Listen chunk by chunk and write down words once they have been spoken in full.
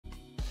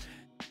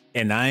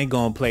And I ain't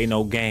gonna play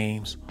no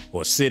games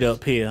or sit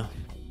up here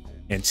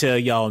and tell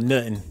y'all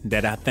nothing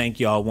that I think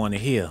y'all wanna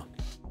hear.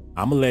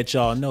 I'ma let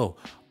y'all know,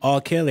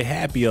 R. Kelly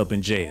happy up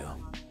in jail.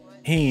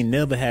 He ain't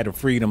never had a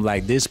freedom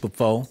like this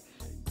before.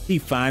 He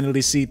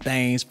finally see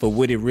things for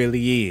what it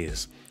really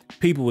is.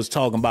 People was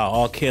talking about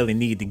R. Kelly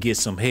need to get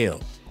some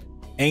help.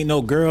 Ain't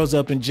no girls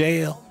up in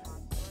jail.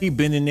 He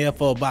been in there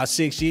for about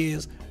 6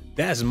 years.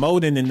 That's more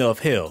than enough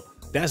help.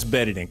 That's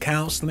better than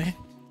counseling.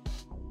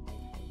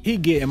 He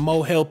getting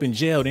more help in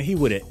jail than he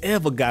would have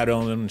ever got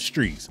on the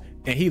streets.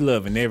 And he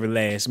loving every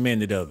last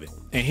minute of it.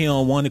 And he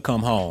don't want to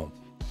come home.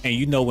 And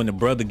you know when the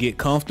brother get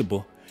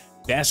comfortable,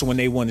 that's when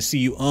they want to see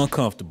you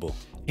uncomfortable.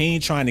 He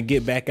ain't trying to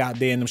get back out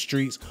there in them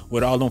streets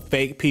with all them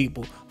fake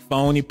people,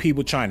 phony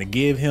people trying to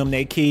give him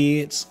their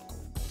kids.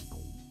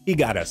 He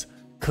got us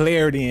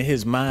clarity in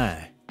his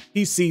mind.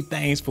 He see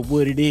things for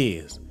what it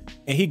is.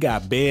 And he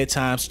got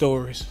bedtime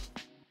stories.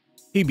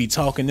 He be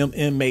talking them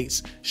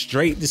inmates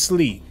straight to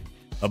sleep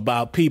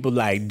about people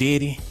like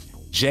Diddy,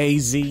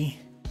 Jay-Z,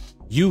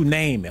 you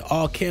name it.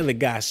 R. Kelly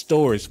got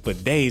stories for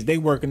days. They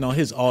working on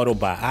his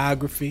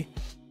autobiography.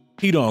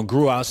 He done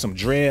grew out some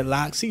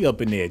dreadlocks. He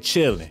up in there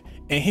chilling.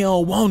 And he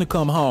don't want to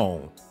come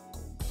home.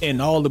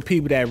 And all the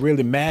people that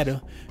really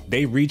matter,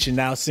 they reaching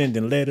out,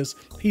 sending letters.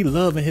 He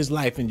loving his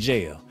life in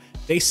jail.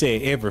 They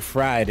said every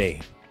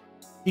Friday,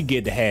 he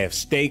get to have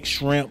steak,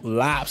 shrimp,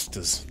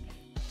 lobsters.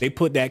 They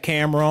put that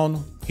camera on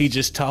him. He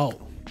just talk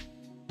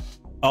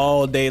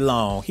all day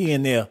long. He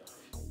in there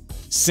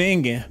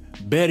singing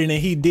better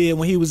than he did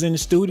when he was in the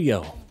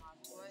studio.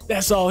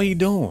 That's all he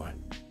doing.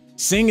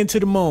 Singing to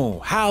the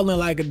moon, howling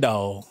like a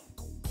dog.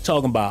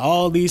 Talking about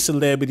all these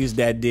celebrities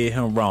that did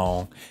him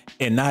wrong,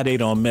 and now they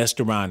done messed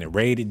around and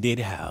raided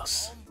Diddy's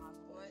house.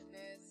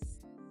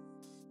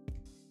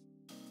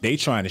 They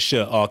trying to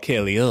shut R.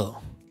 Kelly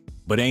up,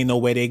 but ain't no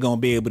way they gonna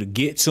be able to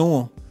get to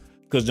him,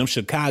 because them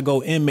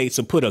Chicago inmates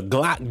will put a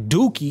Glock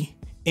dookie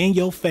in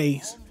your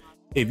face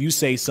if you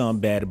say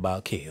something bad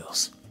about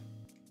Kels.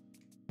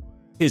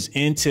 His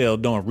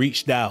intel done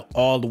reached out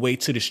all the way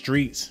to the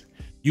streets.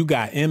 You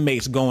got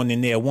inmates going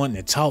in there wanting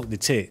to talk to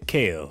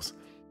Kels.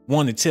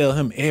 Want to tell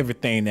him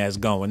everything that's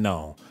going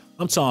on.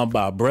 I'm talking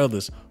about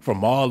brothers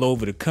from all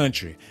over the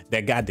country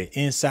that got the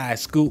inside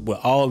scoop with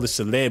all the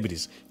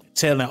celebrities,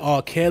 telling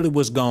R. Kelly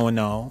what's going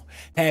on,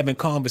 having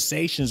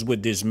conversations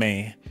with this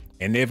man.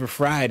 And every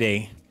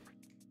Friday,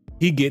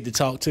 he get to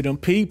talk to them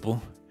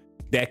people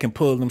that can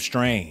pull them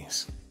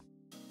strings.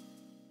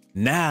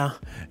 Now,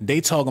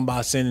 they talking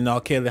about sending R.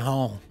 Kelly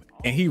home,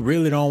 and he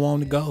really don't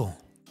want to go.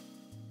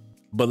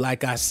 But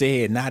like I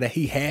said, now that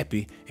he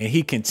happy and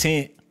he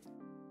content,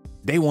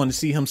 they want to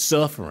see him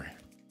suffering.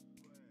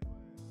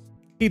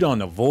 He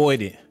done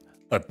avoided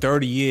a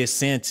 30-year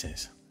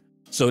sentence.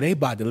 So they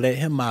about to let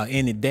him out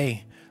any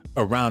day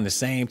around the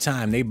same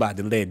time they about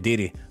to let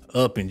Diddy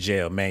up in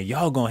jail, man.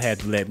 Y'all gonna have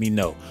to let me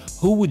know.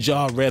 Who would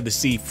y'all rather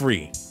see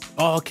free?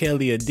 R.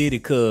 Kelly or Diddy?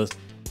 Cause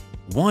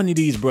one of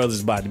these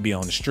brothers about to be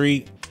on the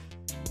street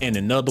and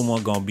another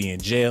one gonna be in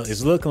jail.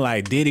 It's looking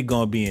like Diddy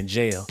gonna be in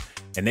jail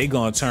and they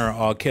gonna turn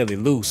R. Kelly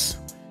loose.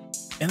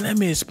 And let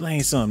me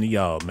explain something to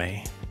y'all,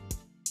 man.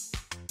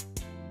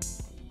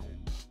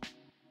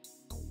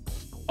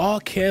 R.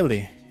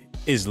 Kelly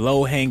is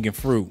low-hanging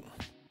fruit.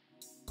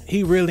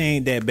 He really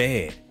ain't that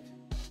bad.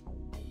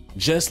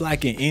 Just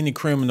like in any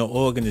criminal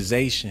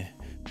organization,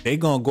 they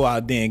gonna go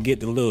out there and get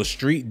the little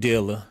street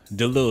dealer,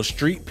 the little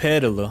street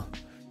peddler,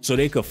 so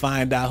they could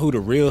find out who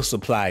the real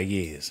supply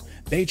is.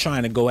 They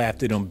trying to go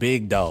after them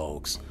big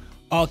dogs.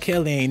 R.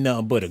 Kelly ain't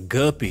nothing but a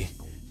guppy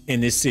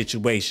in this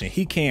situation.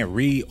 He can't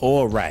read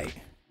or write.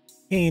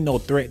 He ain't no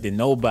threat to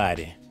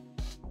nobody.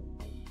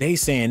 They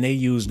saying they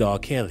used R.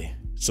 Kelly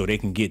so they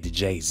can get to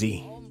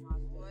Jay-Z.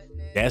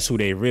 That's who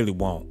they really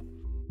want.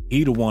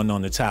 He the one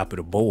on the top of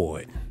the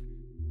board.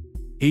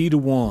 He the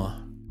one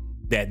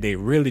that they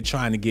really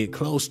trying to get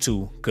close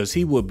to, because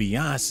he with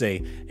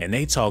Beyonce and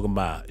they talking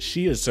about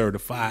she a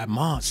certified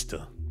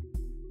monster.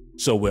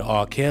 So with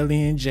R.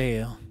 Kelly in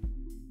jail,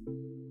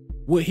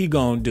 what he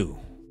gonna do?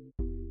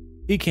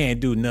 He can't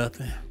do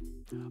nothing.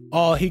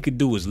 All he could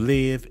do is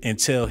live and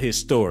tell his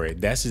story.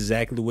 That's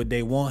exactly what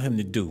they want him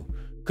to do.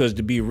 Because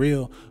to be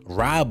real,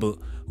 Robert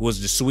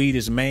was the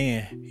sweetest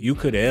man you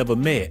could have ever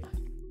met.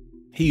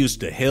 He used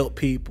to help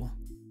people.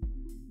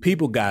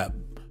 People got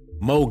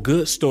more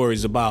good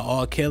stories about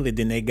R. Kelly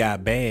than they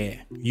got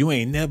bad. You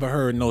ain't never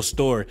heard no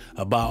story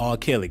about R.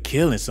 Kelly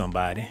killing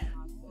somebody.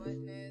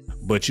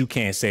 But you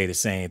can't say the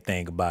same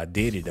thing about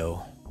Diddy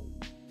though.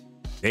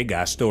 They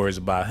got stories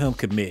about him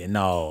committing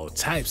all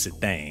types of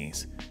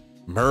things.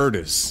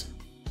 Murders.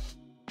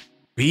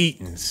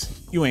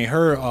 Beatings. You ain't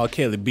heard R.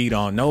 Kelly beat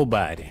on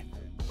nobody.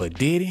 But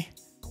Diddy?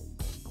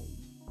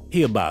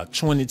 He about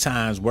 20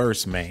 times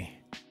worse, man.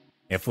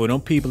 And for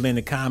them people in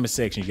the comment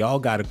section, y'all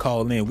gotta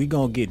call in. We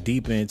gonna get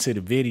deeper into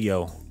the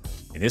video.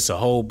 And it's a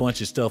whole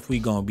bunch of stuff we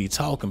gonna be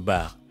talking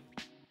about.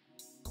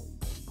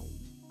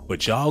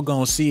 But y'all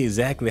gonna see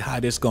exactly how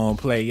this gonna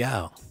play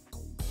out.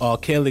 R.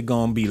 Kelly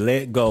gonna be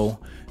let go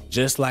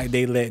just like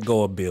they let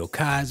go of Bill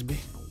Cosby.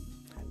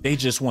 They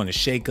just want to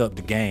shake up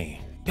the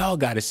game. Y'all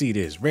got to see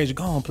this. Reggie,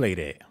 go on play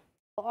that.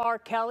 R.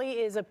 Kelly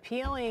is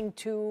appealing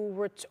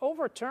to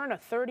overturn a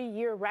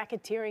 30-year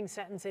racketeering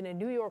sentence in a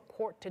New York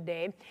court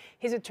today.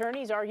 His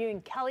attorneys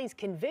arguing Kelly's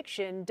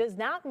conviction does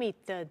not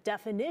meet the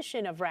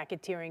definition of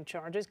racketeering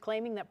charges,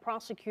 claiming that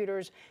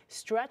prosecutors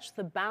stretched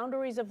the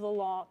boundaries of the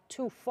law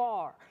too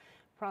far.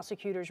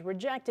 Prosecutors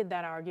rejected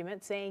that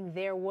argument, saying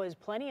there was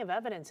plenty of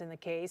evidence in the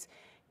case.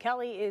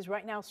 Kelly is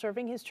right now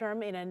serving his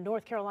term in a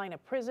North Carolina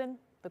prison.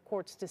 The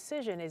court's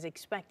decision is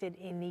expected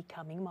in the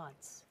coming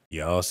months.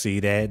 Y'all see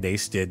that?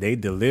 They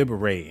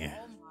deliberating.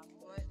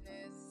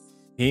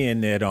 He in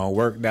there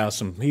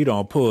he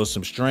done pull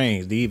some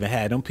strings to even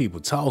have them people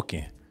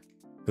talking.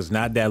 Cause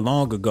not that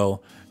long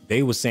ago,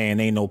 they were saying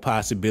ain't no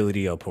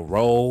possibility of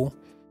parole.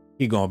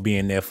 He gonna be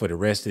in there for the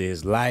rest of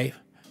his life.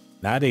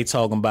 Now they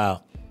talking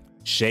about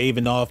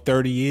shaving off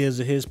 30 years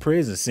of his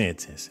prison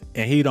sentence.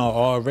 And he done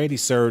already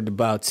served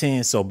about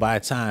 10. So by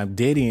the time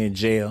Diddy in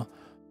jail,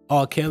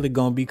 R. Kelly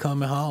gonna be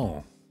coming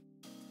home.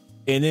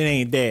 And it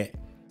ain't that.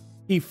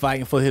 He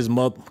fighting for his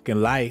motherfucking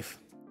life.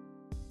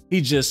 He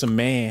just a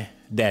man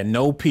that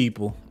know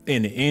people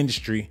in the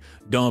industry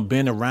done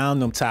been around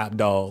them top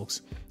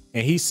dogs.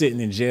 And he's sitting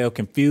in jail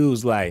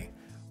confused like,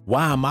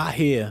 why am I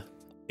here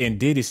and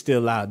Diddy's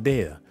still out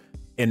there?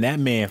 And that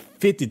man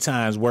 50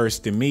 times worse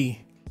than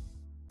me.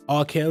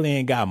 R. Kelly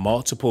ain't got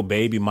multiple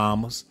baby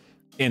mamas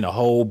and a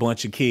whole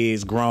bunch of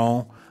kids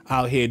grown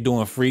out here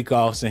doing freak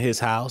offs in his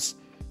house.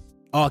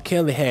 R.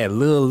 Kelly had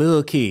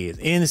little kids,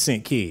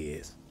 innocent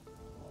kids.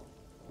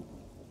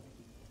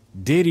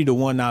 Diddy the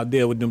one out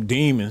there with them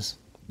demons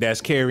that's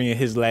carrying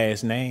his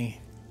last name.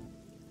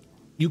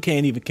 You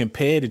can't even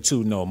compare the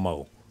two no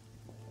more.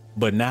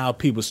 But now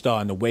people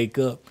starting to wake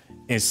up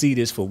and see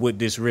this for what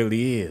this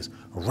really is.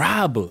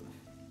 Robert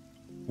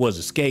was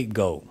a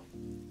scapegoat.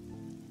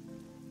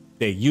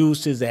 They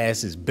used his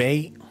ass as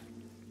bait.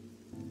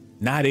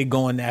 Now they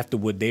going after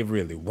what they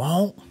really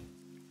want.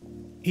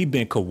 He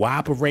been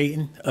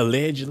cooperating,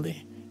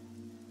 allegedly.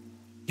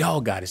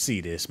 Y'all gotta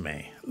see this,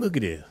 man. Look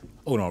at this.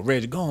 Hold on,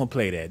 Reggie, go on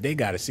play that. They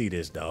gotta see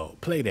this, dog.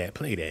 Play that.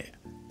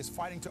 Is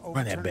fighting to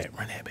run that back.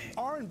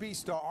 R&B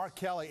star R.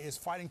 Kelly is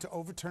fighting to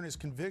overturn his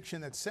conviction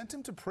that sent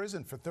him to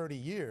prison for 30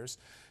 years.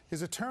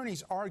 His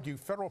attorneys argue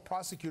federal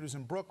prosecutors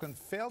in Brooklyn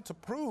failed to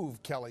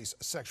prove Kelly's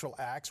sexual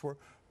acts were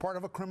part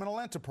of a criminal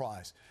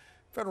enterprise.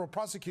 Federal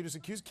prosecutors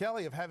accuse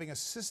Kelly of having a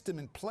system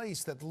in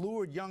place that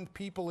lured young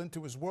people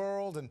into his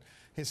world, and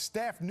his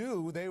staff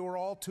knew they were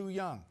all too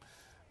young.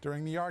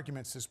 During the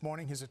arguments this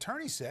morning, his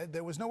attorney said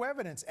there was no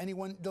evidence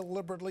anyone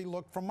deliberately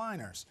looked for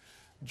minors.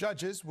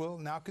 Judges will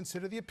now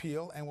consider the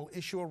appeal and will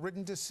issue a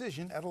written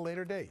decision at a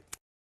later date.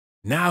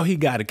 Now he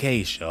got a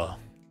case, y'all.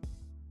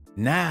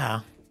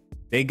 Now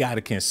they got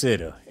to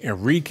consider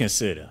and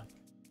reconsider.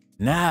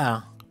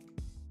 Now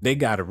they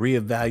got to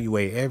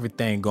reevaluate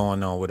everything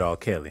going on with R.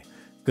 Kelly,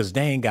 because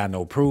they ain't got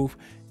no proof.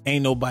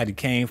 Ain't nobody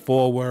came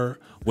forward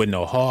with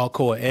no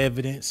hardcore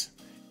evidence.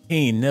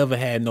 He ain't never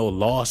had no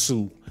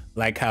lawsuit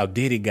like how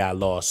Diddy got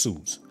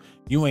lawsuits.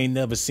 You ain't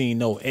never seen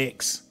no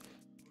ex.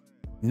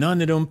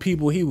 None of them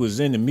people he was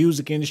in the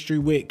music industry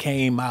with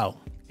came out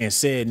and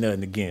said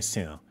nothing against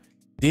him.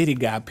 Diddy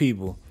got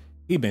people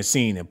he been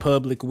seen in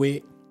public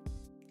with.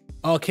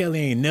 R. Kelly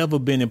ain't never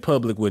been in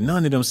public with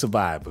none of them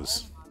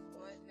survivors.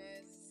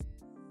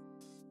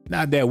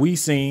 Not that we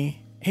seen.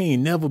 He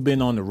ain't never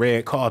been on the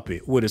red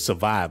carpet with a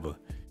survivor.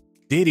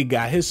 Diddy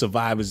got his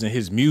survivors in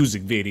his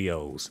music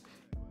videos.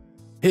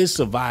 His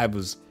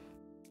survivors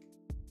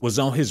was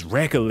on his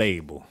record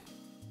label.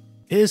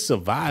 His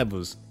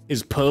survivors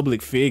is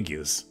public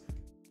figures.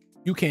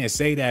 You can't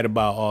say that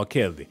about R.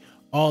 Kelly.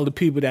 All the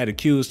people that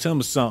accused him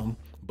of something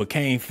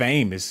became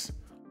famous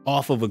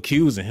off of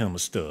accusing him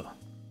of stuff.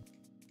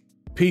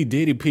 P.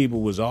 Diddy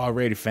people was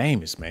already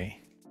famous, man.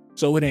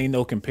 So it ain't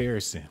no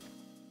comparison.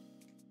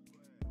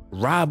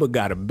 Robert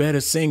got a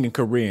better singing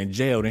career in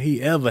jail than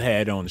he ever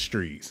had on the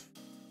streets.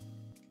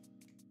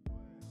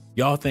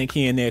 Y'all think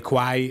he in there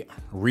quiet,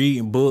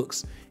 reading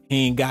books?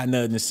 He ain't got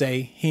nothing to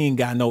say. He ain't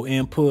got no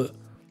input.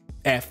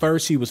 At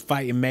first, he was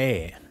fighting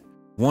mad,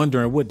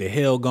 wondering what the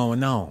hell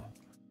going on.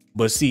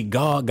 But see,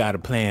 God got a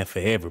plan for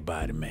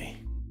everybody, man.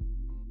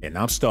 And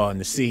I'm starting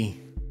to see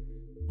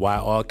why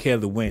R.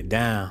 Kelly went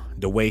down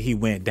the way he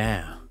went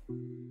down.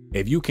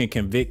 If you can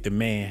convict a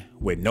man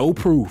with no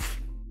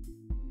proof,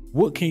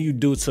 what can you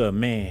do to a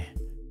man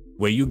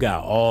where you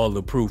got all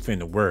the proof in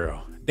the world?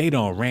 They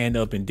done ran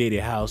up in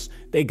Diddy's house.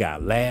 They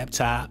got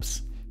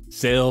laptops,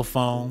 cell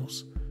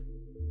phones.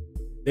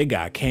 They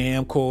got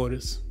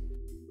camcorders,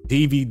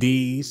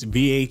 DVDs,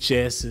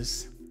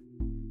 VHSs.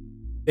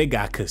 They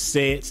got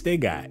cassettes. They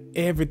got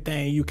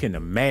everything you can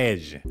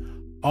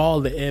imagine. All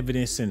the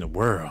evidence in the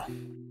world.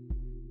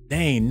 They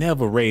ain't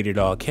never raided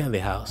R. Kelly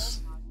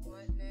house.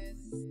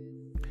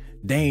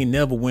 They ain't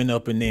never went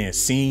up in there and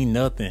seen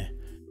nothing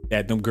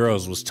that them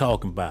girls was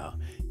talking about.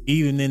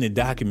 Even in the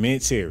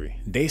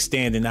documentary, they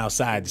standing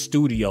outside the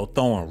studio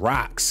throwing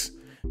rocks.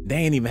 They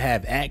ain't even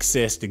have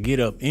access to get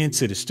up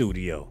into the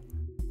studio.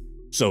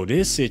 So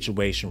this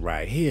situation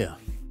right here,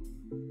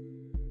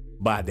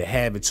 about to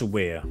have it to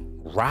where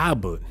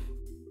Robert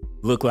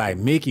look like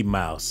Mickey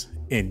Mouse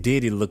and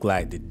Diddy look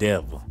like the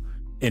devil.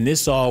 And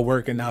it's all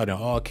working out in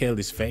R.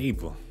 Kelly's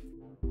favor.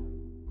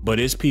 But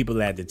it's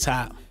people at the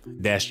top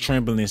that's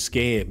trembling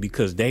scared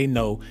because they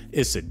know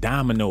it's a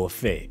domino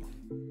effect.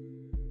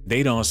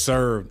 They done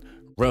served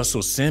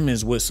Russell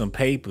Simmons with some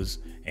papers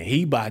and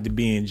he about to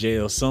be in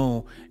jail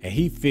soon, and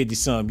he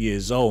 50-something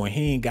years old and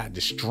he ain't got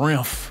the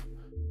strength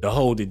to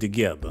hold it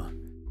together.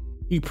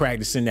 He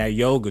practicing that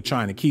yoga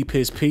trying to keep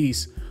his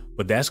peace,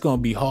 but that's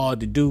gonna be hard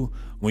to do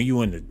when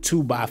you in the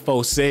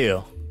 2x4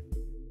 cell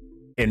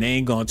and they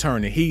ain't gonna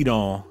turn the heat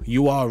on.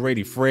 You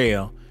already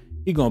frail.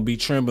 He gonna be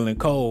trembling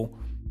cold.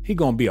 He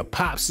gonna be a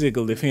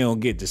popsicle if he don't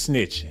get to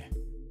snitching.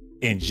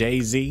 And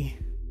Jay-Z,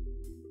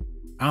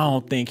 I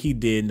don't think he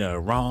did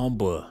nothing wrong,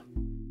 but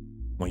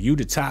when you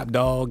the top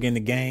dog in the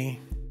game,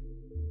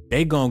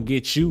 they gonna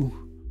get you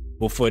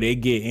before they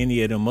get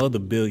any of them other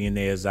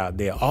billionaires out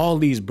there. All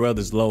these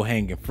brothers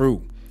low-hanging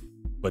fruit,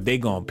 but they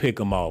gonna pick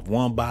them off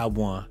one by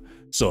one.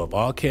 So if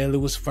R. Kelly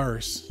was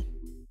first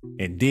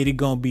and Diddy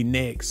gonna be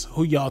next,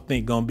 who y'all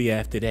think gonna be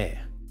after that?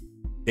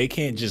 They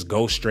can't just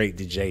go straight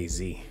to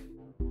Jay-Z.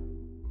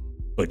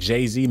 But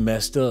Jay-Z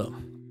messed up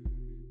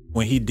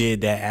when he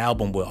did that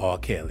album with R.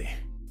 Kelly.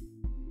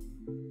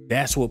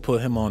 That's what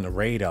put him on the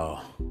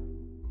radar.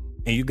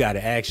 And you got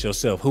to ask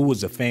yourself, who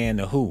was a fan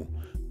of who?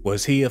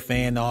 Was he a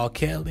fan of R.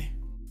 Kelly?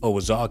 Or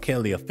was R.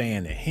 Kelly a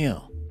fan of him?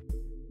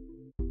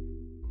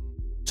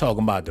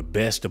 Talking about the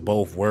best of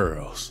both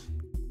worlds.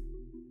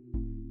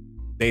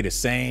 They the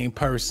same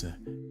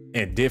person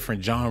in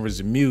different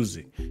genres of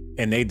music,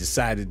 and they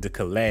decided to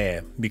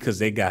collab because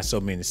they got so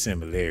many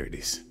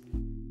similarities.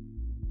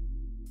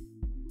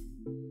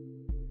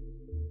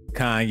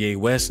 Kanye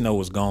West know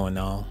what's going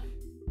on.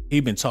 He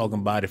been talking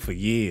about it for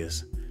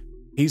years.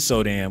 He's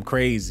so damn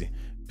crazy.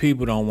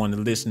 People don't want to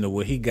listen to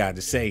what he got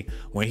to say.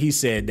 When he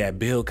said that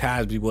Bill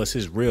Cosby was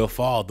his real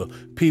father,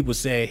 people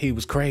said he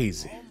was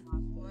crazy.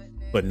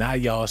 But now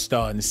y'all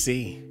starting to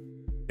see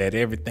that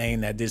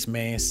everything that this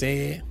man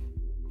said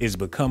is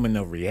becoming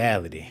a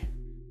reality.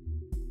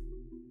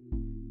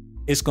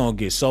 It's gonna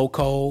get so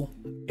cold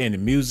in the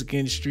music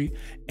industry,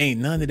 ain't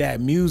none of that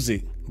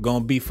music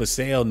gonna be for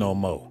sale no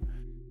more.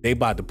 They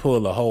about to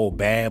pull a whole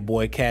bad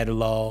boy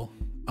catalog.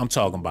 I'm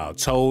talking about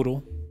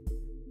Total,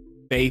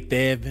 Faith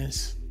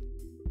Evans,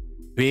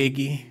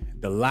 Biggie,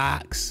 The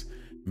Lox.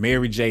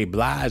 Mary J.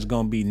 Blige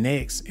gonna be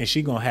next, and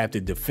she gonna have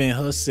to defend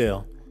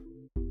herself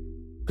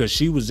because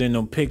she was in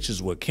them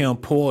pictures with Kim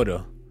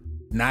Porter,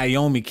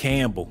 Naomi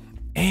Campbell,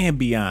 and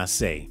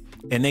Beyonce,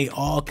 and they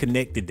all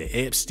connected to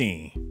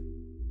Epstein.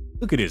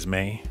 Look at this,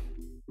 man.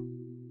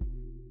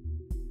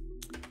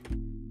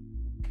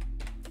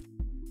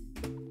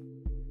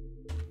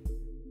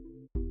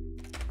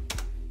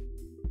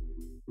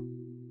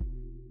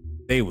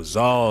 They was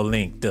all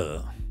linked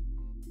up.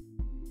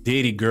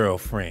 Diddy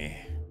girlfriend,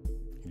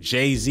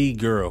 Jay-Z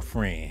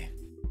girlfriend,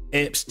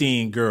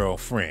 Epstein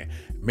girlfriend,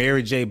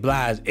 Mary J.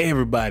 Blige,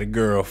 everybody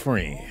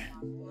girlfriend.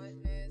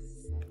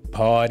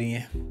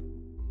 Partying,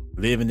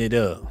 living it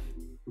up.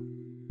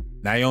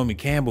 Naomi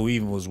Campbell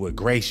even was with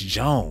Grace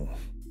Jones.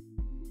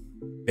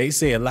 They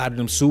say a lot of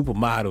them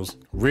supermodels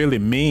really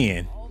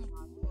men,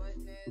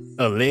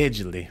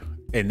 allegedly,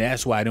 and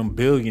that's why them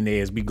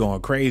billionaires be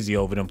going crazy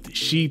over them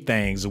she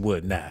things and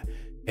whatnot.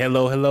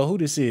 Hello, who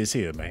this is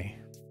here, man?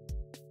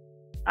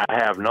 I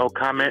have no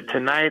comment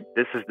tonight.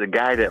 This is the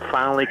guy that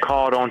finally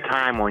called on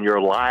time on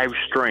your live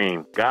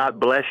stream. God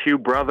bless you,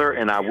 brother,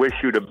 and I wish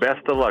you the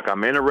best of luck.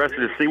 I'm interested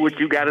to see what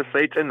you got to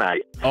say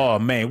tonight. Oh,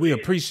 man, we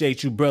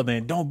appreciate you, brother,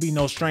 and don't be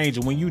no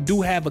stranger. When you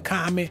do have a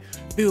comment,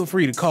 feel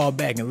free to call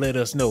back and let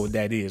us know what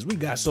that is. We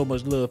got so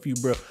much love for you,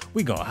 bro.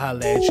 We gonna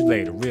holler at you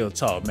later. Real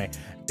talk, man.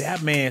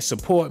 That man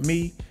support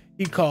me.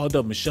 He called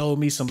up and showed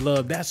me some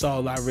love. That's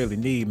all I really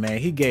need, man.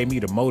 He gave me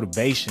the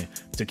motivation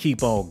to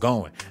keep on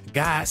going.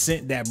 God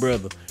sent that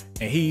brother,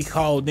 and he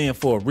called in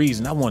for a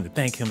reason. I want to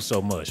thank him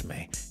so much,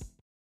 man.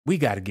 We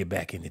got to get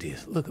back into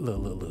this. Look.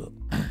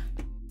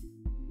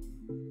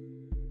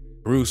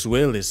 Bruce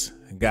Willis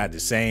got the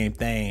same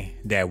thing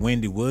that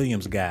Wendy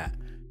Williams got,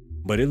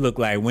 but it looked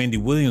like Wendy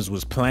Williams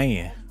was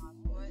playing,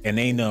 and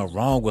ain't nothing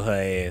wrong with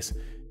her ass,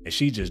 and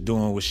she just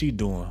doing what she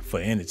doing for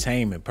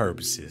entertainment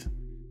purposes.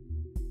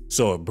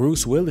 So if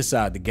Bruce Willis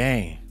out the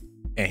game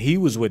and he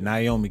was with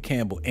Naomi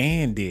Campbell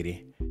and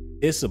Diddy,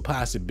 it's a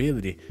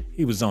possibility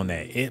he was on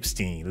that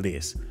Epstein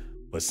list.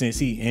 But since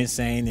he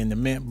insane in the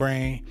mint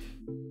brain,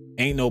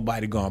 ain't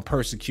nobody gonna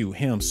persecute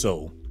him,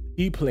 so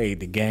he played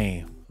the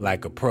game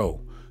like a pro.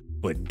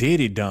 But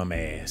Diddy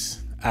dumbass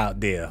out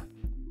there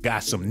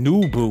got some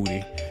new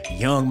booty,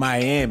 Young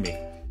Miami.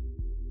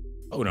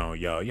 Hold on,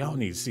 y'all. Y'all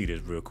need to see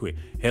this real quick.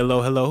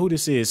 Hello, who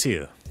this is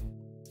here?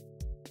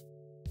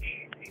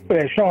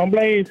 Shawn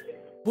Blaze.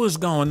 What's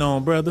going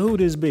on, brother? Who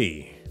this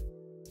be?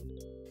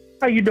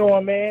 How you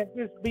doing, man?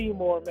 Just be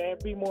more, man.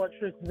 Be more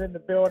Tristan's in the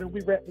building.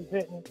 We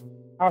representing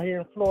out here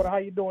in Florida. How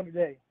you doing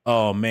today?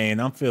 Oh man,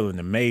 I'm feeling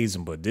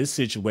amazing, but this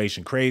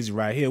situation crazy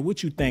right here.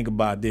 What you think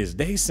about this?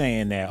 They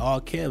saying that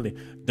R. Kelly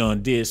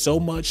done did so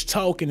much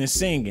talking and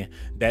singing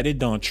that it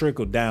done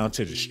trickled down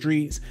to the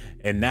streets,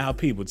 and now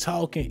people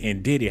talking,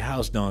 and Diddy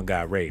house done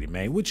got raided,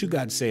 man. What you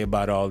got to say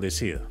about all this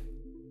here?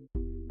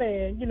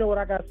 Man, you know what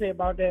I got to say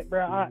about that,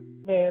 bro?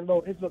 Man,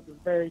 look, it's looking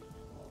very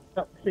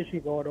something fishy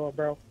going on,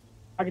 bro.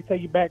 I can tell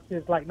you back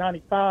since like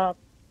 95,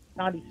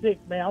 96,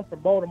 man. I'm from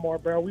Baltimore,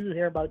 bro. We were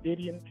hearing about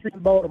Diddy in the street in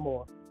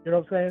Baltimore. You know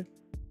what I'm saying?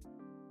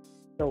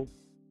 So,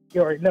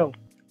 you already know.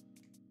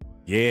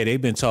 Yeah,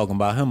 they've been talking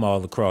about him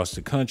all across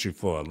the country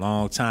for a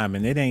long time,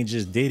 and it ain't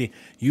just Diddy.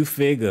 You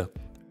figure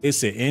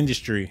it's an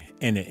industry,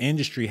 and the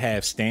industry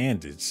have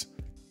standards.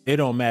 It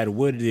don't matter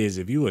what it is.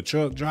 If you a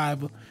truck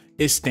driver,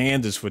 it's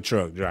standards for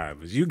truck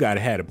drivers. You got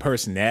to have a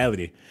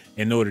personality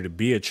in order to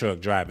be a truck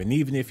driver. And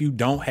even if you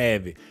don't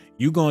have it,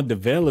 you going to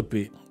develop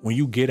it when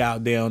you get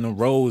out there on the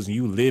roads and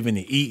you living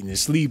and eating and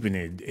sleeping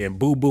and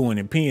boo-booing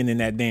and peeing in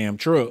that damn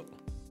truck.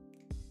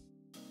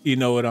 You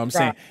know what I'm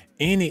saying?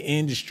 Any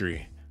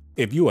industry,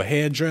 if you a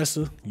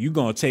hairdresser, you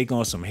going to take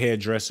on some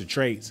hairdresser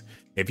traits.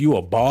 If you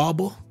a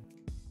barber,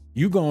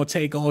 you going to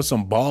take on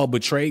some barber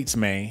traits,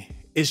 man.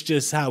 It's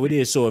just how it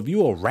is. So if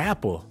you a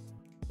rapper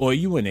or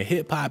you in the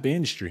hip hop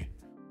industry,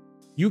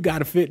 you got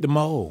to fit the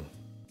mold.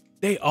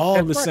 They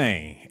all the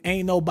same.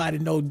 Ain't nobody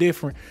no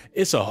different.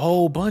 It's a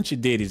whole bunch of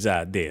Diddies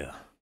out there.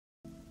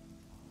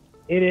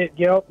 It is,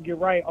 yep, you're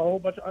right. A whole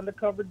bunch of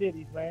undercover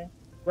Diddies, man.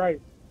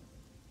 Right.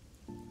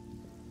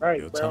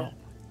 Right, Real bro. talk.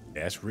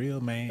 That's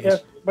real, man.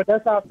 Yes, but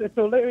that's how.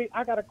 So, Larry,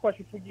 I got a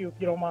question for you, if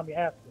you don't mind me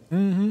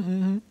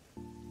asking.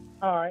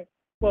 All right.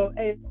 Well,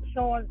 hey,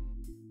 Sean,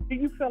 do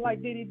you feel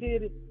like Diddy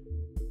did it?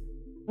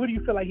 What do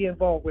you feel like he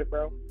involved with,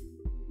 bro?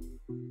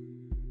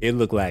 It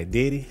looked like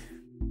Diddy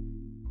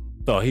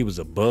thought he was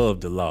above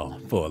the law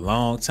for a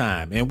long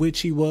time, in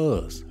which he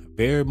was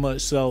very much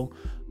so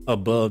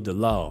above the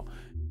law.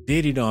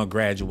 Diddy done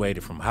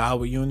graduated from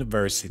Howard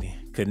University,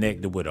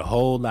 connected with a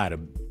whole lot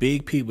of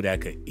big people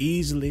that could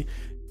easily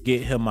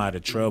get him out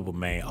of trouble,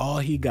 man. All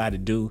he got to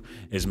do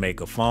is make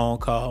a phone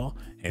call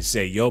and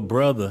say, your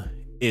brother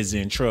is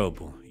in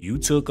trouble. You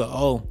took an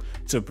oath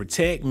to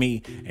protect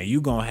me, and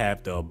you gonna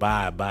have to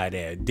abide by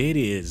that.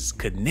 Diddy is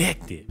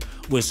connected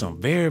with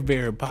some very,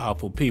 very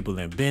powerful people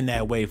and been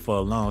that way for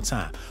a long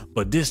time.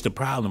 But this the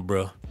problem,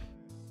 bro.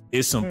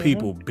 It's some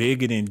people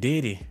bigger than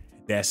Diddy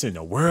that's in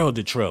the world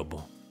of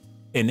trouble.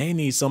 And they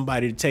need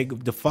somebody to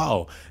take the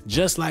fall.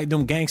 Just like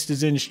them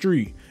gangsters in the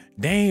street.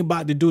 They ain't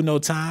about to do no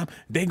time.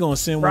 They gonna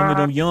send one of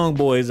them young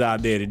boys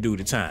out there to do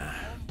the time.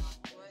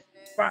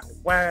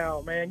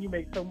 Wow, man, you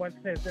make so much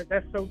sense.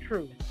 That's so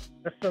true.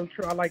 That's so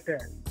true. I like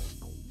that.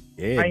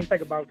 Yeah. I ain't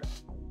think about that.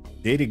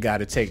 Diddy got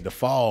to take the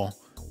fall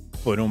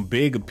for them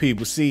bigger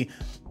people. See,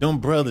 them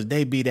brothers,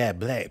 they be that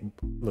black.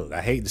 Look,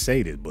 I hate to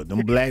say this, but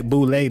them black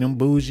boule, them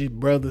bougie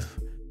brothers,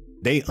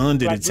 they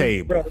under the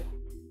table. Brother.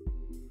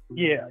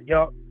 Yeah,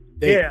 yup.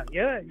 Yeah,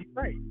 you're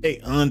right. They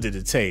under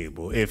the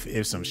table.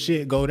 If some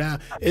shit go down,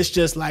 it's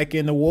just like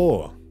in the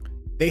war.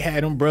 They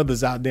had them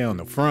brothers out there on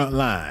the front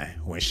line.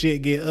 When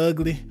shit get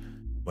ugly,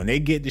 when they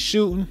get to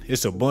shooting,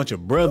 it's a bunch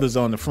of brothers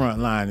on the front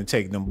line to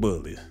take them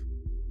bullets.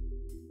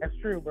 That's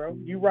true, bro.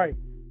 You right.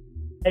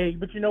 Hey,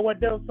 but you know what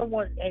though?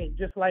 Someone, hey,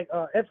 just like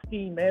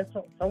Epstein, man,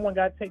 someone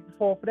got to take the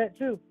fall for that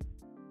too.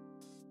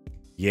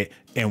 Yeah,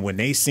 and when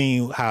they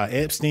seen how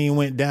Epstein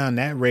went down,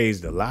 that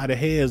raised a lot of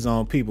hairs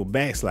on people's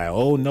backs. Like,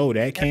 oh no,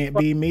 that can't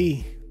be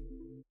me.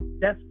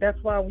 That's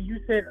why when you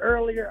said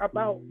earlier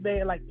about,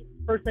 man, like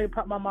first thing that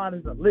popped my mind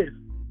is a list.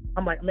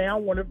 I'm like, man, I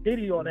want a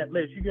video on that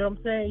list. You get what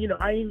I'm saying? You know,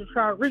 I ain't even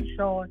trying to reach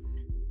Sean.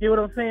 You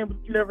know what I'm saying? But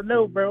you never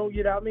know, bro.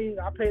 You know what I mean?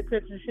 I pay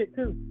attention to shit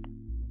too.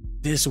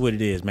 This is what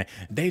it is, man.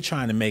 They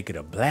trying to make it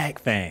a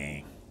black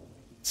thing.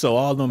 So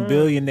all them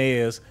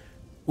billionaires,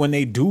 when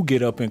they do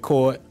get up in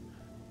court,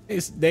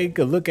 they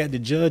could look at the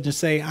judge and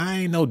say,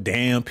 I ain't no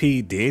damn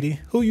P. Diddy.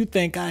 Who you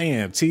think I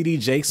am? T.D.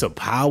 Jakes or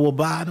Power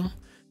Bottom?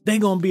 They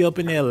gonna be up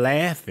in there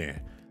laughing.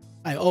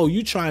 Like, oh,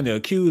 you trying to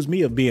accuse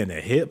me of being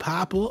a hip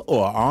hopper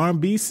or an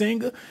R&B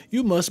singer?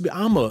 You must be.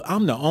 I'm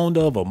the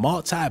owner of a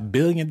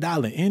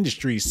multi-billion-dollar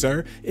industry,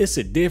 sir. It's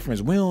a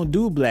difference. We don't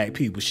do black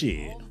people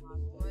shit.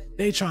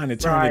 They trying to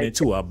turn it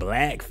into a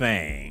black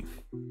thing.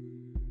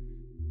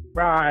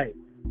 Right.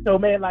 So,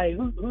 man, like,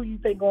 who you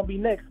think gonna be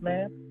next,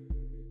 man?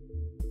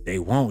 They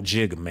want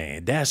Jigga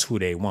Man. That's who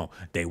they want.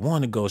 They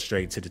want to go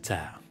straight to the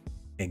top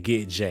and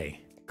get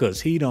Jay,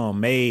 because he done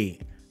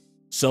made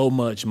so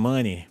much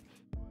money.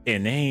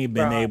 And they ain't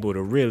been able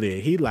to really,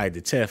 he like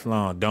the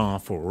Teflon Don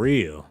for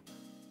real.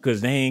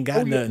 Cause they ain't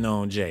got nothing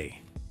on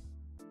Jay.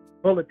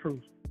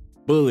 Bulletproof.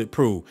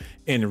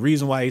 And the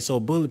reason why he's so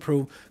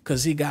bulletproof,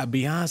 cause he got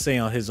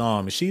Beyonce on his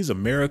arm and she's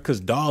America's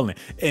darling.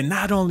 And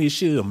not only is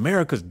she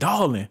America's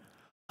darling,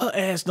 her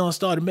ass done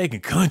started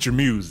making country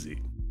music.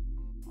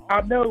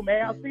 I know,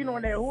 man. I've seen her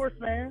on that horse,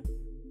 man.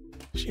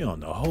 She on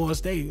the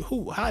horse.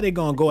 How they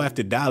gonna go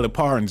after Dolly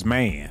Parton's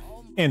man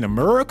In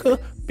America?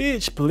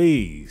 Bitch,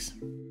 please.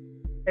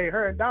 Hey,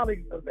 her and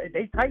Dolly,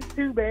 they tight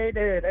too, man.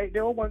 They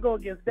don't want to go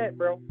against that,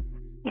 bro.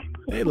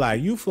 They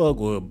like, you fuck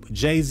with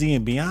Jay-Z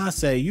and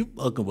Beyonce, you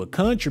fucking with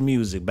country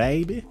music,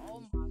 baby.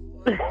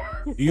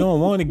 You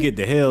don't want to get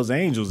the Hells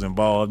Angels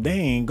involved. They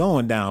ain't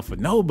going down for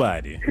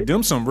nobody.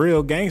 Them some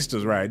real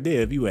gangsters right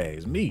there, if you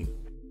ask me.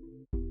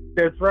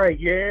 That's right.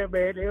 Yeah,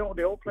 man. They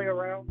don't play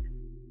around.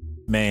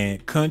 Man,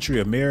 country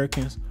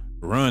Americans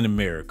run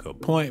America.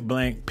 Point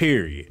blank,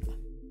 period.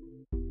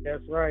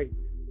 That's right.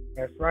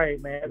 That's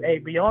right, man. Hey,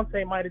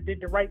 Beyonce might have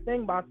did the right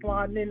thing by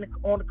sliding in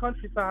on the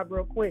countryside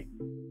real quick.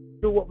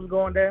 Do what was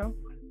going down.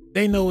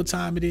 They know what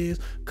time it is,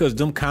 because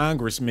them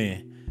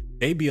congressmen,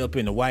 they be up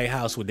in the White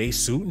House with they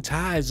suit and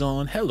ties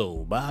on.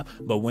 Hello, Bob.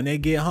 But when they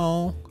get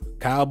home,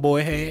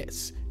 cowboy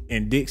hats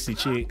and Dixie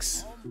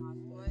chicks.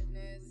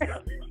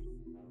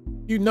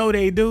 You know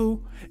they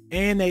do.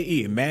 And they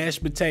eat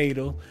mashed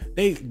potato.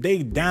 They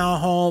down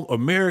home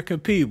American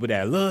people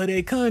that love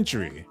their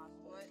country.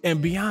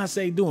 And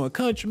Beyonce doing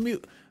country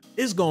music.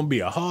 It's gonna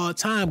be a hard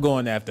time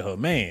going after her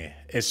man,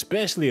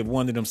 especially if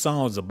one of them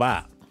songs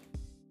about.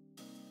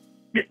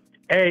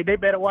 Hey, they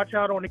better watch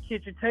out on the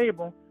kitchen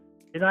table.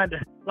 You know, to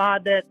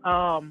slide that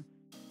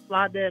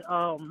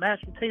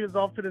mashed potatoes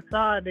off to the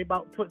side. They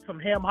about to put some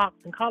ham hocks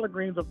and collard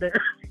greens up there.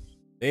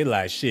 They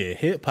like, shit,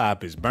 hip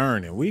hop is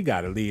burning. We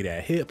gotta leave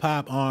that hip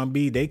hop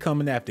R&B. They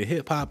coming after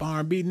hip hop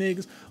R&B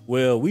niggas.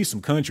 Well, we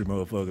some country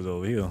motherfuckers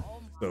over here.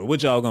 So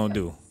what y'all gonna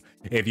do?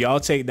 If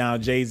y'all take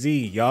down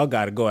Jay-Z, y'all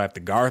gotta go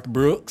after Garth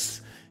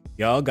Brooks.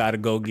 Y'all gotta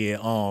go get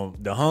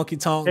the Honky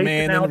Tonk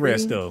Man and the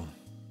rest of them.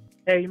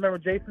 Hey, you remember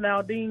Jason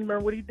Aldean? Remember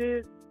what he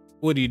did?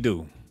 What do you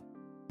do?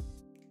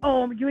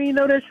 You ain't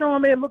know that,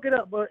 Sean, man? Look it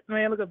up. But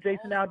man, look up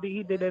Jason Aldean.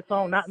 He did that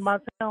song, "Not in My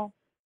Town."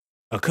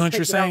 A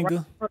country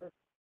singer? Right.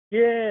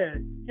 Yeah,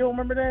 you don't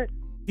remember that?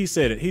 He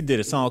said it. He did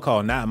a song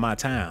called "Not in My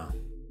Town."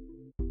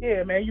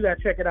 Yeah, man, you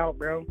gotta check it out,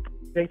 bro.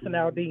 Jason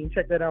Aldean,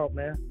 check that out,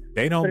 man.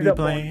 They don't be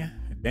playing.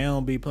 They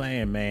don't be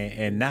playing, man.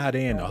 And now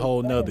they're in a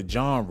whole nother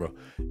genre.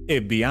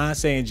 If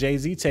Beyonce and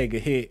Jay-Z take a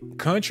hit,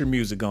 country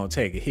music gonna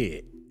take a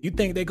hit. You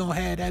think they gonna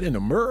have that in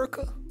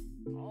America?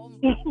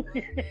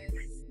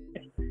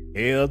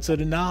 Hell to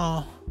the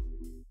no.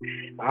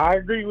 I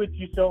agree with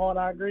you, Sean.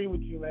 I agree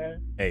with you,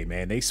 man. Hey,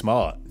 man, they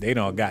smart. They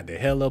done got the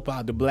hell up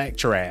out the black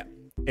trap.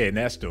 And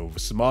that's the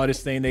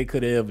smartest thing they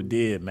could have ever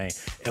did, man.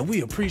 And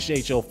we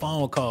appreciate your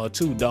phone call,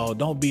 too, dog.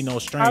 Don't be no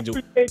stranger. I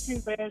appreciate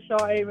you, man,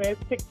 Sean. Hey, man,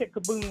 tick, tick,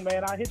 kaboom,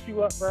 man. I'll hit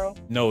you up, bro.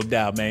 No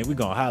doubt, man. We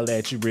gonna holler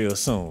at you real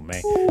soon,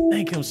 man.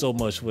 Thank him so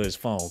much for his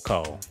phone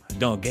call.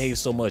 Done gave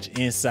so much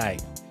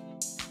insight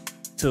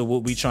to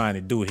what we trying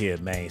to do here,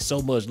 man.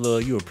 So much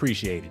love. You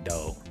appreciate it,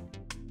 dog.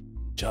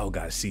 Y'all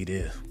gotta see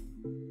this.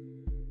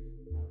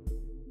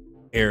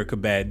 Erykah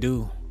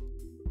Badu,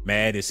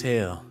 mad as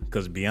hell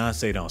because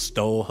Beyonce done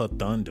stole her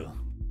thunder.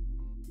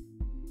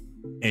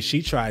 And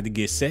she tried to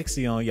get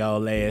sexy on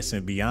y'all ass,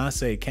 and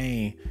Beyonce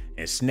came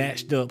and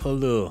snatched up her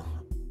little.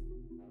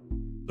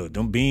 Look,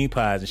 them bean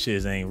pies and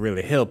shit ain't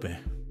really helping.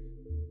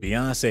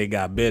 Beyonce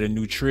got better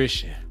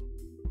nutrition.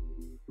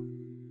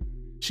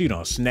 She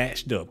done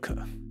snatched up.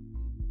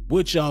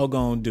 What y'all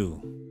gonna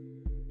do?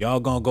 Y'all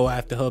gonna go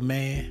after her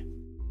man?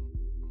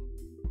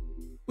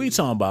 We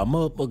talking about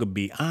motherfucker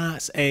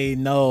Beyonce.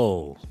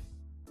 No,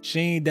 she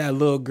ain't that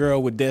little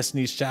girl with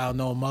Destiny's Child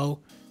no more.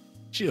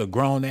 She a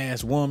grown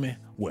ass woman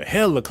with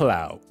hella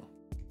clout.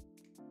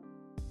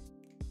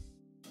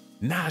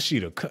 Now she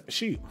a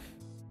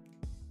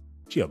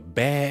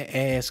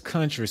badass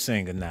country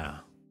singer now.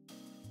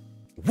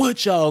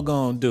 What y'all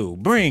gonna do?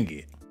 Bring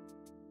it.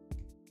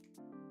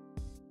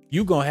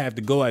 You gonna have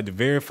to go at the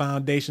very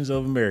foundations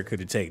of America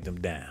to take them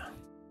down.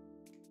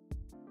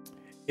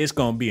 It's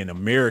gonna be an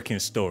American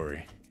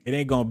story. It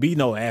ain't gonna be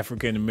no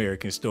African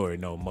American story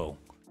no more.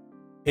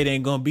 It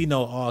ain't gonna be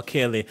no R.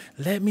 Kelly,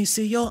 let me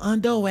see your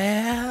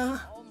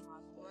underwear.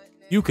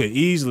 You could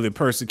easily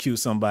persecute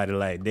somebody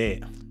like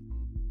that.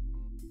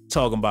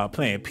 Talking about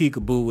playing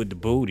peekaboo with the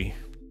booty.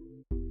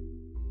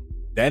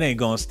 That ain't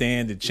gonna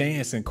stand a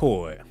chance in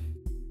court.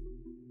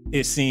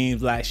 It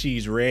seems like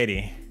she's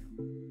ready.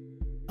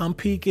 I'm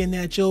peeking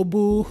at your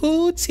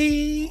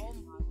booty.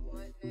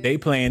 They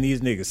playing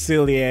these niggas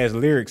silly ass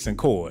lyrics in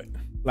court.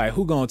 Like,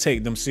 who gonna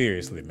take them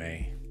seriously,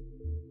 man?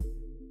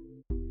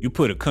 You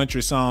put a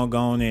country song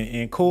on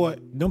in court,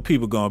 them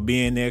people gonna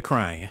be in there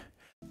crying.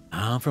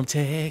 I'm from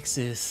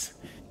Texas,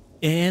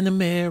 in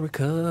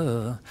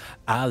America.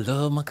 I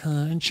love my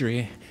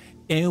country,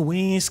 and we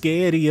ain't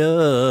scared of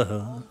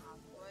ya.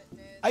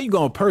 How you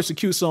gonna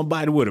persecute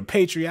somebody with a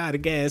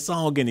patriotic ass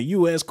song in the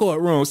U.S.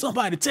 courtroom?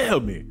 Somebody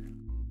tell me.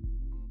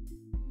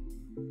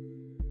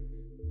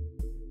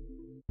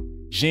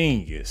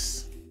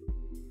 Genius.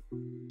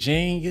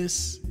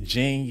 Genius,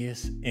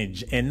 genius,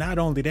 and not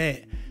only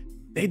that,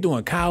 they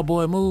doing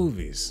cowboy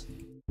movies.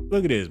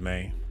 Look at this,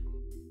 man.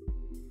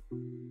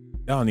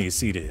 Y'all need to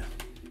see this.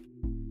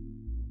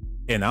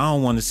 And I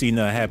don't want to see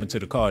nothing happen to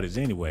the Carters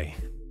anyway.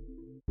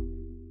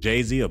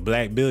 Jay-Z, a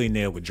black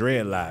billionaire with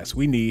dreadlocks.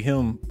 We need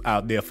him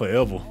out there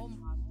forever.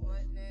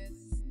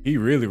 He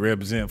really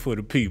represent for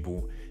the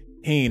people.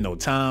 He ain't no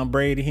Tom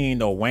Brady. He ain't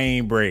no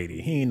Wayne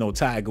Brady. He ain't no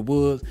Tiger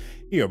Woods.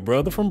 He a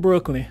brother from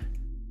Brooklyn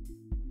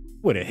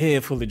with a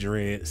head full of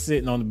dread,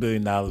 sitting on $1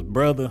 billion.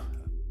 Brother,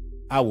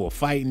 I will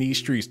fight in these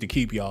streets to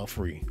keep y'all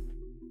free.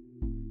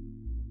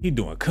 He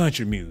doing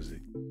country music,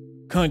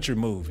 country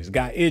movies.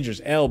 Got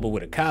Idris Elba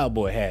with a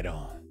cowboy hat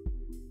on,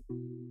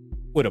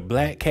 with a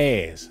black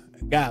cast.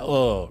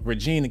 Got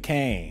Regina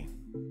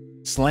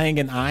King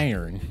slanging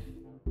iron.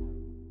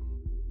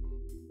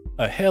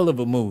 A hell of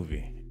a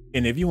movie.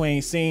 And if you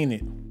ain't seen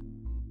it,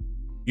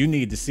 you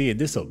need to see it.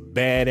 This a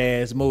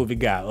badass movie.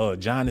 Got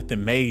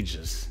Jonathan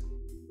Majors,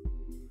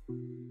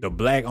 the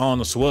black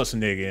Arnold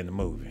Schwarzenegger in the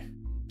movie.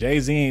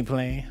 Jay-Z ain't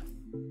playing.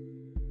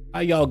 How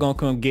y'all gonna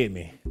come get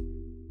me?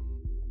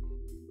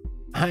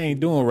 I ain't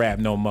doing rap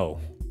no more.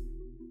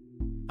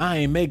 I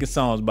ain't making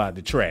songs about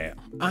the trap.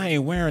 I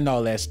ain't wearing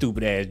all that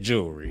stupid ass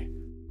jewelry.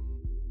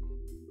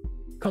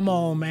 Come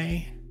on,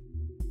 man.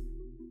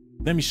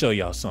 Let me show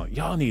y'all something.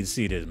 Y'all need to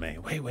see this,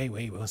 man. Wait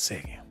 1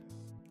 second.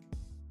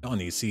 Y'all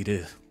need to see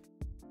this.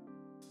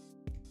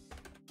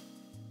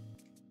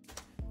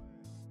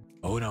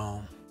 Hold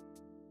on.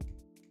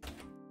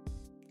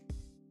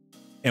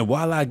 And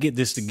while I get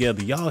this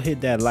together, y'all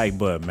hit that like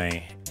button,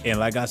 man. And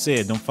like I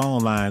said, them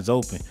phone lines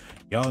open.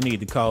 Y'all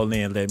need to call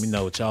in and let me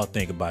know what y'all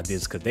think about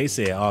this. Cause they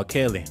said R.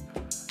 Kelly,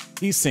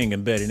 he's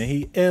singing better than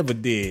he ever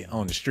did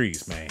on the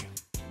streets, man.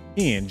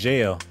 He in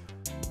jail,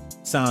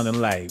 sounding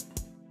like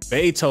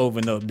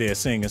Beethoven up there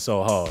singing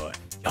so hard.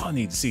 Y'all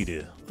need to see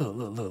this.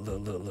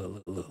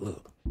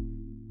 Look.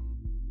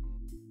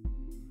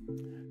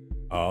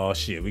 Oh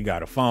shit, we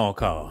got a phone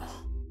call.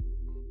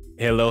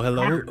 Hello.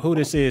 Who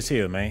this is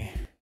here, man?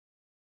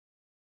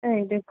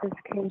 Hey, this is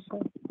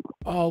Keisha.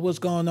 Oh, what's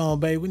going on,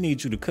 babe? We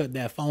need you to cut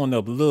that phone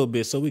up a little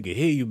bit so we can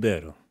hear you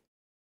better.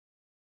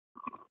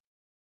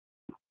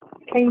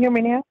 Can you hear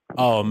me now?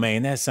 Oh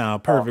man, that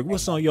sounds perfect.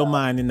 What's on your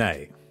mind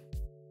tonight?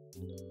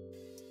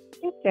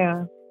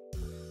 Yeah.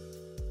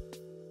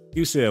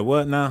 You said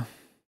what now?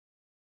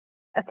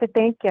 I said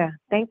thank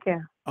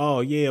you.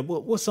 Oh yeah,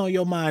 what's on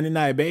your mind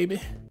tonight,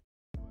 baby?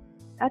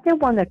 I just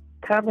want to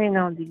comment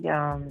on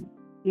the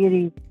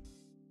Diddy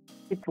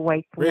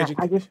situation. Reggie,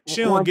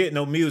 she don't get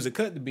no music.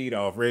 Cut the beat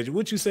off, Reggie.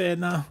 What you said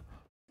now?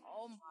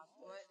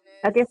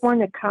 I just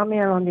want to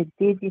comment on the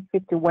Diddy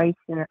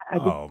situation. I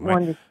just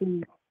wanted to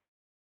see.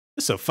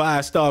 It's a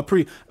 5-star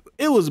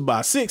It was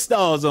about 6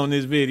 stars on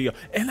this video,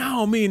 and I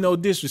don't mean no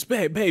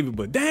disrespect, baby,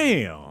 but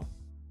damn.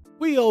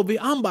 We over here,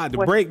 I'm about to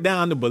break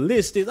down the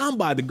ballistics. I'm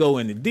about to go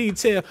into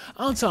detail.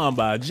 I'm talking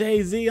about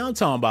Jay-Z. I'm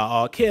talking about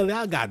R. Kelly.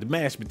 I got the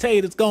mashed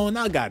potatoes going.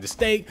 I got the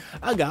steak.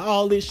 I got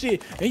all this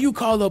shit. And you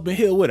call up in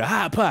here with a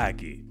hot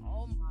pocket.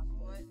 Oh my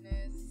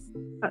goodness.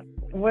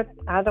 What?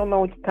 I don't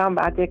know what you're talking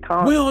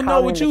about. We don't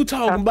know what you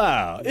talking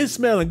about. It's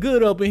smelling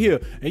good up in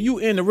here. And you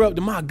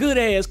interrupted my good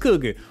ass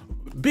cooking.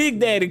 Big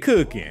Daddy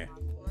cooking.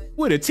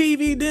 With a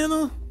TV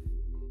dinner?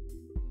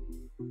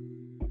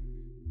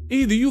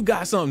 Either you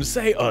got something to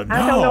say or no.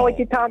 I don't know what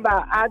you're talking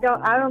about. I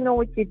don't know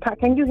what you're talking.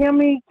 Can you hear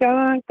me,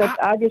 John? Because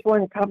I just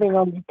want to comment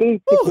on the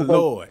Diddy situation. Oh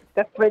Lord.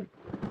 That's what.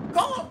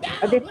 Calm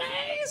down,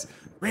 Blaze.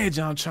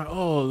 Reggie, I'm trying.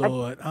 Oh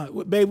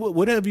Lord, babe,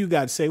 whatever you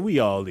got to say, we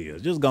all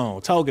is. Just go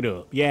on, talk it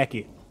up, yak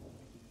it.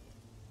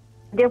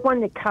 I just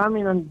wanted to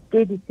comment on the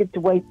Diddy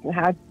situation.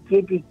 How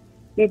Diddy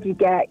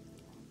got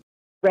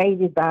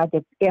raided by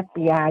the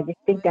FBI. I just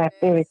think that's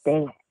very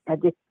sad. I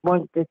just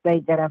wanted to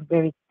say that I'm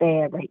very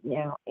sad right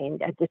now,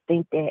 and I just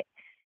think that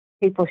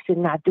people should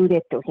not do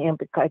that to him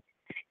because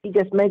he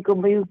just make good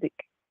music.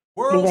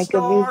 World he make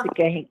star. Good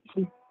music,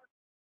 and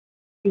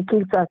he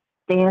keeps us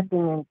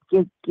dancing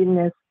and getting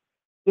us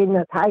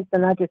hyped,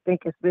 and I just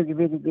think it's really,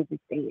 really, really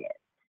sad.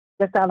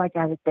 That's all I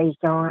gotta say,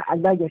 Sean. I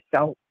love your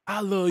show.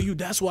 I love you.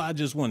 That's why I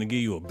just want to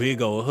give you a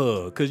big old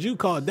hug, cause you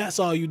called. That's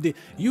all you did.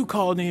 You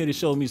called in here to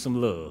show me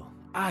some love.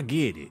 I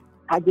get it.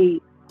 I did.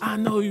 I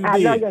know you did. I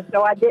know your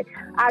show. I did.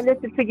 I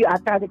listen to you. I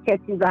try to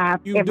catch you live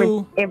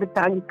every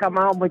time you come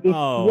on with this.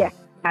 Oh, yes,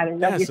 I love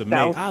that's your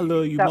amazing. show. I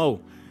love you more.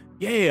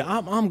 Yeah,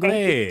 I'm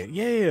glad.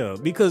 Yeah,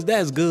 because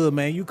that's good,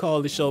 man. You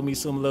called to show me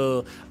some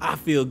love. I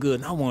feel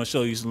good, and I want to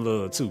show you some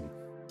love too.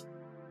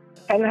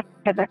 Can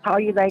I call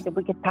you later?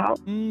 We can talk.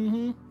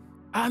 Mm-hmm.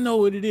 I know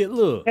what it is.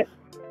 Look,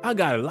 I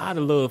got a lot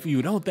of love for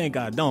you. Don't think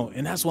I don't,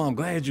 and that's why I'm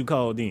glad you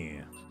called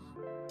in.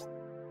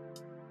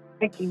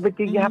 Thank you. But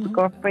do you have a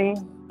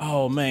girlfriend?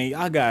 Oh man,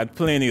 I got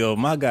plenty of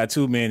them. I got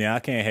too many. I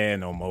can't have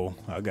no more.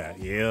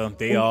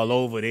 They all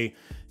over. They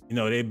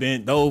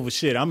bent over.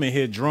 Shit, I'm in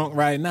here drunk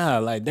right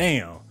now. Like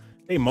damn,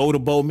 they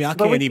motorboat me. I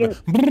can't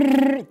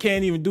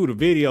even do the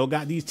video.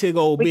 Got these tig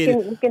old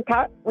bitties.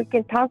 We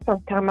can talk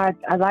sometime.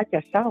 I like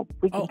your show.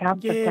 We can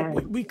talk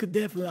sometime. We could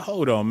definitely.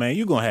 Hold on, man.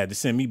 You're gonna have to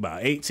send me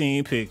about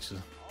 18 pictures.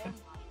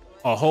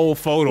 A whole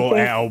photo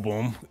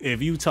album.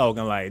 If you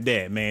talking like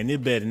that, man,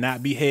 it better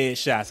not be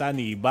headshots. I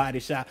need body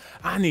shots.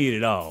 I need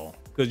it all.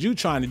 Cause you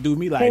trying to do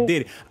me like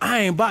Diddy. I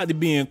ain't about to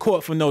be in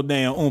court for no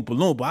damn Oompa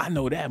Loompa. I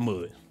know that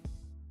much.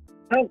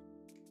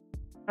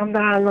 I'm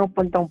not an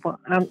Oompa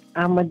Loompa.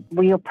 I'm a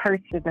real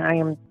person. I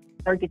am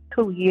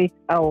 32 years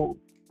old.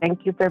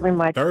 Thank you very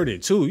much.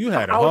 32. You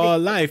had a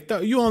hard life.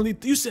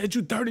 You said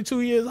you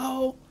 32 years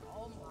old.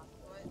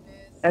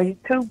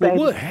 32, baby.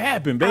 What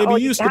happened, baby? How old are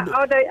you, Sean?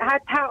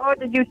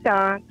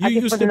 I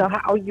just want to know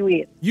how old you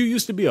is. You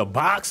used to be a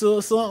boxer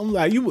or something?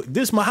 Like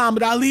this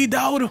Muhammad Ali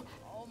daughter?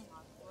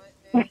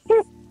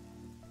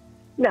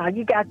 No,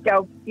 you got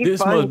your. This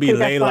must be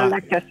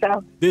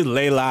Layla. This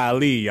Layla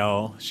Ali,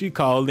 y'all. She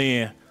called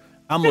in.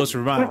 I must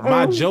remind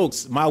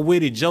my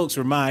witty jokes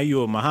remind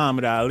you of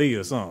Muhammad Ali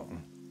or something.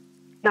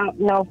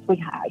 No,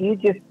 sweetheart, you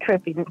just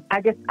tripping.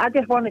 I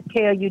just want to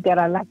tell you that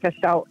I like your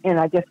show, and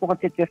I just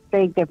wanted to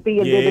say that be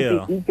a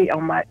little bit easy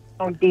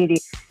on Diddy,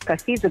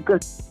 because he's a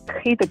good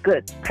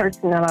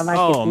person, and I like.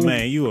 Oh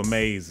man, you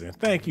amazing!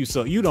 Thank you.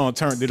 So you don't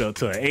turn it up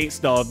to an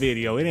 8-star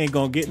video. It ain't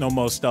gonna get no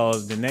more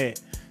stars than that.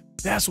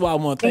 That's why I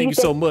want to thank you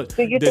so much.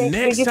 The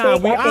next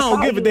time I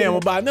don't give a damn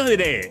about none of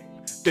that.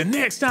 The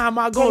next time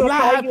I go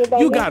live,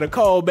 you gotta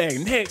call back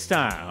next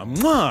time.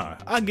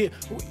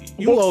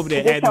 You over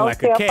there acting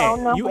like a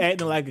cat. You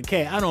acting like a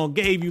cat. I don't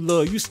gave you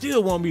love. You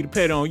still want me to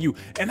pet on you.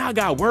 And I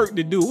got work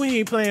to do. We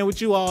ain't playing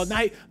with you all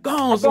night. Go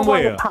on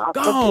somewhere.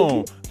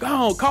 Go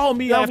on. Call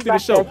me after the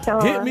show.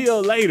 Hit me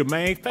up later,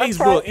 man.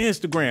 Facebook,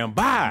 Instagram.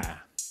 Bye.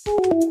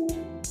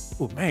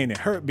 Oh man, it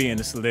hurt being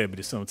a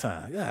celebrity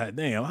sometimes. God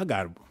damn,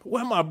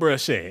 where my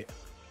brush at?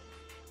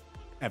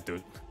 Have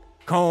to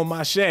comb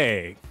my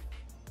shag.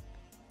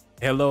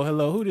 Hello,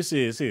 who this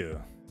is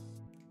here?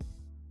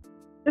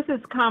 This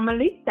is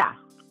Carmelita.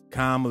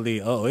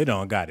 Carmelita. Oh, it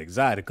don't got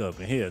exotic up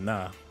in here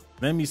now.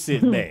 Let me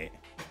sit back.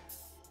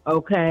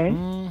 Okay.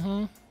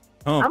 Mm-hmm.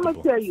 I'm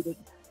gonna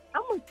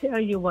tell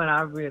you what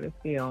I really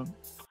feel.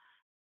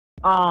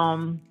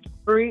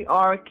 Free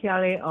R.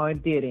 Kelly or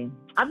Diddy.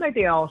 I think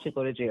they all should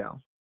go to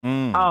jail.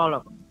 All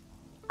of them.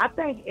 I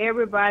think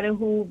everybody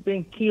who's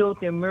been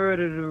killed and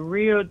murdered, the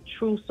real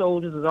true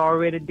soldiers, is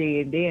already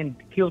dead. They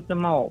killed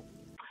them all.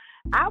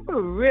 I would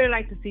really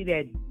like to see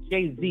that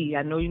Jay-Z.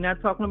 I know you're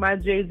not talking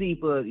about Jay-Z,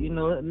 but,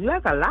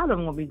 like a lot of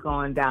them will be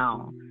going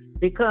down.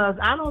 Because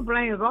I don't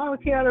blame R.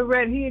 Kelly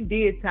Red. He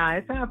did time.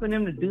 It's time for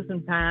them to do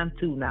some time,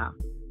 too, now.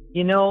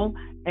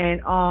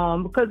 And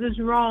because it's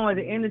wrong at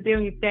the end of the day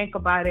when you think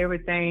about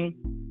everything.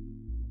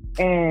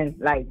 And,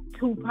 like,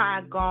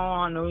 Tupac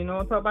gone, or, I'm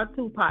talking about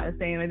Tupac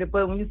saying like that.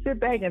 But when you sit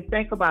back and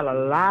think about a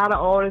lot of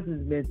artists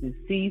who's been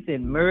deceased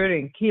and murdered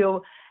and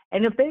killed,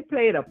 and if they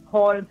played a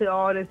part into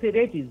all this here,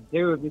 they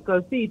deserve it.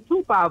 Because, see,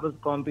 Tupac was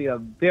going to be a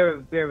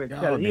very, very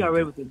intelligent. He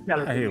already was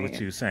intelligent. I hear what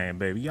you're saying,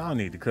 baby. Y'all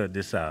need to cut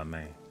this out,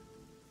 man.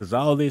 Because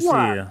all this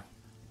here,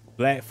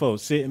 black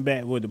folks sitting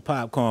back with the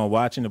popcorn,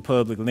 watching the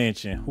public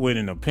lynching with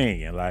an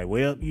opinion. Like,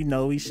 well,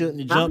 he shouldn't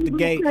have jumped the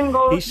gate.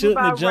 He shouldn't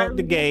have jumped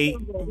the gate.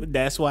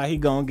 That's why he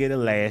going to get a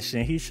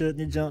lashing. He shouldn't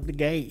have jumped the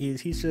gate.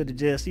 He should have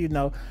just,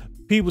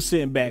 people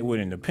sitting back with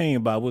an opinion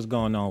about what's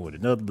going on with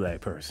another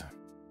black person.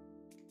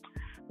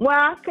 Well,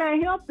 I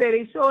can't help that.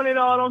 They showing it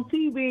all on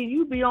TV.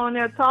 You be on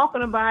there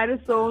talking about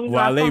it. So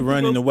while they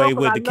running away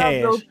with the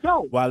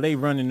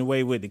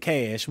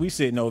cash, we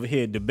sitting over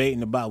here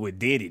debating about what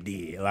Diddy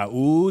did. Like,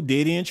 ooh,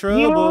 Diddy in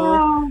trouble.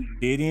 Yeah.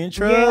 Diddy in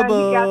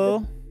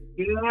trouble.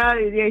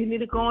 Yeah, he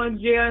need to go in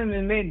jail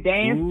and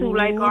dance too,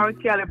 like R.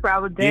 Kelly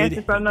probably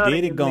dancing for another.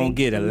 Diddy gonna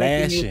get a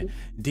lashing.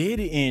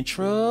 Diddy in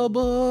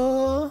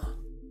trouble.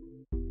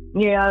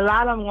 Yeah, a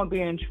lot of them gonna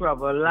be in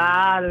trouble. A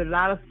lot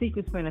of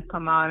secrets gonna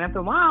come out. And after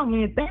a while, when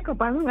you think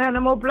about it, we don't have no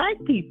more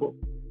black people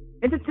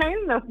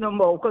entertaining us no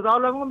more, because all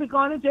of them gonna be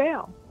going to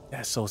jail.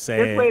 That's so sad.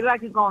 This way,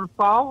 like it's gonna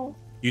fall.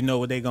 You know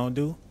what they gonna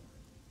do?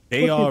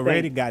 They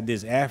already got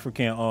this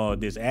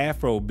this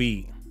Afro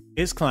beat.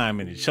 It's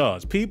climbing the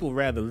charts. People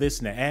rather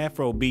listen to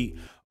Afro beat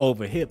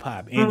over hip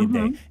hop any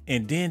day.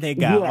 And then they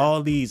got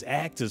all these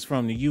actors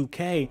from the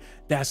UK.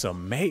 That's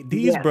amazing.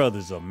 These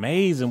brothers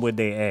amazing with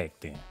their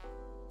acting.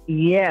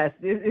 Yes,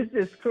 it's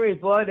just crazy.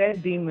 Boy,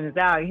 that demon is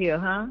out here,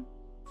 huh?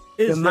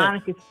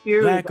 Demonic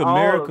spirits all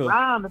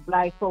around the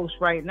black folks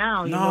right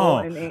now.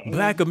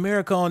 Black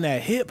America on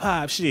that hip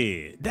hop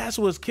shit. That's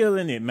what's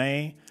killing it,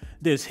 man.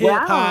 This hip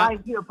hop. I don't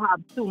like hip hop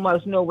too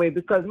much, no way,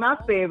 because my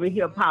favorite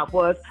hip hop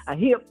was a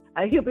hip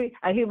to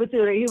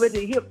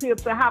the hip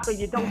to hop, and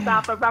you don't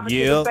stop for rapping.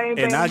 Yeah,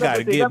 and I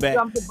gotta get back,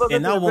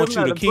 and I want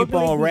you to keep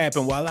on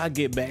rapping while I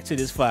get back to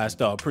this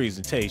 5-star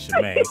presentation,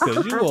 man.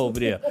 Because you over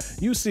there,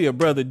 you see a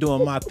brother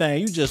doing my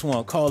thing, you just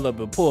want to call up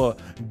and pour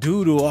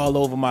doodle all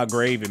over my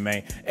gravy,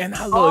 man. And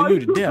I love you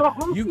to death.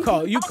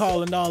 You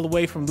calling all the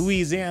way from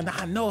Louisiana.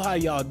 I know how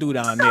y'all do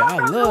down there.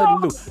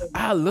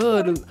 I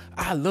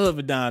love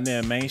it down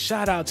there, man.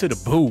 Shout out to the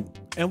boot.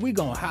 And we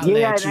gonna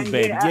holler at you,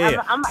 baby.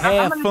 Have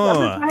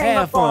fun,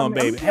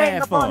 baby.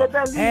 Have fun.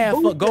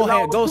 Go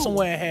ahead, go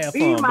somewhere and have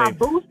fun,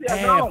 baby.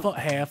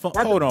 Have fun.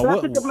 Hold on.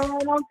 What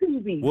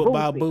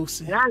about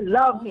Boosie? And I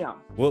love him.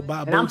 What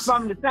about Boosie? And I'm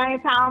from the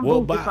same town.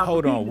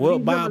 Hold on. What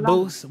about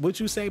Boosie? What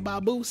you say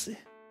about Boosie?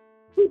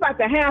 He's like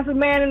the handsomest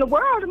man in the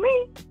world to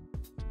me.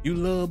 You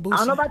love Boosie? I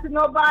don't know about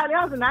nobody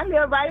else, and I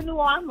live right in New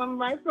Orleans. I'm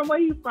right from where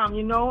he's from,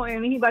 you know.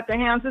 And he about the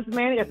handsomest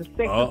man. He got the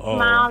sexiest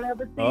smile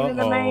ever seen in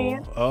a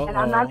man. And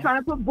I'm not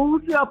trying to put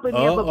Boosie up in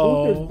there, but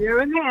Boosie is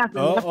very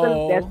handsome. That's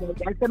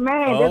the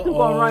man. That's who's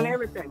gonna run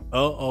everything.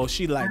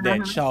 She like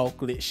that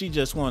chocolate. She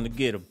just want to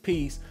get a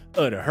piece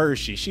of the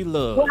Hershey. She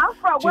love. Well,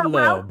 I'm from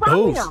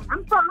Boost.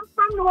 I'm from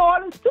New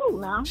Orleans too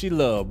now. She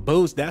love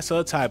Boost. That's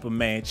her type of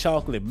man.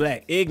 Chocolate,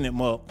 black, ignorant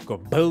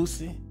motherfucker.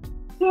 Boosie.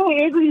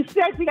 He's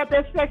sexy. He got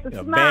that sexy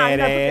smile.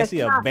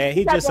 Badass.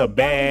 He just a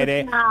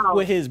badass.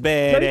 With his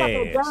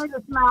badass. He got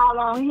that smile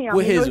on him.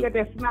 With his, he got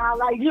that smile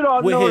like you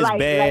don't with know his like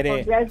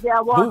badass.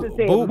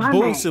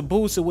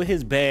 Boosie with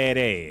his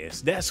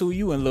badass. That's who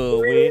you in love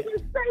with. He's a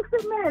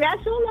sexy man.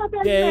 That's who love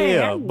that man.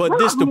 Yeah, but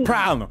this the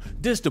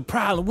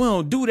problem. We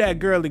don't do that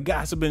girly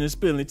gossiping and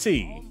spilling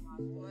tea.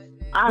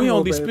 We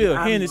only spill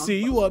Hennessy.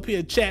 You up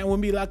here chatting with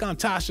me like I'm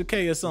Tasha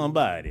K or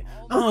somebody.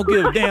 I don't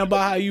give a damn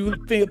about how you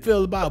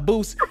feel about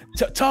Boosie.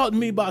 Talk to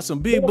me about some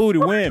big booty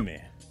women.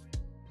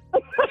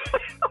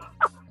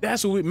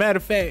 That's what matter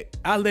of fact,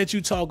 I'll let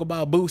you talk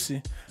about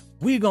Boosie.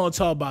 We gonna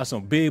talk about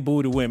some big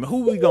booty women.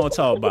 Who we gonna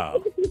talk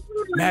about?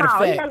 Matter of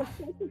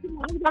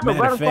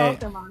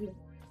fact,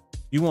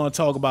 you wanna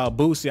talk about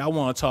Boosie, I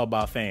wanna talk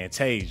about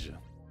Fantasia.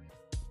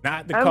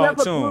 Not the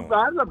cartoon.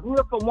 I'm a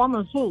beautiful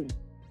woman too.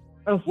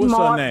 What's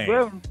her name?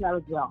 Very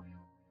intelligent.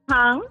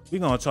 Huh? We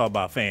gonna talk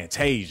about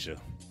Fantasia.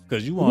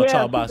 Cause you wanna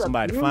talk about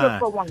somebody fine.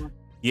 Woman.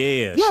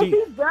 Yeah, she's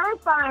very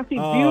fine. She's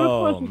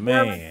beautiful. She's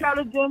very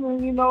intelligent,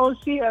 and you know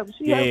she go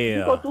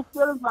through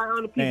feelings like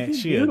other people. Man,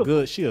 she a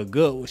good.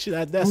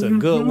 That's a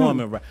good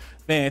woman, right?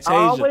 Fantasia.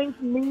 Always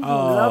me.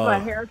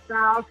 Love her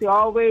hairstyle. She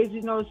always,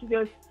 you know, she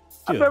a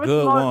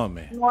good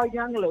woman. Smart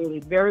young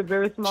lady. Very,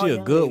 very smart. She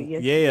a good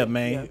lady. Yes,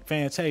 man. Yeah.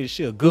 Fantasia,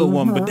 she a good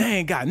woman, but they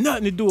ain't got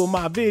nothing to do with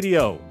my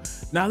video.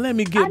 Now let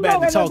me get back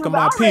to talking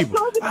about people.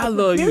 I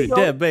love you to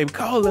death, baby.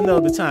 Call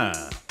another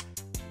time.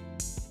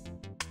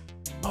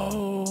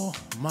 Oh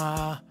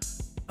my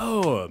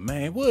Lord,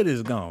 man, what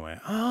is going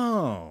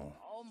on?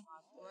 Oh my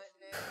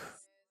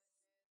goodness.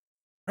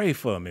 Pray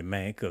for me,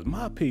 man, cause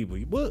my people,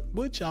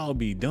 what y'all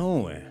be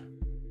doing?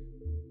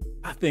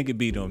 I think it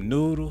be them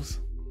noodles.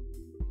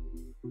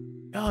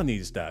 Y'all need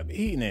to stop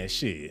eating that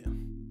shit.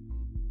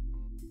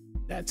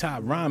 That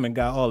top ramen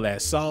got all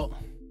that salt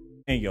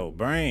in your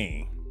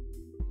brain.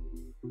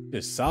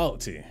 Just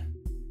salty.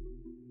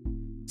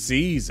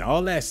 Season,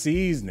 all that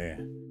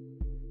seasoning.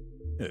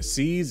 The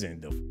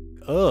seasoned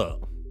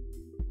up.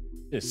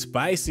 Just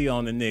spicy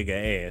on the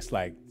nigga ass.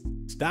 Like,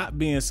 stop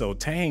being so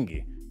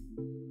tangy.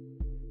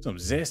 Some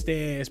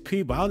zesty ass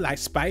people. I like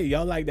spicy.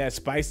 Y'all like that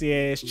spicy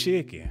ass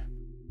chicken.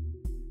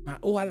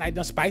 Oh, I like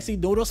the spicy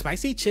noodle,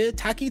 spicy chip,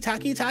 taki.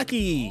 Just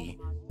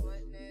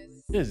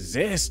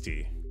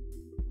zesty.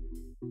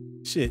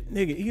 Shit,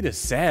 nigga, eat a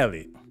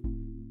salad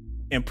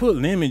and put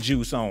lemon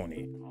juice on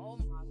it. Oh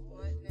my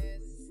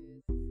goodness.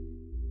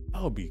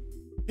 Y'all be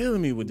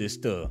killing me with this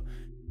stuff.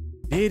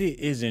 Diddy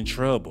is in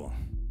trouble.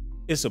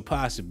 It's a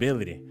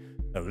possibility.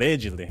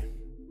 Allegedly,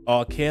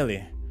 R.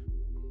 Kelly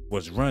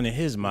was running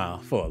his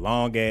mouth for a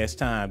long ass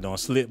time, done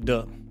slipped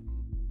up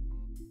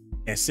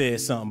and said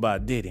something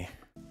about Diddy.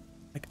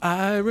 Like,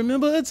 I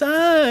remember a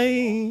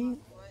time,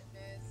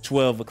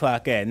 12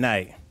 o'clock at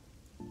night,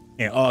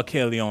 and R.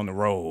 Kelly on the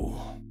road.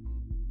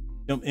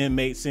 Them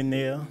inmates in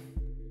there,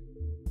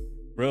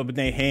 rubbing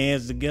their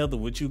hands together.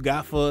 What you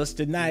got for us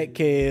tonight,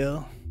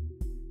 Kel?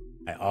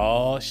 Like,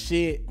 oh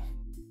shit.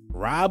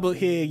 Robert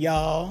here,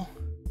 y'all.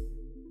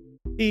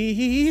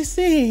 He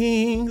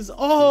sings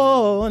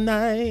all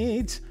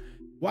night.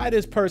 Why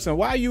this person?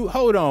 Why you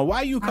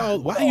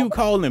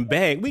calling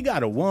back? We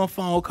got a one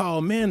phone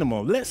call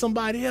minimum. Let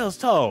somebody else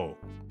talk.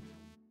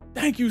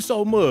 Thank you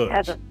so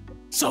much.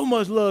 So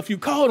much love. If you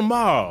call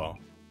tomorrow.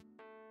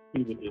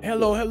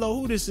 Hello,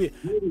 who this is?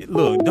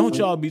 Look, don't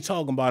y'all be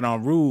talking about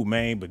I'm rude,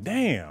 man, but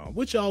damn,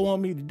 what y'all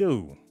want me to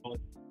do?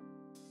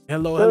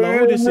 Hello,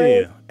 who this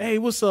is? Hey,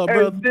 what's up,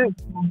 brother? This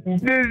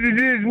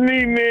is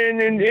me, man,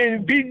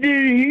 and P.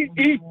 Diddy,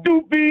 he's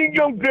stupid. He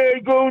gonna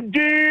go to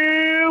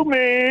jail,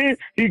 man.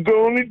 He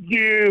going to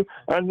jail.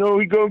 I know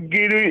he gonna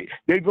get it.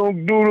 They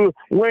gonna do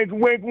the wank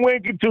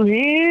to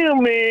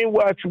him, man.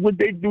 Watch what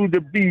they do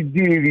to P.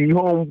 Diddy,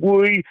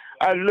 homeboy.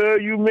 I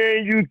love you,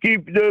 man. You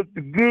keep up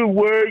the good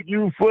work.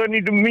 You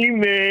funny to me,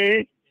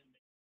 man.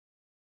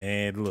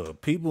 And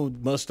look, people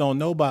must don't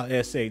know about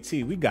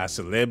S.A.T. We got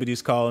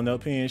celebrities calling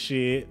up here and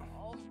shit.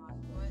 Oh my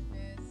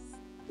goodness.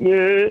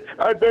 Yeah,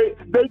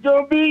 they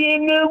gonna be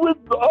in there with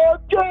R.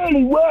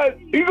 Kelly. What?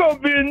 He gonna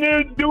be in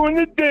there doing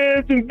the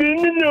dance and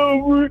bending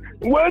over.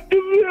 What the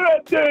hell I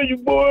tell you,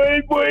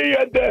 boy?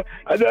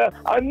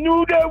 I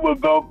knew that was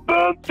gonna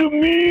come to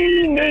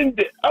me, and then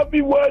I'll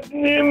be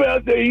watching him.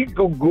 I say he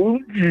gonna go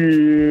to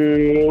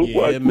jail.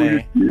 Yeah,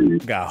 man.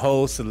 Got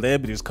whole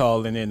celebrities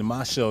calling into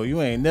my show.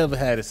 You ain't never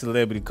had a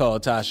celebrity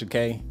called Tasha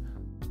K.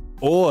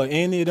 Or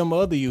any of them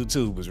other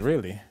YouTubers,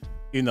 really.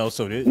 You know,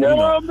 so that,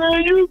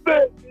 man, you the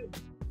best,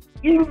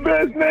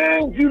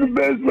 man. You the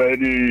best right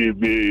here,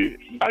 man.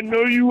 I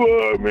know you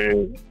are,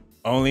 man.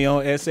 Only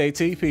on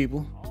S.A.T,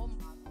 people.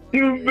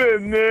 You the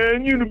best,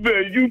 man. You the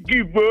best. You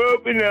keep her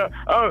up and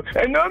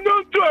I'm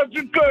not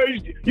talking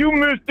because you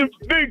Mr.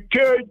 Big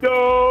Cat,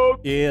 dog.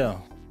 Yeah,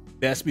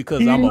 that's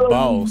because I'm a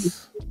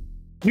boss.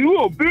 You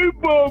a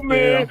big boss,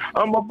 man. Yeah.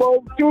 I'm a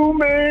boss too,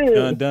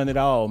 man. Done it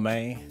all,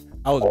 man.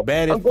 I was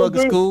bad at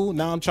fucking school.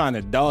 Now I'm trying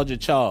to dodge a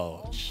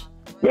charge.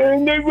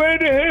 Man, they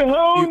ready to head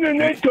home, and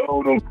they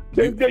told them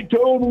they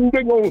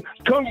gonna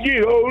come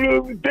get hold of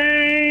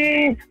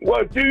everything.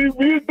 What this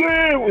you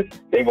doing?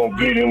 They gonna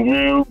get him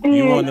real good.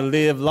 You want to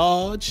live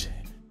large?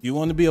 You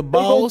want to be a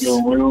boss?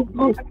 You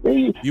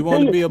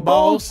want to be a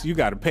boss? You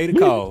got to pay the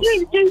cost.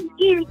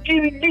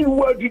 Get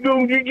what you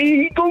gonna get?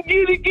 He gonna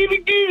get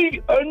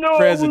it. I know.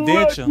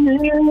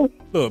 Presidential.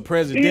 Look,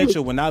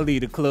 presidential. When I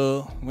leave the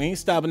club, we ain't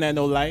stopping at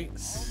no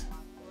lights.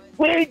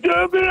 We ain't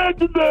stopping at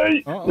the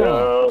lights.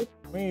 No.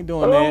 We ain't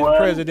doing that.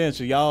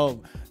 Presidential,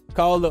 y'all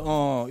call the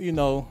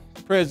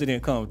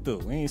president come through.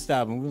 We ain't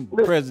stopping.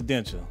 We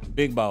presidential,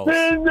 big boss.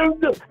 I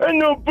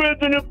know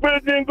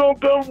president gonna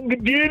come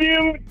get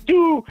him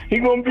too. He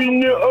gonna be in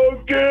there,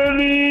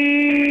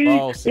 Kelly.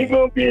 Bossy. He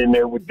gonna be in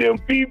there with them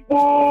people.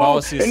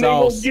 Bossy and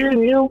sauce. They gonna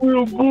get him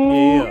real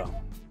good. Yeah.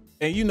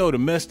 And you know the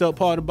messed up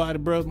part about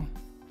it, brother?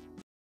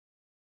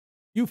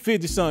 You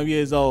 50-something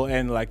years old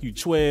and like you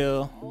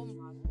 12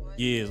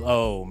 years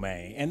old,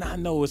 man. And I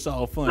know it's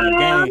all fun and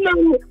games,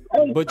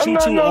 but you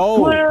too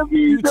old.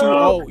 You too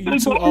old. You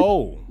too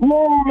old.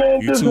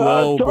 You too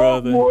old,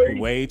 brother. You're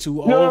way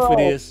too old for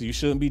this. You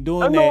shouldn't be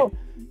doing that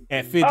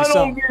at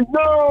 50-something.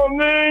 No,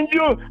 man.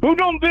 You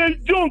don't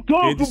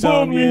talk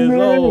 50-something years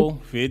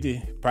old.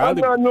 50.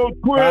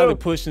 Probably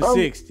pushing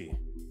 60.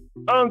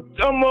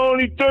 I'm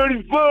only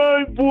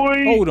 35,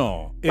 boy. Hold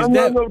on. Did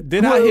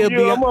I hear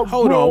Beyonce?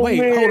 Hold on. Wait.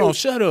 Hold on.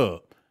 Shut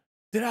up.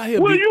 Did I hear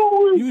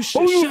you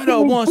shut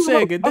up 1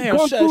 second. Damn,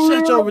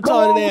 shut your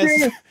retarded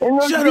ass.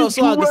 Shut up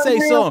so I can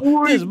say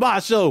something. This is my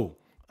show.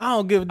 I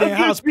don't give a damn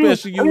how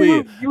special you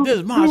is. This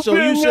is my show.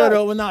 You shut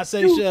up when I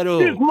say shut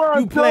up.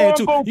 You playing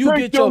too. You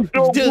get your.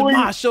 This is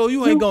my show.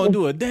 You ain't gonna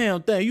do a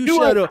damn thing. You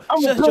shut up.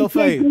 Shut your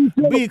face.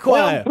 Be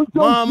quiet.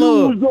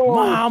 Mama.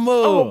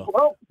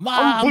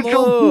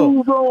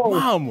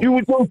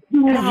 You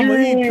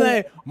ain't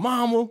playing.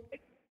 Mama.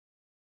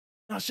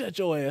 Now shut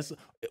your ass up.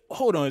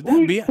 Hold on,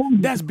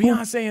 that's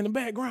Beyonce in the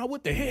background.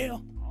 What the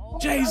hell?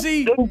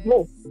 Jay-Z? Jay-Z.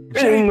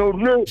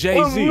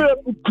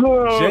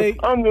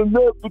 I'm the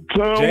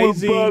leprechaun.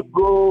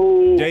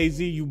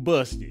 Jay-Z, you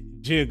busted.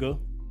 Jigga.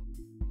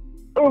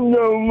 Oh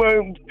no,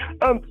 man.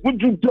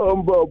 What you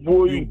talking about,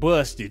 boy? You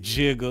busted,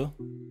 Jigga.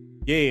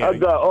 Yeah. I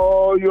got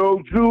all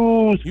your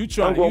jewels. You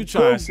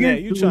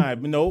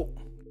trying, nope.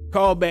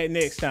 Call back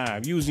next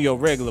time using your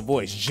regular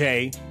voice,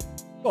 Jay.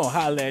 Gonna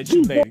holler at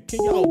you later.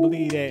 Can y'all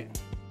believe that?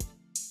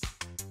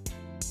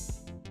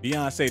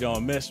 Beyonce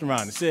don't mess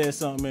around and said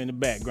something in the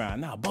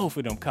background. Now both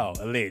of them caught,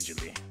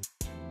 allegedly.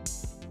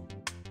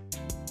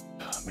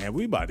 Man,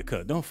 we about to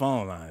cut them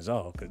phone lines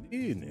off, cause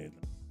isn't it?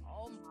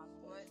 Oh my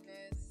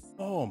goodness.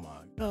 Oh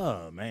my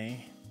God, man.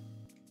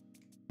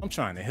 I'm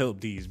trying to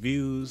help these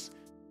views.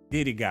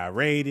 Diddy got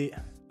raided.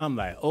 I'm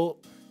like, oh,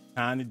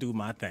 time to do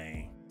my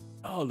thing.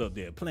 All up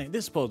there playing. This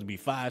is supposed to be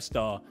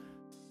 5-star.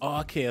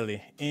 R.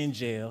 Kelly in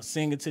jail,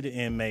 singing to the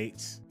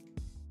inmates.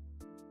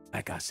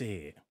 Like I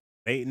said,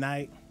 late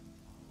night.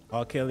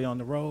 R. Kelly on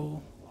the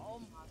road. Oh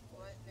my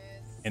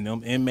goodness. And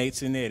them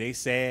inmates in there, they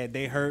sad,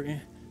 they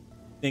hurting.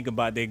 Think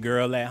about their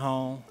girl at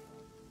home.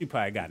 She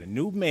probably got a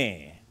new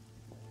man,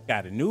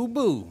 got a new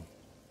boo,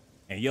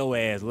 and your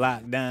ass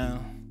locked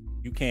down.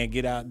 You can't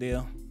get out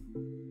there.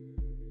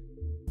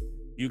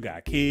 You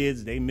got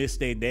kids, they miss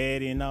their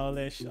daddy and all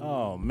that shit.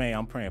 Oh man,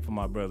 I'm praying for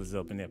my brothers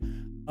up in there.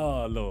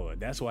 Oh Lord,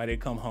 that's why they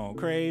come home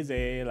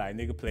crazy. Like,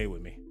 nigga, play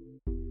with me.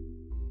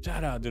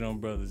 Shout out to them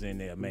brothers in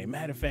there, man.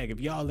 Matter of fact, if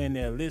y'all in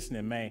there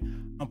listening,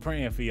 man, I'm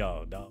praying for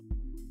y'all, dog.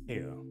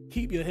 Hell,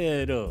 keep your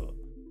head up.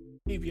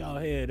 Keep y'all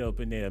head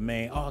up in there,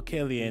 man. R.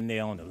 Kelly in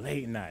there on the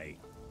late night.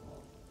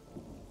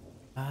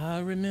 I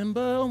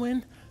remember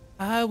when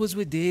I was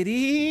with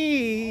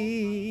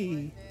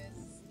Diddy.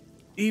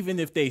 Even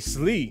if they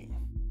sleep,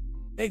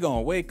 they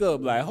gonna wake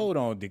up like, hold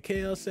on, did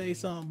Kel say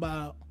something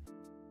about?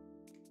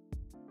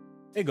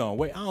 They gonna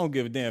wait. I don't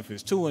give a damn if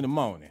it's 2 in the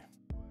morning.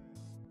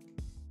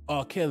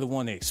 R. Kelly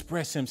want to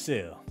express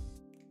himself.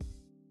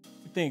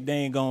 You think they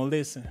ain't gonna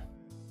listen?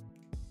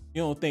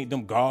 You don't think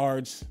them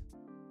guards,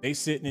 they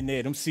sitting in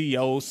there, them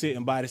CEOs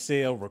sitting by the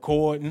cell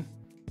recording?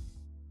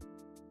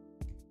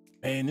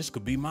 Man, this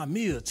could be my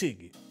meal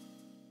ticket.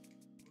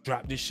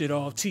 Drop this shit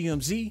off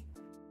TMZ,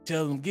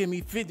 tell them give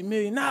me $50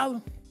 million.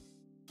 I'm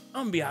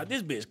gonna be out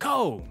this bitch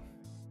cold.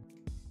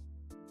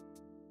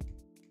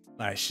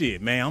 Like,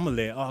 shit, man, I'm gonna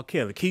let R.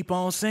 Kelly keep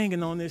on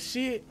singing on this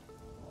shit.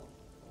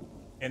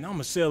 And I'm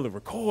gonna sell the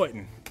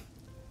recording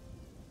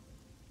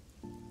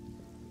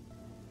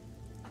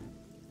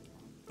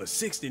for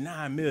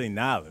 $69 million,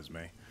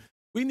 man.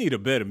 We need a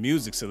better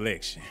music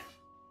selection.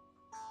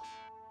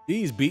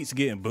 These beats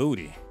getting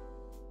booty.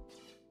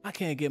 I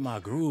can't get my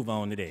groove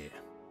on to that.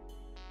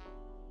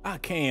 I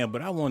can,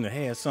 but I want to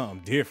have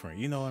something different.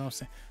 You know what I'm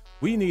saying?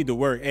 We need to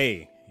work,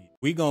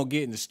 We gonna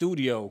get in the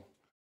studio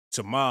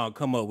tomorrow and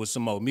come up with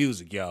some more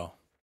music, y'all.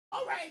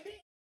 All right, man.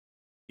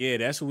 Yeah,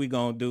 that's what we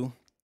gonna do.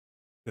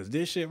 Cause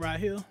this shit right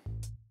here,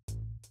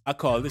 I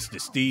call this the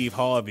Steve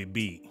Harvey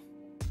beat.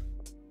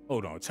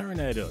 Hold on, turn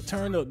that up.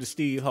 Turn up the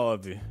Steve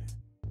Harvey.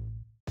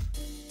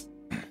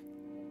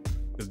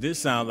 Cause this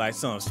sounds like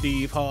some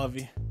Steve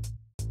Harvey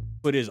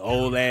put his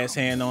old ass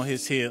hand on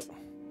his hip,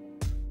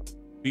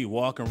 be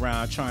walking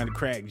around trying to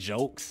crack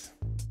jokes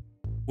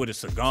with a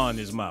cigar in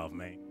his mouth,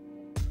 man.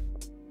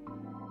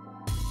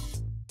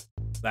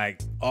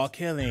 Like, R.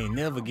 Kelly ain't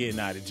never getting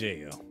out of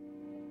jail.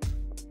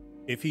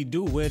 If he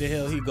do, where the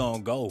hell he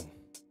gonna go?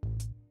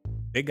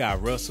 They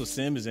got Russell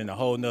Simmons in a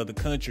whole nother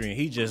country and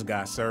he just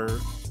got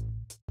served.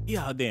 He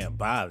out there in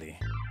Bali.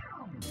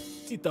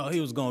 He thought he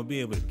was gonna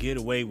be able to get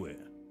away with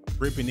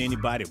ripping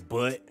anybody's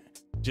butt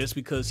just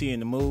because he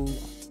in the mood.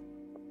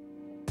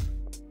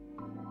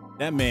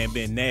 That man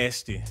been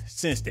nasty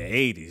since the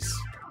 80s.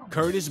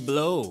 Curtis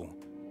Blow.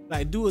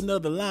 Like, do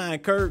another line,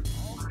 Kurt.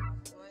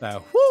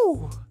 Like,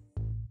 whoo.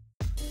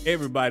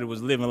 Everybody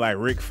was living like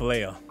Ric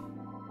Flair.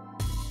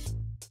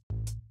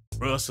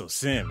 Russell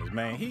Simmons,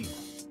 man, he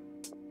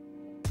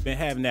been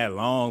having that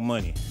long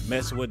money,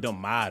 messing with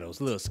them models,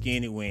 little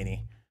skinny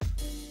Winnie,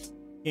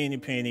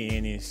 penny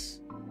innies.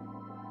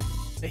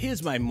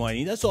 Here's my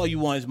money. That's all you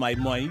want is my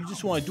money. You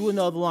just want to do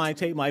another line,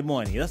 take my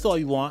money. That's all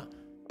you want.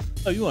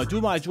 Oh, you want to do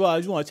my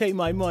drugs, you want to take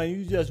my money,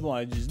 you just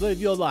want to just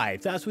live your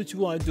life. That's what you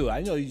want to do.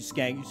 I know you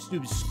skank, you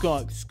stupid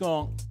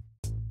skunk.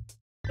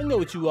 I know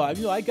what you are.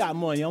 You know, I got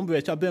money. I'm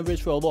rich. I've been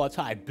rich for a long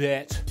time,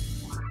 bet.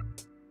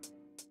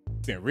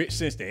 Been rich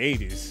since the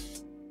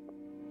 80s.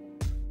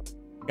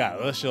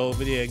 Got Usher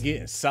over there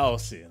getting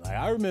saucy. Like,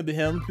 I remember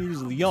him. He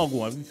was a young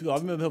one. I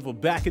remember him from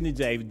back in the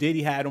day.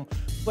 Diddy had him.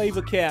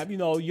 Flavor Cap, you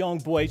know, young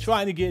boy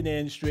trying to get in the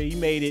industry. He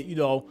made it, you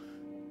know.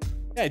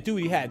 That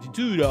dude he had to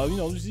do, though. You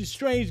know, it was a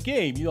strange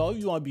game. You know,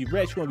 you want to be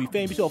rich, you want to be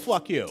famous, so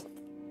fuck you.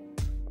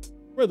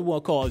 Brother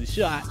one call the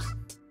shots.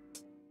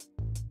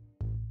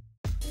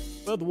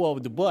 Brother one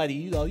with the buddy,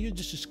 you know, you're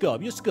just a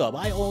scub. You're a scub.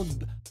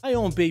 I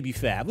own Baby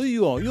Fab. What do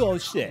you own? You own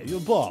shit.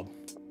 You're Bob.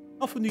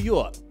 I'm from New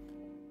York.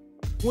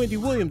 Wendy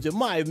Williams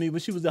admired me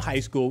when she was in high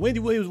school. Wendy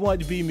Williams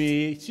wanted to be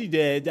me. She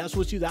did. That's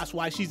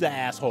why she's an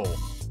asshole.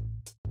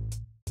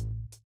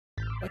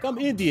 Like, I'm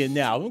Indian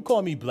now. Don't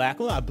call me black.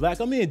 I'm not black.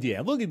 I'm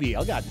Indian. Look at me.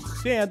 I got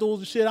sandals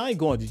and shit. I ain't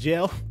going to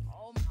jail.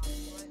 Oh my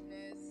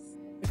goodness.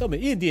 Like, I'm an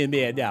Indian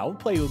man now. Don't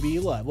play with me.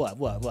 What?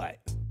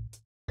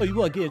 Oh, you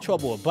want to get in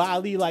trouble with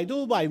Bali? Like,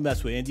 nobody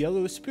mess with India.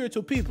 We're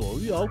spiritual people,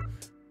 you know.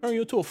 Turn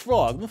you into a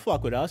frog. Don't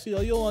fuck with us. You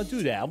know, you don't want to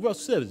do that. I'm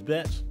Russell Simmons,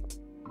 bitch.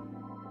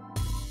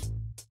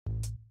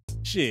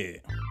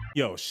 Shit.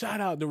 Yo, shout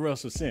out to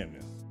Russell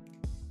Simmons.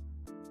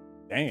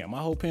 Damn,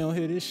 I hope he don't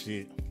hear this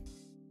shit.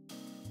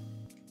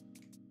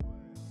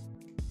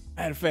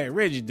 Matter of fact,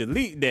 Reggie,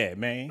 delete that,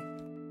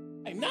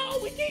 man. Like, no,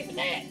 we keeping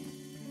that.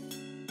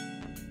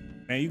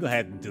 Man, you gonna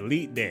have to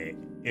delete that.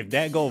 If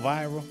that go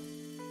viral,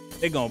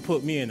 they gonna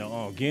put me in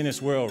the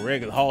Guinness World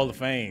Record Hall of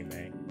Fame,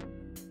 man.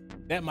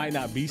 That might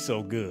not be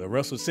so good.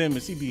 Russell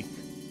Simmons, he be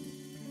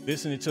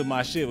listening to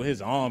my shit with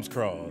his arms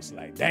crossed.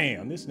 Like,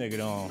 damn, this nigga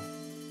done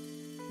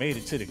made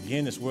it to the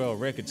Guinness World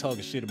Record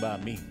talking shit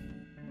about me.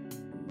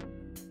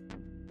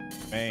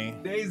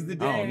 Man, Today's the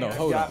day. I don't know.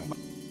 Hold on.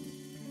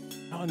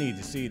 Y'all need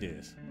to see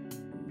this.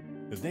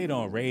 Because they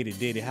done raided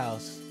Diddy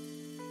house.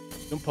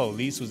 Them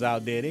police was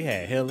out there. They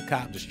had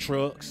helicopters,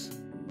 trucks.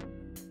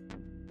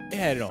 They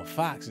had it on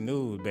Fox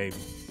News, baby.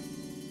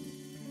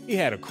 He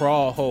had a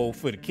crawl hole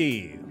for the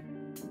kids.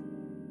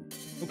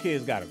 Them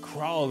kids got to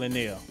crawl in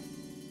there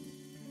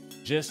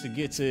just to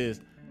get to his...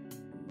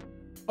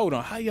 Hold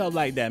on, how y'all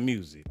like that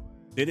music?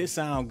 Did it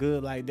sound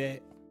good like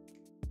that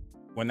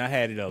when I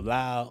had it up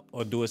loud,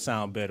 or do it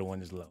sound better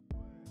when it's low?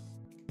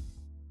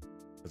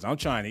 Because I'm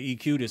trying to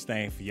EQ this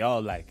thing for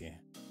y'all liking.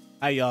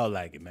 How y'all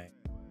like it, man?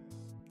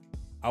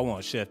 I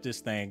want to chef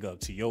this thing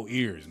up to your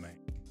ears, man.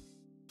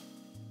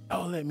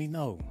 Y'all let me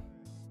know.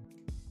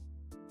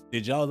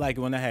 Did y'all like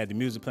it when I had the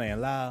music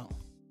playing loud?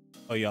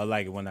 Or y'all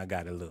like it when I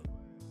got it low?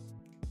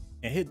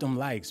 And hit them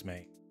likes,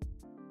 man.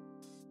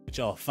 With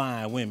y'all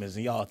fine women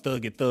and y'all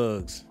thuggy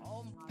thugs.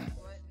 Oh my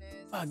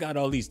goodness. I got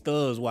all these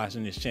thugs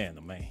watching this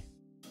channel, man.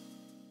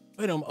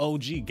 Where them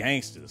OG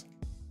gangsters?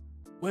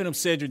 Where them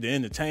Cedric the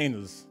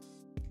Entertainers?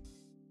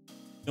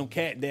 Them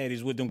cat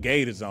daddies with them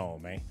gators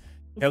on, man.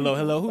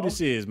 Hello, who this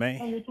is,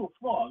 man?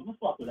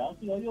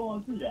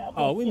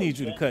 Oh, we need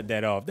you to cut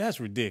that off. That's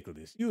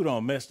ridiculous. You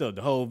done messed up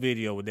the whole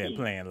video with that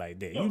playing like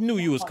that. You knew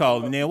you was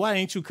calling in. Why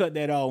ain't you cut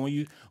that off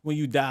when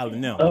you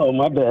dialing them? Oh,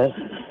 my bad.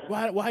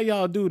 Why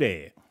y'all do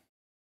that?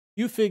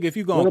 You figure if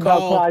you What gonna about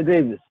call Clyde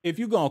Davis? if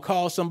you gonna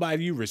call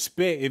somebody you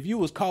respect, if you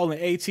was calling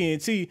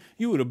AT&T,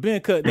 you would have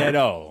been cut that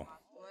off.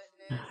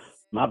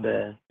 My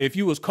bad. If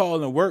you was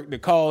calling work to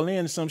call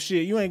in some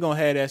shit, you ain't gonna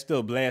have that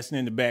stuff blasting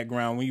in the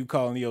background when you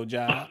calling your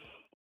job.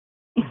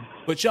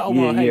 But y'all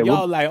want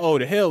y'all like, oh,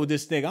 the hell with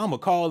this nigga. I'm gonna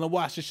call and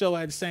watch the show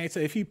at the same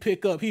time. If he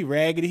pick up, he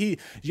raggedy.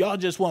 Y'all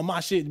just want my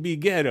shit to be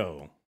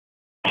ghetto.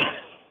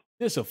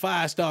 This a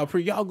 5-star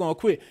pre. Y'all gonna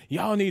quit.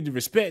 Y'all need to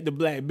respect the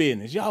black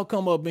business. Y'all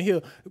come up in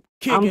here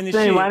kicking I'm the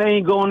saying, shit. why they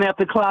ain't going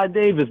after Clyde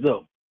Davis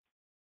though?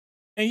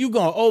 And you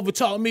gonna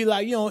overtalk me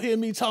like you don't hear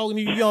me talking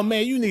to you, young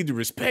man. You need to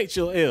respect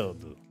your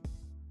elder.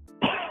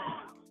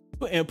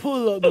 And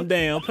pull up them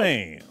damn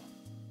pants.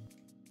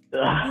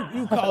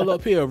 You call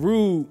up here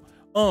rude,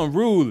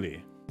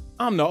 unruly.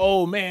 I'm the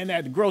old man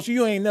at the grocery.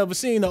 You ain't never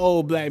seen the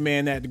old black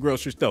man at the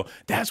grocery store.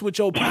 That's what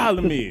your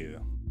problem is.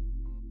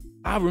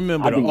 I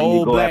remember the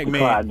old black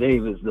man. Clyde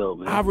Davis, though,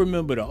 man. I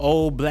remember the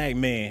old black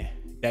man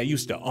that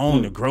used to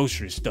own the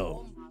grocery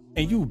store.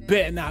 And you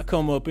better not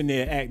come up in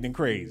there acting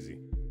crazy.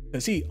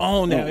 Cause he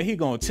own that and he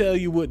gonna tell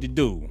you what to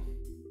do.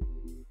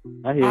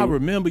 I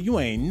remember you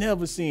ain't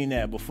never seen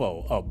that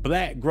before. A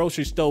black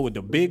grocery store with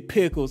the big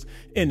pickles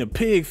and the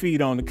pig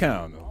feet on the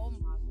counter.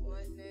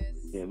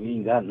 Yeah, we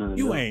ain't got none of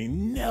You those. ain't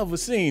never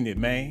seen it,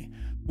 man.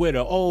 Where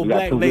the old We got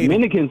black some lady,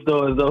 Dominican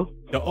stores though.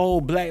 the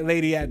old black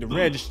lady at the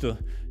register,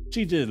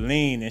 she just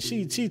lean and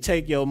she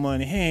take your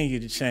money, hand you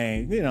the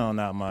change. Get on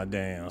out my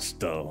damn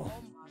store.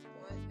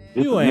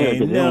 This You America, ain't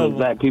they don't never,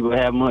 black people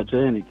have much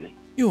or anything.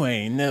 you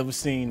ain't never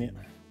seen it.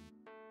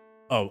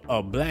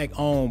 A black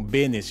owned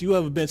business. You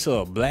ever been to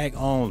a black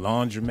owned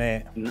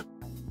laundromat?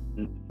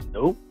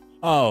 Nope.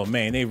 Oh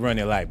man, they run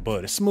it like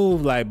butter,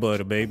 smooth like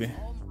butter, baby.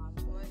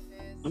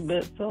 I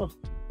bet so.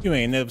 You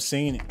ain't never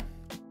seen it.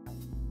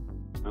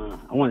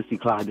 I want to see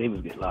Clyde Davis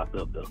get locked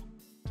up though.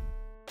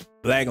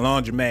 Black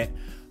laundromat,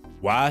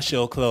 wash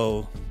your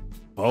clothes,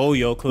 fold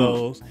your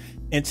clothes,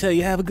 and tell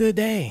you have a good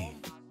day.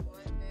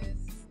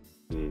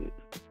 Yeah.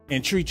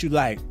 And treat you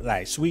like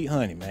sweet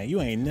honey, man. You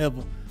ain't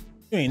never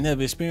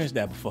experienced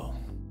that before.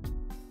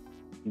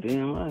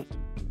 Damn right.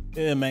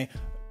 Yeah, man.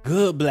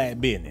 Good black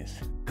business.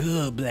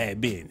 Good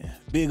black business.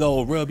 Big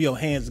old rub your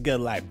hands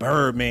together like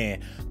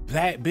Birdman.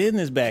 Black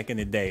business back in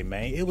the day,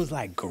 man. It was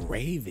like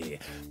gravy.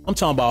 I'm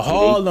talking about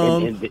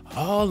Harlem,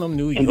 Harlem,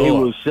 New York. And they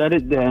will shut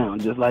it down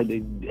just like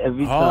they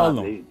every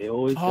Harlem. time. They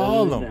always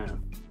Harlem. shut it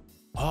down.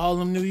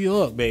 Harlem, New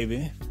York,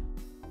 baby.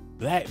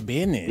 Black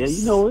business. Yeah,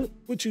 you know it.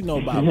 What you know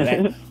about black?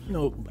 You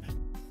know,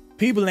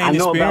 people ain't I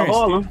know about experienced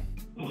Harlem. it.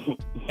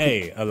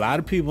 Hey, a lot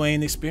of people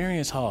ain't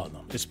experienced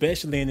Harlem,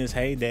 especially in this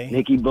heyday.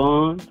 Nicky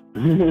Barnes,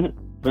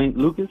 Frank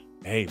Lucas.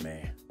 Hey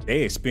man,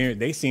 they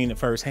seen it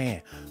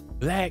firsthand.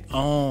 Black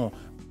owned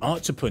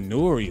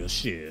entrepreneurial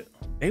shit.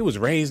 They was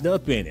raised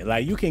up in it.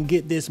 Like you can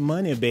get this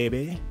money,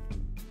 baby.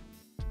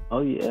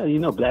 Oh yeah, you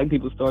know black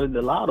people started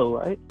the lotto,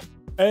 right?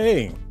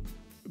 Hey,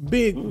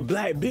 big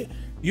black big.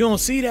 You don't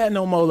see that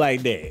no more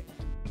like that.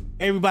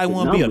 Everybody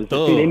want to be a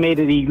thug. See, they made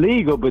it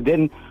illegal, but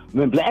then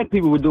when black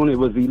people were doing it, it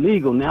was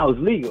illegal. Now it's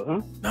legal,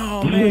 huh?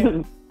 No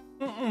man.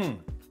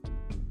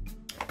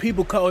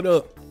 People caught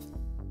up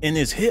in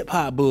this hip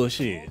hop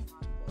bullshit.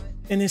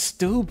 And it's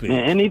stupid.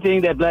 Man,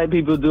 anything that black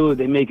people do,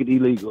 they make it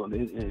illegal.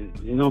 You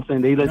know what I'm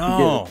saying? They let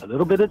you get a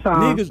little bit of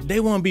time. Niggas, they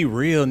want to be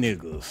real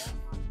niggas.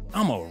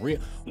 I'm a real.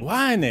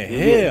 Why in the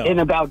hell? In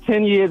about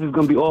 10 years, it's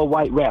going to be all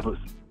white rappers.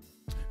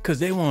 Because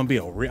they want to be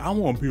a real. I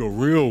want to be a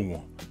real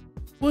one.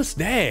 What's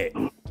that?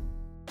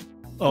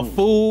 A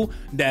fool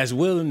that's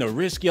willing to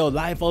risk your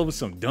life over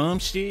some dumb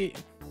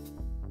shit?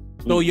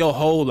 Throw your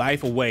whole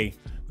life away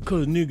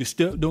because nigga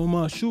stepped on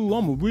my shoe.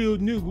 I'm a real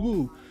nigga.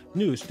 Ooh.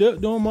 Nigga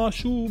stepped on my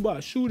shoe by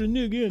shoot a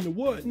nigga in the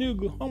what,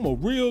 nigga? I'm a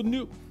real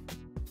nigga.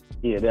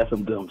 Yeah, that's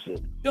some dumb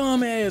shit.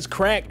 Dumb ass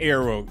crack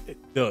era.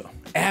 The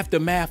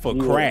aftermath of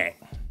crack.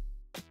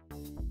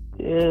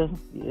 Yeah.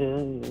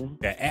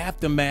 The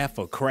aftermath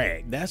of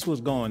crack. That's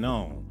what's going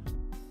on.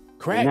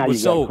 Crack now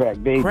was you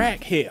got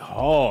crack hit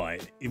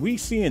hard. We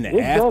seeing the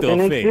It's after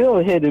and effect. it's still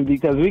hitting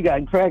because we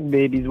got crack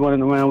babies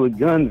running around with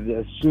guns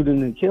that's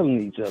shooting and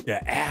killing each other.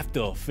 The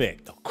after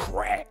effect of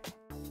crack.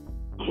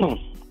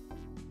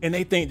 And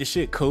they think the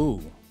shit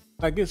cool.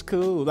 Like it's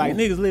cool. Like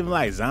niggas living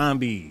like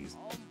zombies.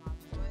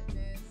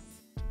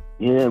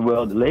 Yeah,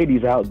 well, the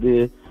ladies out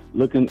there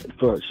looking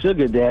for a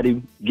sugar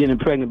daddy, getting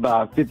pregnant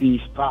by a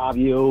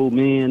 55-year-old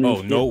man.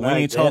 Oh, no, we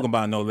ain't talking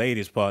about no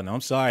ladies, partner.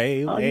 I'm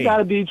sorry. Hey, you got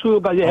to be true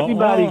about it.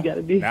 Everybody got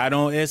to be. Not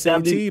on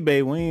S.A.T,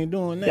 baby. We ain't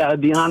doing that. Got to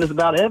be honest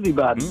about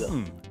everybody,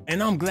 though.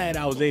 And I'm glad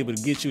I was able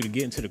to get you to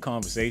get into the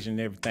conversation and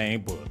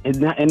everything, but...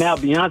 And now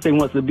Beyonce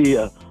wants to be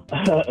a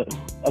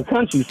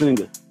country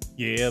singer.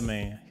 Yeah,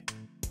 man.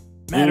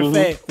 Matter of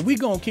fact, we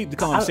gonna keep the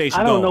conversation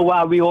going. I don't know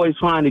why we always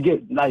trying to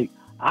get, like,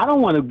 I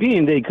don't want to be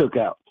in their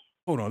cookout.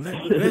 Hold on,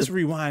 let's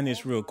rewind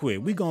this real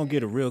quick. We gonna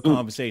get a real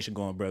conversation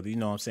going, brother. You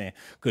know what I'm saying?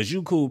 Because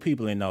you cool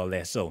people and all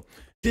that. So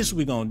this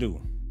we gonna do.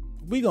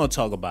 We gonna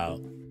talk about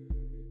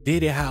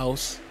Diddy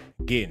house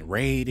getting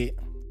raided.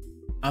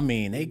 I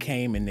mean, they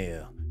came in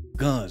there,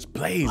 guns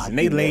blazing.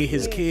 They laid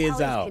his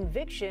kids out.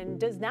 Conviction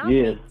does not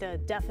meet the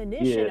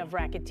definition of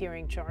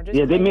racketeering charges.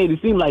 Yeah, they made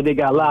it seem like they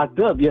got locked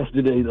up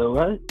yesterday, though,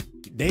 right?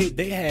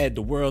 They had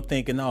the world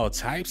thinking all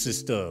types of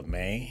stuff,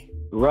 man.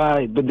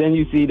 Right, but then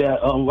you see that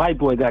white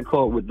boy got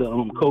caught with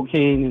the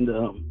cocaine and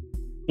the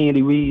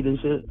candy weed and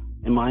shit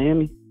in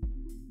Miami.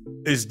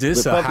 Is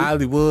this a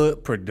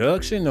Hollywood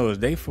production or is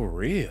they for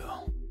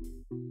real?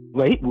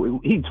 Wait,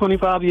 he's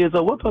 25 years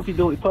old. What Puffy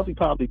doing? Puffy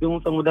probably doing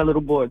something with that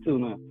little boy too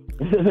now.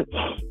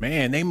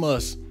 Man, they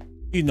must,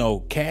 you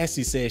know,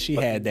 Cassie said she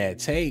had that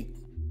tape.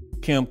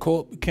 Kim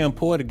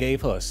Porter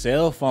gave her a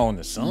cell phone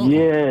or something.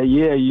 Yeah,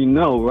 you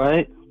know,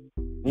 right?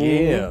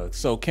 Yeah,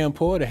 so Kim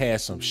Porter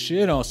had some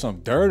shit on, some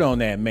dirt on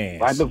that man.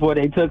 Right before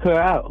they took her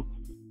out.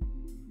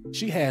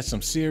 She had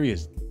some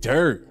serious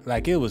dirt.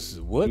 Like it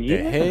was, what the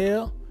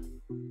hell?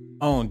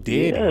 On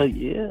Diddy.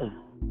 Yeah.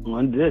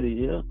 On Diddy,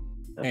 yeah.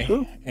 That's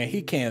true. And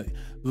he can't,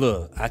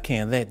 look, I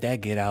can't let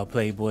that get out,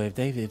 Playboy.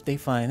 If they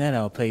find that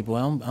out, Playboy,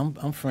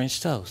 I'm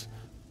French toast.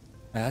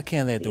 I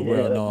can't let the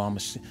world know I'm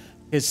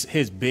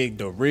his big,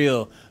 the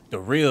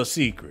real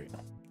secret.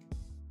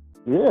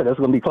 Yeah, that's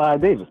gonna be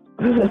Clyde Davis.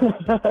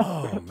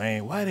 Oh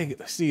man, why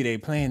they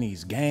playing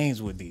these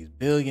games with these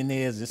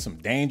billionaires? There's some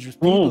dangerous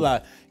people.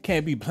 I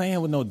can't be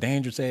playing with no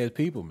dangerous ass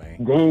people,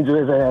 man.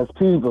 Dangerous ass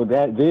people.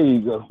 There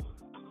you go.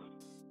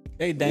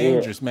 They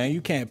dangerous, man.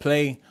 You can't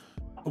play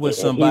with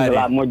somebody. He's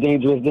a lot more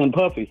dangerous than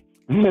Puffy.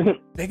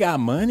 They got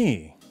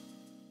money.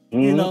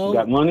 You know,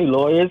 got money,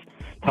 lawyers,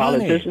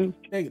 politicians.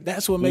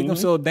 That's what makes them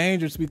so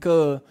dangerous,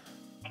 because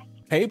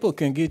paper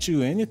can get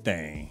you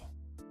anything.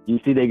 You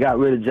see, they got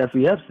rid of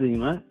Jeffrey Epstein,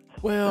 right?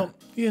 Well,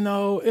 you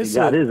know, he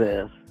got his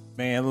ass.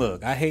 Man,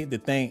 look, I hate to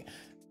think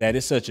that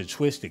it's such a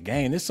twisted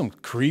game. It's some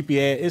creepy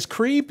ass. It's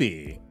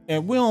creepy,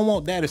 and we don't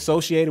want that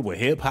associated with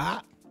hip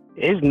hop.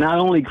 It's not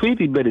only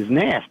creepy, but it's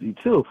nasty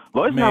too.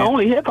 But it's not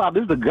only hip hop;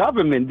 it's the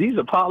government. These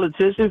are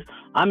politicians.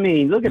 I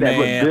mean, look at that.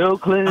 With Bill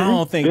Clinton, I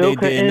don't think they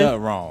did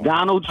nothing wrong.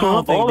 Donald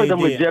Trump, all of them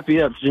with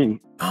Jeffrey Epstein.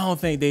 I don't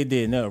think they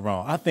did nothing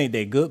wrong. I think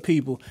they're good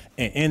people,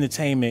 and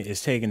entertainment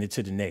is taking it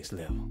to the next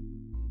level.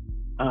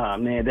 Ah,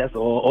 man, that's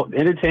all.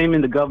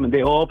 Entertainment, the government,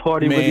 they all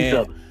party with each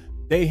other.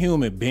 They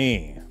human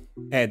beings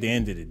at the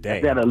end of the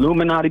day. That's that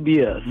Illuminati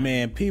BS.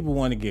 Man, people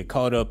want to get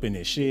caught up in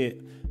this shit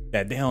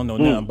that they don't know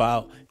nothing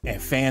about and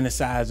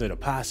fantasize of the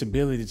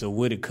possibilities of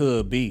what it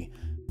could be.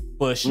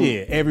 But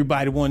shit,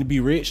 everybody want to be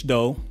rich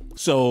though,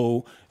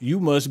 so you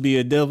must be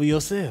a devil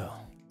yourself.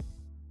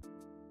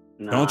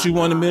 Don't you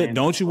want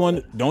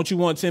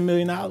 $10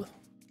 million?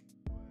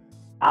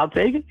 I'll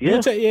take it.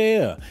 Yeah.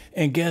 Yeah.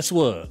 And guess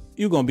what?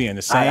 You're gonna be in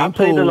the same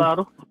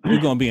pool.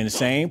 You're gonna be in the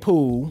same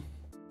pool.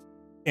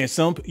 And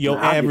your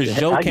average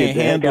Joe can't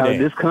handle that.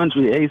 This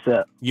country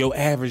ASAP. Your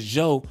average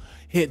Joe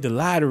hit the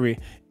lottery,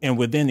 and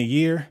within a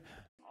year,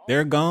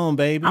 they're gone,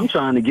 baby. I'm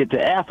trying to get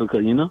to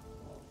Africa, you know?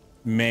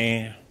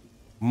 Man,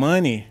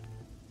 money,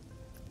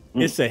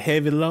 it's a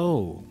heavy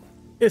load.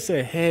 It's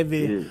a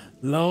heavy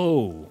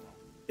load.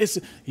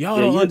 Y'all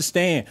don't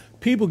understand.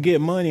 People get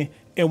money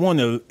and want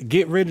to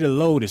get rid of the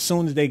load as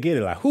soon as they get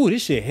it. Like, ooh,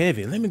 this shit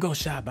heavy. Let me go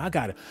shop. I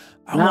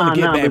want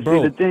to get back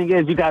broke. See, the thing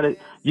is,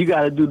 you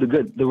gotta do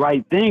the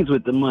right things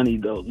with the money,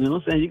 though. You know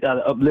what I'm saying? You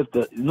gotta uplift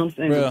the, you know what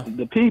I'm saying,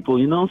 the people.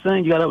 You know what I'm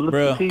saying? You gotta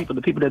uplift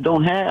the people that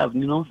don't have.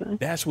 You know what I'm saying?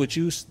 That's what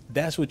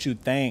you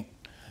think.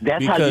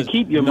 That's how you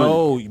keep your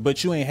money. No,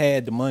 but you ain't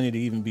had the money to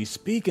even be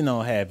speaking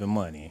on having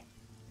money.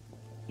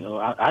 You know,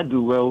 I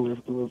do well with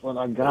what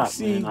I got.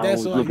 See, man.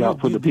 that's I always look out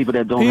for the people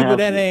that don't have. People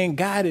that ain't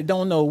got it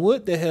don't know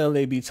what the hell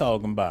they be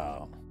talking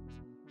about.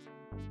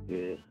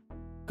 Yeah.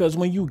 Because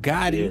when you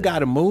got it, you got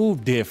to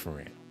move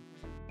different.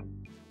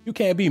 You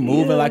can't be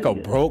moving like a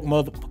broke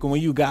motherfucker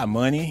when you got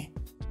money.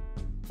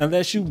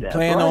 Unless you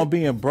plan on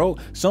being broke.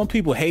 Some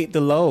people hate the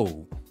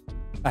load.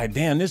 Like,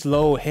 damn, this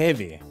load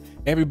heavy.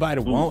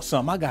 Everybody wants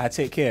something. I got to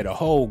take care of the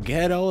whole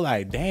ghetto.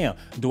 Like, damn,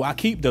 do I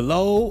keep the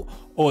load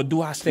or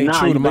do I stay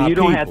true to my people? You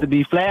don't have to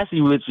be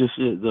flashy with your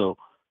shit, though.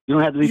 You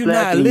don't have to be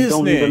flashy. Not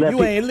listening.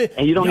 You ain't listening.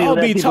 And you don't need to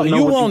let people know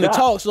you what want you to got.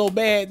 talk so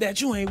bad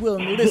that you ain't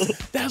willing to listen.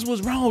 That's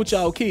what's wrong with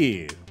y'all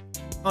kids.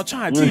 I'm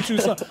trying to teach you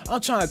something. I'm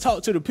trying to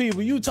talk to the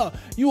people. You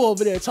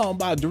over there talking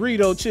about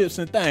Dorito chips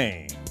and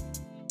things.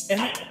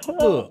 And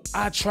look,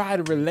 I try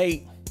to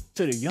relate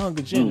to the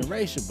younger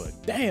generation, but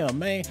damn,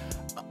 man,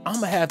 I'm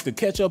gonna have to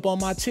catch up on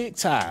my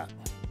TikTok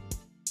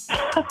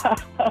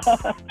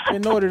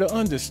in order to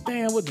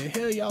understand what the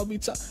hell y'all be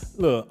talking.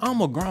 Look, I'm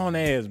a grown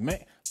ass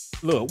man.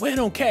 Look, where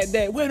them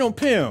where them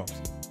pimps?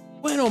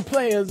 Where them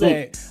players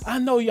at? I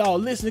know y'all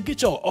listening.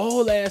 Get your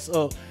old ass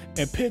up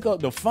and pick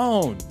up the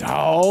phone,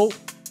 dog.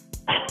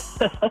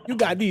 You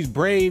got these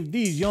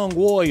young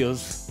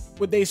warriors.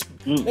 What they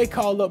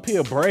call up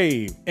here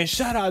brave. And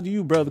shout out to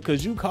you, brother,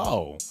 because you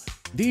called.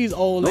 These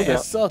old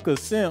ass sucker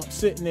simps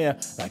sitting there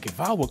like, if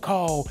I would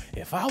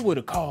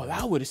have called,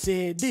 I would have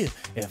said this.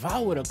 If I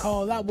would have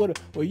called, I would have.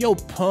 Well, yo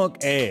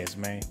punk ass,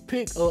 man.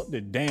 Pick up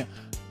the damn.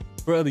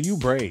 Brother, you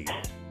brave.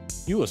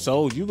 You a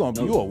soldier. You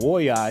a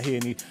warrior out here.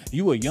 And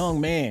you a young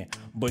man,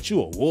 but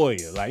you a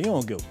warrior. Like, you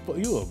don't give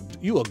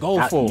you a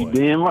go for it. You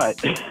damn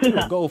right. You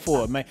a go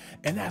for it, man.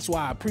 And that's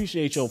why I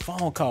appreciate your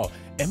phone call.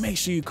 And make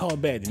sure you call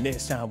back the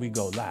next time we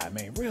go live,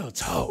 man. Real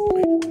talk,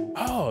 man.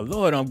 Oh,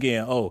 Lord, I'm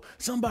getting old.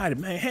 Somebody,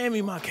 man, hand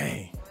me my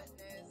cane.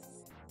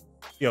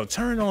 Yo,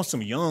 turn on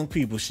some young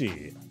people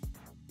shit.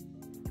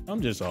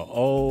 I'm just an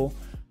old,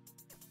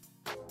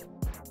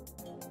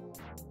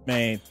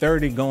 man,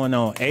 30 going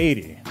on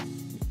 80.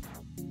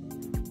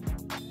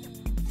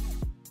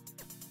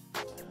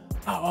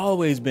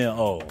 always been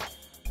old.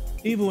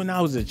 Even when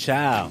I was a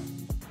child,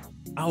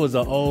 I was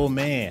an old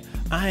man.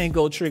 I ain't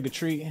go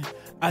trick-or-treating.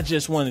 I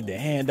just wanted to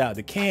hand out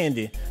the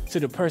candy to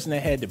the person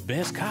that had the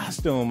best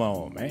costume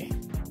on, man.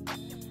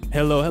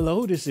 Hello,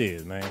 who this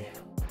is, man?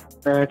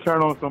 Man,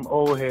 turn on some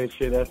old head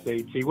shit,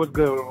 S.A.T. What's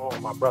good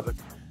on, my brother?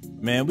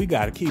 Man, we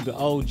gotta keep it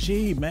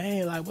OG,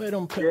 man. Like, where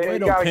them you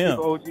gotta keep it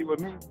OG with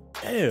me.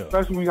 Yeah.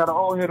 Especially when you got an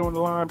old head on the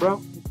line,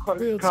 bro.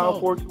 Real Kyle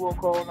talk. 420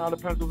 calling out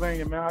of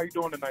Pennsylvania, man. How you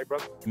doing tonight,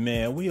 brother?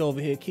 Man, we over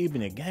here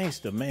keeping it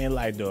gangster, man.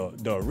 Like the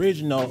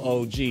original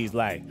OGs,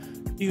 like,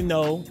 you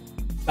know,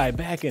 like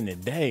back in the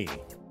day.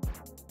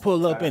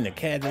 Pull up in the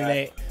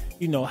Cadillac,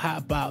 you know,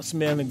 hop out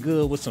smelling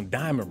good with some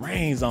diamond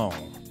rings on.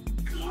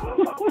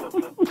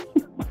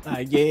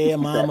 Like, yeah,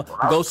 mama,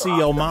 go see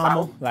your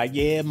mama. Like,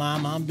 yeah,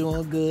 mama, I'm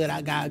doing good.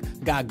 I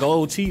got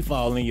gold teeth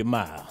all in your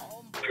mouth.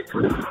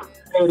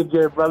 Say it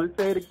again, brother.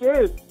 Say it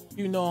again.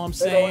 You know what I'm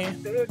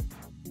saying?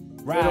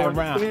 Riding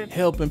around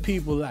helping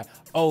people like,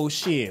 oh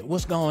shit,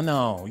 what's going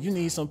on? You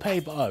need some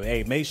paper? Oh,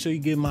 hey, make sure you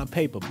give my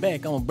paper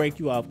back. I'm gonna break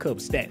you off a couple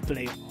stat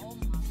flavor.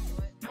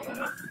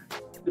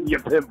 Your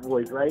pimp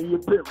voice, right? Your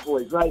pimp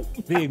voice, right?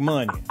 Big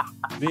money,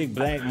 big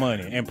black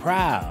money, and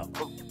proud.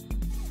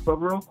 But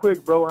real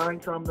quick, bro, I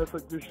ain't trying to mess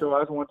up your show.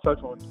 I just want to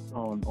touch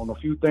on a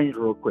few things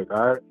real quick,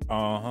 all right?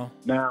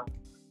 Now,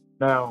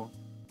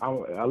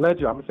 I'm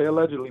gonna say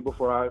allegedly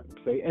before I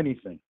say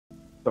anything.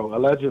 So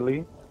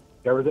allegedly,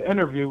 there was an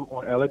interview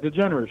on Ellen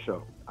DeGeneres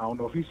show. I don't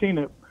know if you've seen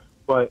it,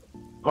 but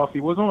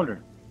Puffy was on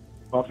there.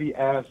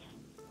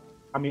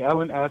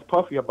 Ellen asked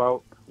Puffy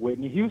about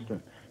Whitney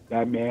Houston.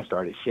 That man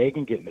started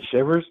shaking, getting the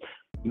shivers,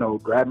 you know,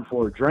 grabbing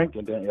for a drink,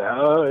 and then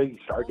he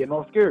started getting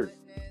all scared.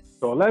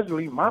 So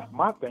allegedly,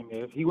 my thing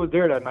is, he was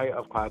there that night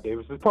of Clyde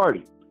Davis's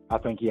party. I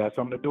think he had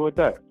something to do with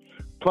that.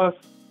 Plus,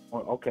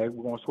 okay,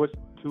 we're going to switch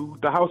to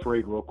the house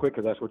raid real quick,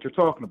 because that's what you're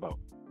talking about.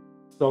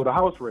 So the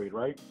house raid,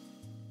 right?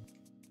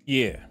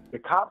 Yeah. The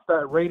cops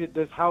that raided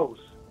this house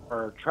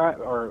are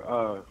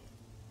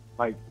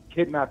like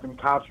kidnapping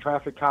cops,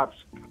 traffic cops,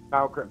 you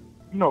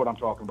know what I'm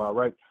talking about,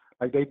 right?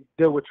 Like they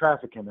deal with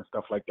trafficking and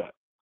stuff like that.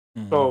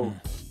 Mm-hmm. So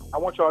I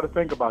want y'all to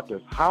think about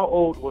this. How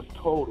old was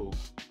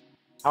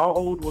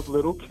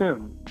Little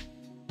Kim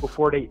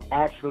before they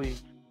actually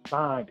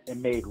signed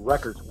and made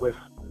records with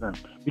them?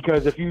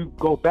 Because if you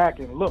go back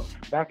and look,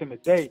 back in the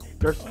day,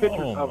 there's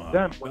pictures of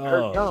them when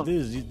they're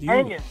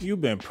young. You've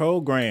been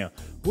programmed.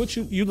 What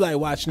you like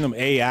watching them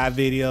AI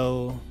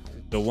videos?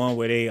 The one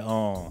where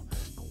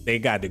they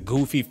got the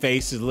goofy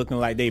faces looking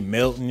like they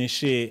melting and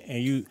shit,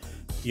 and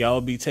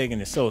y'all be taking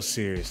it so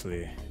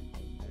seriously.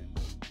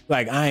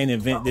 Like, I ain't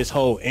invent this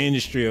whole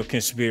industry of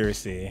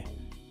conspiracy.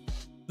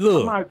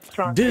 Look,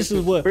 this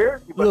is what,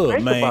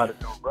 look, man,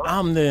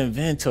 I'm the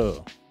inventor.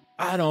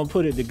 I don't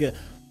put it together.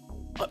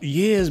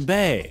 Years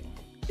back,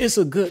 it's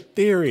a good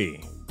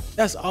theory.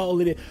 That's all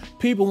it is.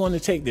 People want to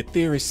take the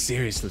theory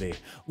seriously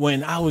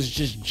when I was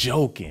just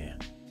joking.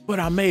 But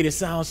I made it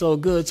sound so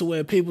good to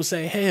where people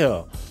say,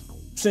 hell,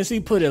 since he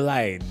put it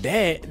like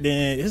that,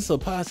 then it's a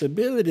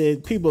possibility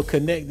people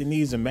connecting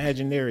these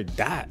imaginary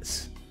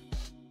dots.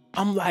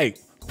 I'm like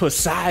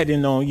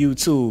Poseidon on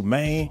YouTube,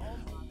 man.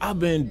 I've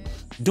been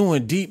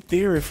doing deep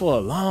theory for a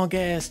long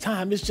ass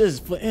time. It's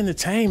just for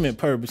entertainment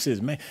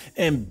purposes, man.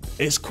 And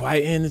it's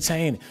quite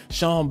entertaining.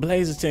 SHAWN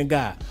BLAZINGTON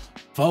got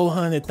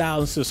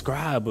 400,000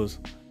 subscribers,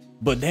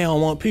 but they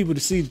don't want people to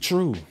see the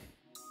truth.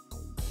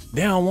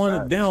 They don't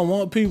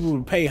want people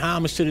to pay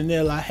homage to the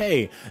nail. Like,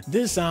 hey,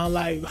 this sound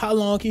like, how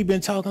long he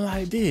been talking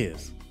like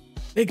this?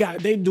 They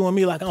doing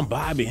me like I'm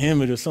Bobby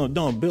Hemmett or something.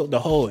 Don't build the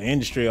whole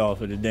industry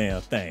off of the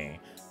damn thing.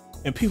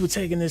 And people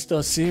taking this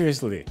stuff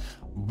seriously.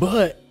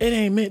 But it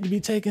ain't meant to be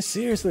taken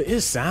seriously.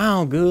 It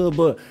sound good,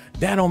 but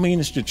that don't mean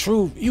it's the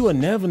truth. You will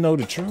never know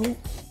the truth.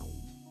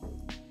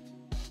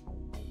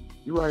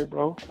 You right,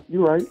 bro.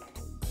 You right.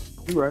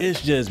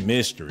 It's just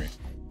mystery.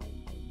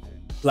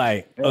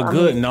 Like a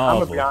good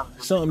novel,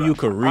 something you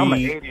could read. I'm an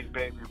 80s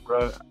baby,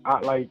 bro.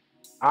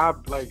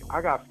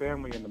 I got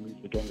family in the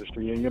music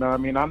industry, and you know what I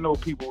mean? I know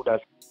people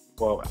that's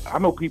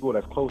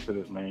close to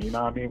this, man. You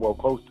know what I mean? Well,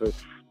 close to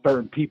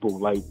certain people,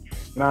 like, you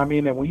know what I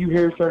mean? And when you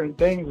hear certain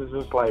things, it's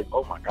just like,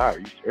 oh my God, are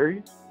you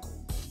serious?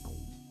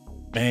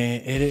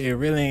 Man, it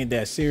really ain't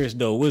that serious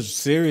though. What's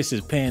serious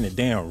is paying the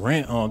damn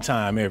rent on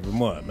time every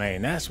month,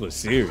 man. That's what's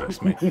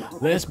serious, man.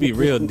 Let's be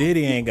real.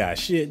 Diddy ain't got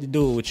shit to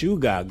do with what you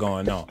got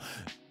going on.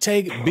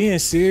 Being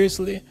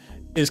seriously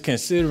is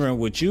considering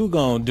what you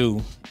gonna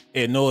do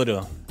in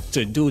order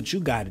to do what you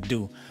gotta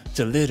do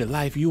to live the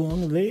life you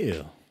wanna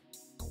live.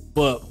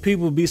 But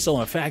people be so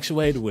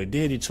infatuated with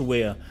Diddy to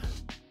where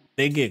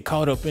they get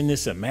caught up in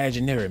this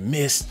imaginary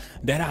mist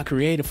that I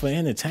created for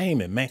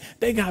entertainment, man.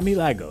 They got me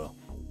like a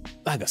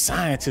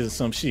scientist or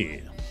some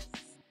shit.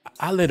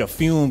 I let a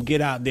fume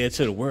get out there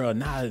to the world.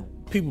 Now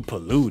people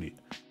pollute it.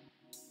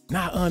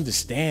 Not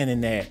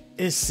understanding that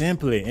it's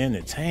simply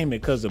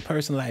entertainment, because a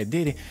person like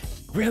Diddy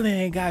really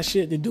ain't got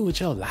shit to do with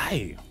your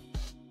life.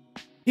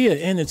 He an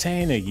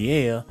entertainer,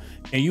 yeah,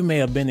 and you may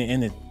have been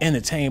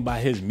entertained by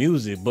his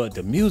music, but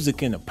the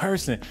music and the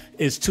person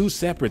is two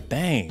separate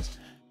things.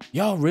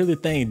 Y'all really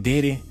think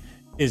Diddy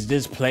is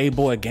this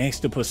playboy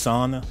gangster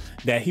persona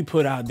that he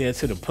put out there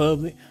to the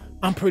public?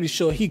 I'm pretty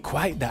sure he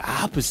quite the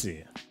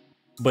opposite.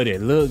 But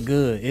it look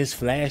good, it's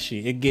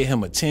flashy, it get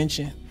him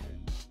attention,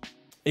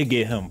 it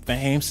get him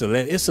fame, so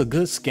it's a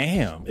good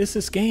scam. It's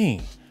a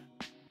scheme.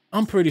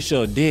 I'm pretty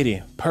sure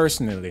Diddy,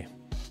 personally,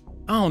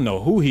 I don't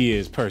know who he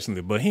is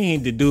personally, but he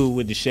ain't the dude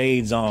with the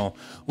shades on,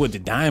 with the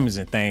diamonds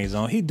and things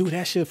on. He do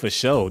that shit for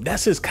show.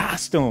 That's his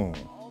costume.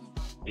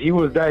 He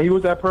was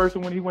that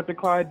person when he went to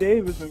Clyde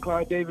Davis, and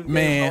Clyde Davis gave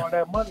him all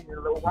that money.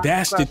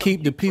 That's to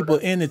keep the people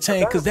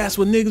entertained, because that's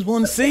what niggas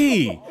want to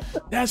see.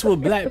 That's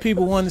what black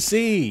people want to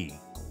see.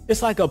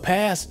 It's like a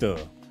pastor.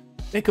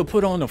 They could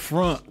put on the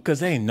front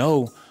because they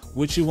know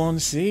what you want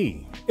to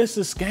see. It's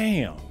a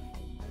scam.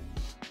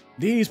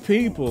 These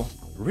people,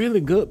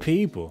 really good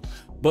people,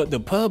 but the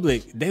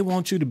public, they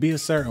want you to be a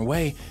certain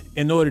way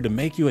in order to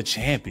make you a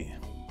champion.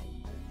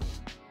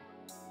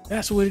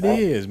 That's what it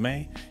is,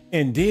 man.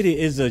 And Diddy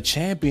is a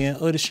champion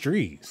of the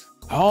streets.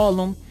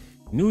 Harlem,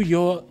 New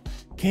York,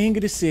 king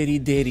of the city,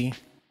 Diddy.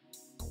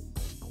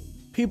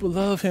 People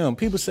love him.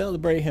 People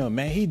celebrate him,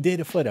 man. He did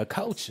it for the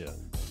culture.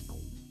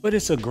 But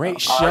it's a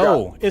great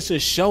show. It's a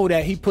show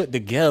that he put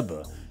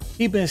together.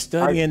 He been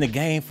studying the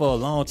game for a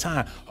long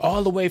time,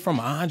 all the way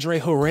from Andre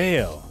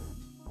Harrell.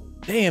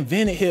 They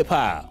invented hip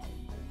hop.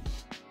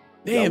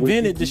 They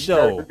invented the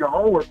show.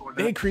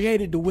 They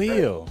created the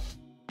wheel.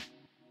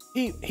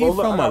 He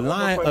from a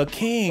line of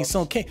kings,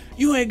 some king.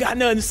 You ain't got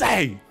nothing to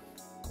say.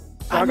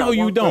 I know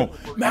you don't.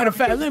 Matter of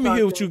fact, let me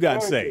hear what you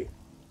got to say.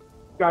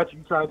 Got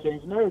you trying to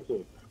change the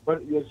narrative,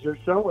 but it's your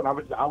show, and I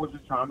was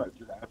just trying to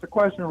ask a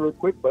question real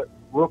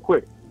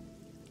quick.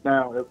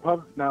 Now,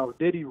 if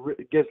Diddy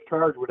gets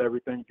charged with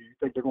everything, do you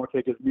think they're going to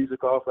take his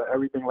music off of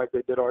everything like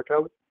they did R.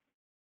 Kelly?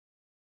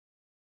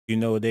 You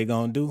know what they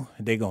gonna do?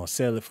 They gonna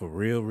sell it for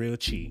real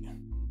cheap.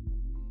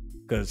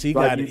 Cause he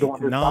got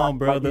no,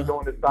 brother.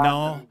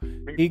 No,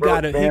 he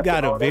got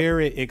a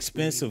very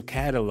expensive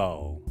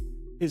catalog.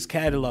 His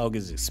catalog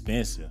is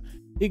expensive.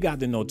 He got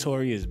the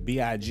Notorious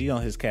B.I.G.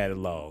 on his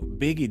catalog.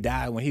 Biggie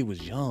died when he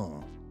was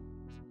young.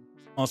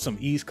 On some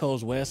East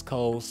Coast, West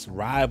Coast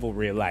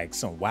rivalry, like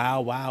some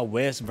Wild Wild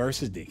West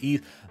versus the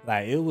East.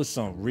 Like, it was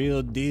some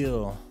real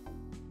deal.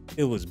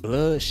 It was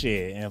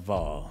bloodshed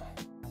involved.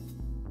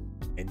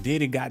 And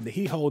Diddy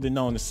he holding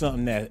on to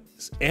something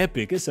that's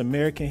epic. It's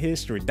American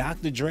history.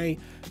 Dr. Dre,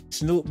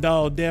 Snoop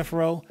Dogg, Death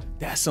Row,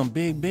 that's some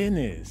big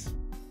business.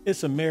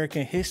 It's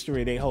American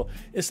history they hold.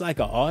 It's like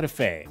an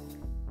artifact.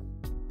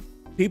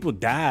 People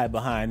died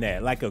behind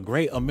that, like a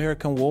great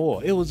American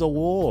war. It was a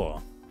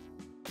war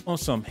on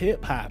some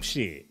hip hop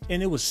shit,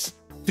 and it was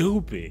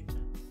stupid.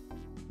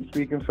 You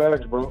speaking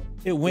facts, bro.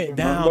 It went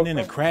down in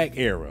the crack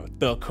era,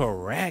 the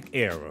crack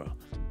era.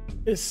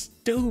 It's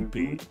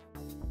stupid.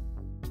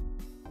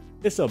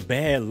 It's a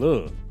bad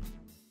look,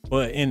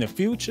 but in the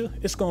future,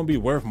 it's gonna be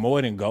worth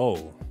more than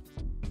gold.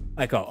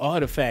 Like an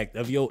artifact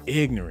of your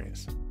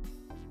ignorance.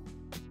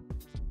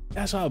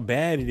 That's how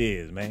bad it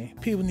is, man.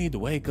 People need to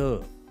wake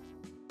up.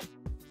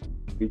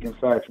 Speaking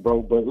facts,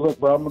 bro. But look,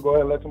 bro, I'm gonna go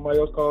ahead and let somebody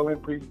else call in.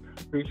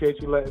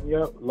 Appreciate you letting me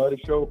up. Love the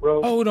show,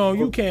 bro. Hold on,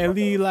 you can't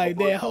leave like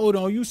that. Hold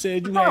on, you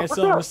said you had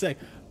something to say.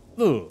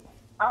 Look.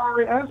 I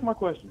already asked my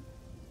question.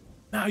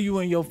 Now you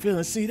in your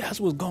feelings. See, that's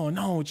what's going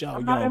on with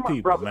y'all young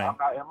people, man. I'm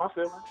not in my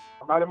feelings.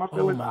 I'm not in my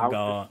feelings. Oh my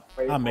God.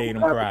 I made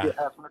him cry.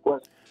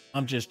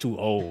 I'm just too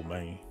old,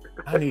 man.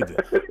 I need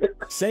to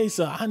say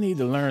so. I need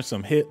to learn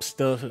some hip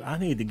stuff. I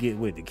need to get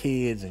with the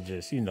kids and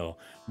just,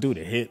 do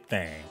the hip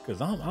thing.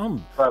 Cause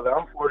I'm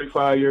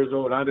 45 years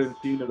old. I didn't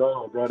see it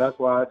all, bro. That's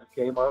why I just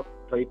came up,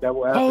 played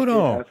devil advocate. Hold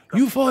on.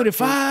 You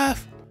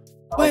 45?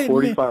 Wait a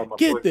minute.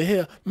 Get the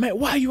hell. Man,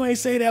 why you ain't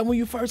say that when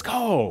you first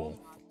called?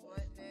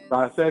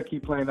 I said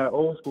keep playing that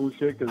old school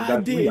shit because I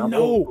didn't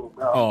know.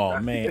 Oh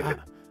man,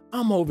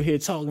 I'm over here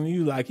talking to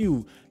you like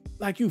you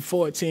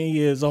 14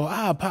 years old.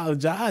 I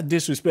apologize. I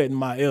disrespected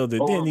my elder.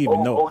 Didn't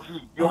even know. OG,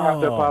 you don't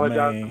have to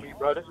apologize to me,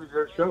 bro. This is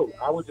your show.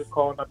 I was just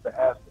calling up to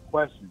ask the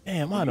question.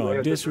 Damn, I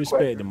don't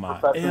disrespect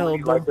my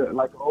elder.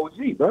 Like an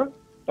OG, bro.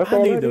 I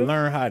need to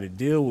learn how to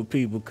deal with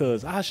people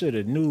because I should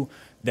have knew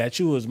that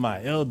you was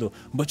my elder.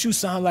 But you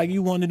sound like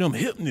you one of them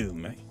hip niggas,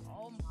 man.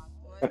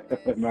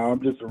 Nah,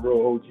 I'm just a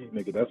real OG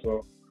nigga. That's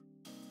all.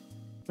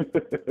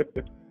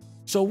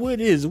 So what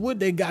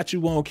they got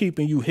you on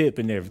keeping you hip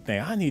and everything?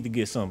 I need to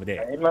get some of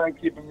that. Ain't nothing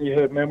keeping me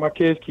hip, man. My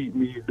kids keep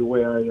me the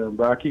way I am,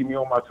 bro. I keep me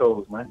on my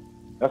toes, man.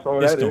 That's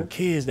all it's that is. It's them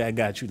kids that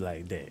got you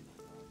like that.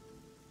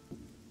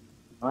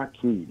 My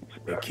kids,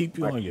 bro. They keep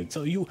you on your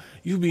toes.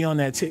 You be on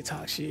that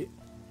TikTok shit?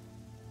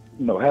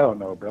 No, hell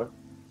no, bro.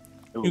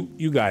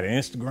 You got an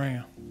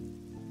Instagram?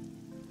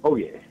 Oh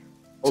yeah.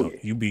 So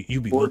you be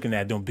looking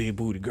at them big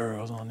booty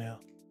girls on there?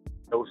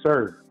 No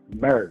sir.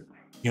 Married.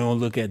 You don't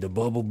look at the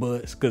bubble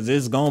butts because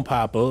it's gonna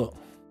pop up.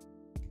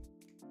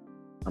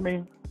 I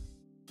mean,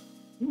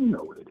 you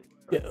know what it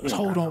is. Yeah,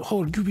 hold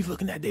on. You be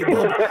looking at their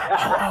bubble.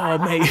 Oh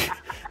man,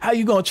 how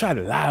you gonna try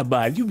to lie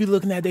about it? You be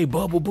looking at their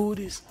bubble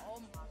booties.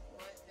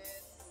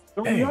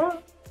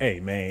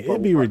 Hey man,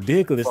 it'd be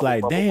ridiculous.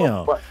 Like,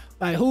 damn,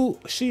 Like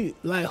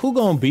who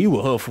gonna be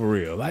with her for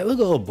real? Like look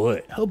at her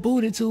butt. Her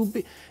booty too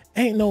big.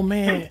 Ain't no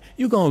man,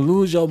 you gonna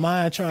lose your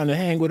mind trying to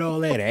hang with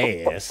all that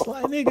ass.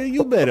 Like nigga,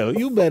 you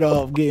better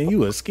off getting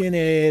you a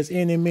skinny ass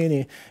any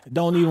minute.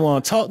 Don't even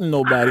want to talk to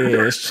nobody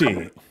ass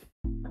chick.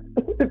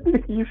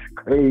 You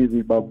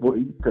crazy, my boy.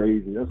 You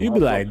crazy. That's You be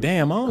like,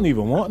 damn, I don't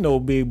even want no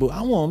big booty.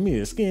 I want me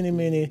a skinny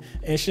mini,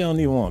 and she don't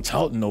even want to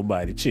talk to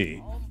nobody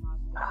chick.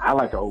 I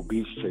like an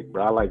obese chick,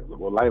 bro. I like big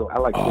women.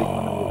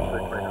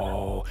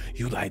 Oh,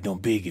 you like them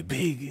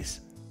biggies?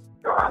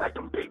 Oh, I like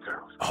them big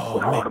girls. Oh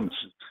man.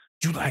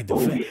 You like the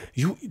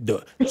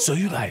fat, so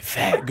you like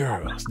fat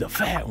girls, the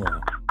fat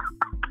one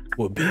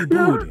with big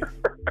booty.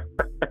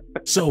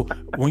 So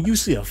when you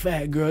see a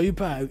fat girl, you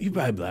probably be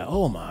like,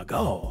 oh my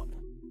God.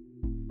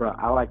 Bro,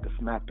 I like to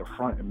smack the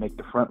front and make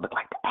the front look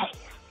like the ass.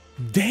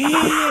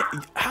 Damn,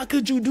 how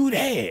could you do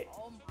that?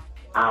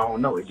 I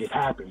don't know, it just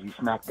happens. You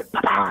smack the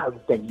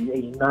thing,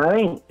 you know what I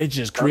mean? It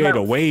just create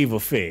a wave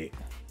effect.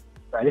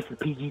 Right, this is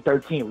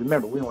PG-13.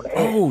 Remember, we on the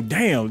air. Oh,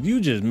 damn. You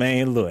just,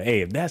 man, look,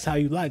 hey, if that's how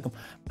you like them,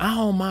 I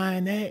don't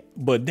mind that.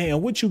 But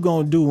damn, what you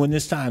gonna do when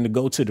it's time to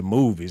go to the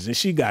movies and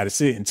she gotta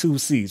sit in 2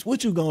 seats?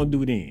 What you gonna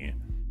do then?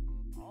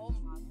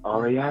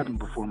 Already happened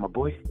before, my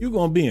boy. You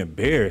gonna be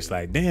embarrassed.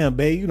 Like, damn,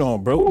 babe, you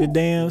done broke the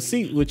damn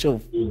seat with your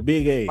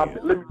big ass.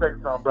 Let me tell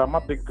you something, bro. My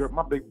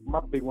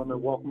big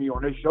women walk me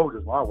on their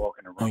shoulders while I walk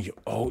in the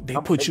room. They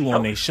put you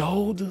on their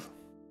shoulders?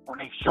 On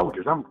their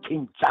shoulders. I'm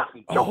King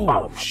Jaffe.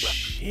 Oh,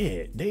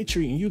 shit. They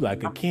treating you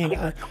like a king.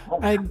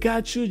 I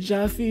got you,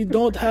 Jaffe.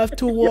 Don't have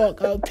to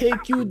walk. I'll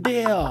take you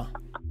there.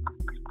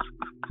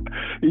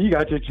 You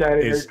got your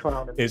chatty hair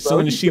clowning. As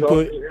soon as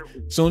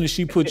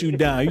she put you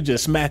down, you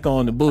just smack her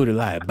on the booty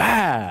like,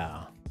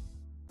 bow.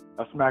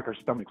 I smack her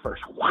stomach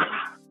first. Wow.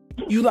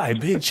 You like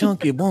big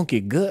chunky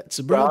wonky guts,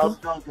 brother?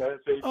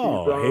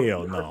 Oh, bro.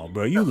 hell no,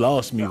 bro. You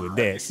lost me with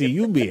that. See,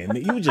 you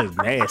just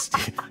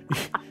nasty.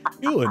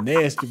 You a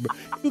nasty, bro.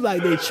 You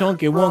like they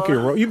chunky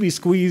wonky, you be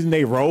squeezing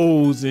they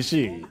rolls and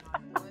shit.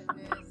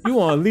 You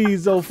want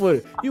Lizzo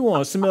foot. You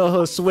want to smell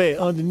her sweat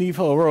underneath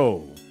her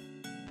robe.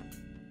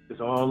 It's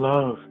all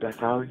love. That's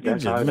how.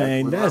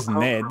 That's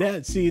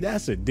mad. See,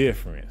 that's a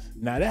difference.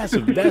 Now that's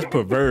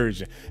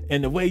perversion.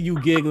 And the way you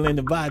giggling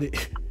about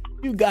it,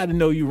 you got to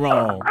know you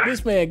wrong.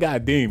 This man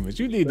got demons.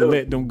 You need to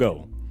let them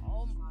go.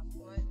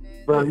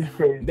 Bro,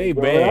 they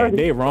bad.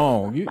 They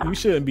wrong. You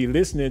shouldn't be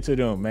listening to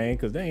them, man,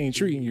 because they ain't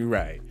treating you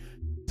right.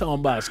 Talking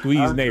about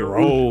squeezing they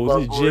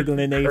rolls and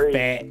jiggling they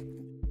fat.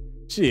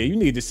 Shit, you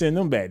need to send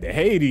them back to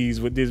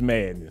Hades with this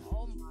madness.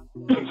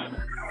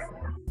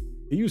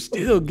 You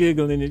still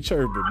giggling and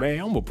chirping,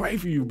 man. I'm gonna pray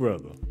for you,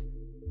 brother.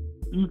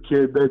 You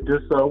can't bet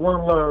this.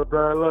 One love,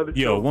 bro. I love it.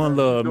 Yo, one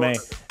love, man.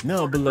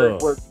 No but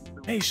love.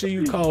 Make sure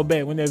you call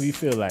back whenever you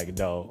feel like it,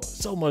 dog.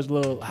 So much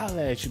love.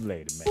 Holla at you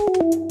later,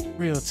 man.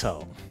 Real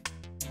talk.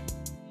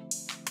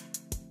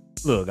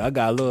 Look, I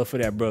got love for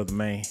that brother,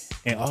 man.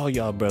 And all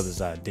y'all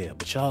brothers out there.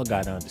 But y'all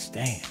gotta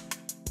understand.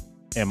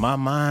 In my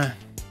mind,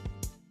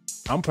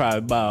 I'm probably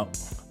about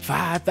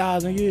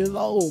 5,000 years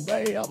old,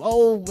 man. I'm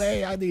old,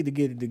 man. I need to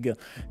get it together.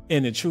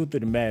 And the truth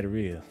of the matter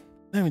is,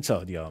 let me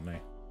talk to y'all,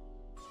 man.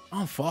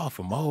 I'm far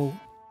from old.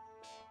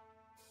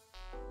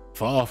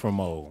 Far from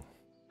old.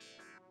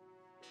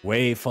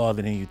 Way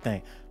farther than you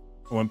think.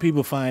 When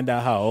people find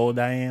out how old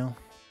I am,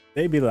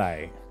 they be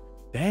like,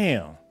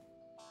 damn,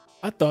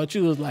 I thought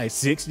you was like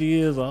 60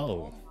 years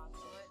old.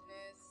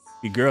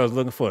 The girls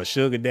looking for a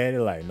sugar daddy,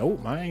 like,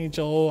 nope, I ain't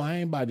your old. I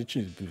ain't about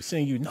to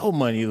send you no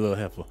money, you little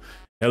heifer.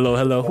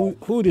 Hello.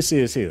 Who this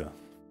is here?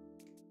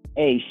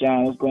 Hey,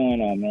 Sean, what's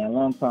going on, man?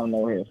 Long time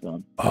no hear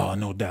from. Oh,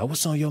 no doubt.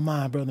 What's on your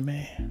mind, brother,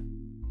 man?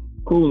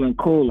 Cooling,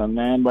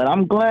 man. But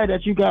I'm glad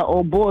that you got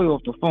old boy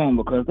off the phone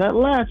because that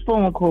last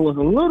phone call was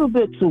a little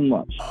bit too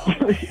much. Oh,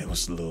 man, it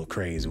was a little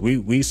crazy.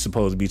 We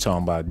supposed to be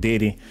talking about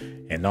Diddy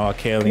and R.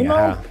 Kelly and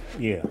how,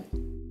 yeah.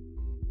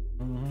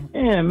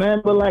 Yeah,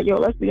 man. But like, yo,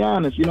 let's be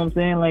honest. You know what I'm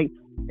saying? Like,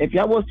 if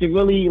y'all was to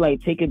really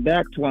like take it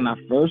back to when I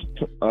first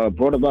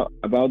brought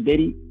about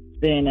Diddy,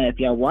 saying that if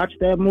y'all watch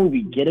that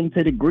movie, Get Him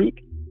to the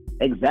Greek,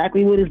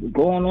 exactly what is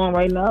going on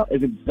right now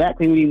is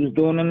exactly what he was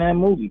doing in that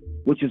movie,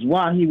 which is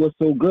why he was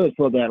so good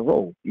for that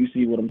role. You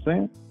see what I'm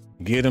saying?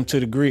 Get Him to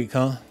the Greek,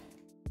 huh?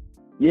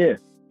 Yeah.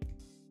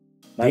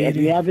 Like, if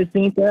you haven't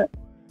seen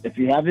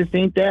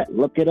that,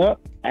 look it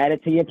up, add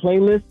it to your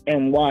playlist,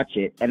 and watch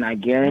it. And I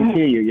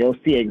guarantee you'll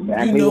see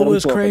exactly what I'm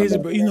talking crazy,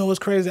 about. Bro? You know what's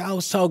crazy? I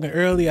was talking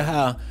earlier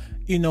how,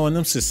 in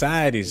them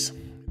societies,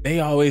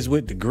 they always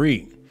with the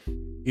Greek.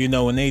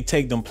 When they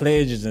take them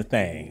pledges and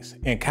things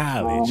in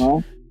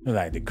college,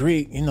 like the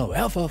Greek,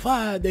 Alpha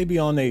Phi, they be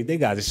on they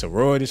got the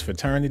sororities,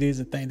 fraternities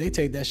and things. They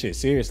take that shit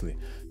seriously.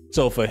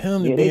 So for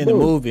him to be in the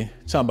movie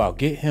talking about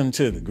Get Him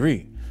to the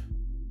Greek,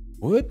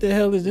 what the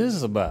hell is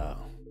this about?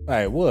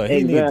 Like what?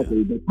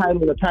 Exactly. The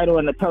title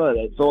and the color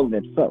that's all in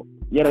itself.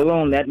 Yet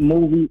alone that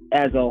movie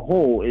as a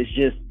whole is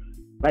just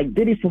like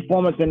Diddy's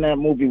performance in that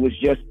movie was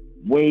just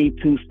way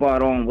too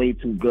spot on, way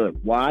too good.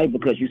 Why?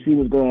 Because you see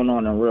what's going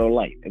on in real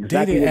life.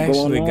 Exactly Diddy what's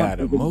going actually on. got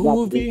a Exactly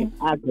movie?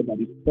 the actor that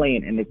he's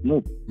playing in this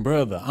movie.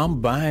 Brother,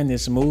 I'm buying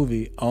this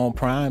movie on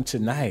Prime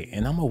tonight,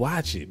 and I'm gonna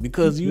watch it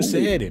because you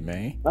said it,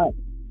 man.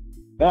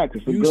 Facts.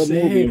 It's a You good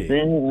said movie, it.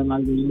 and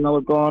like, you know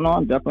what's going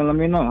on. Definitely let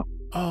me know.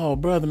 Oh,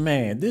 brother,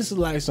 man, this is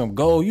like some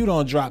gold. You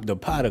don't drop the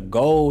pot of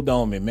gold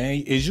on me,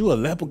 man. Is you a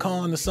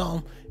leprechaun or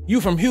something?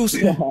 You from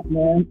Houston?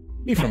 Man.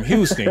 He from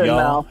Houston, y'all.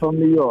 Nah, I'm from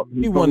New York.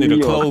 He one of the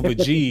Clover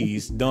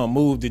G's done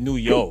moved to New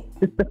York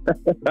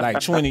like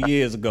 20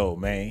 years ago,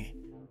 man.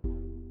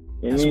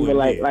 I mean, but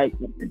like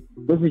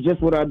this is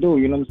just what I do.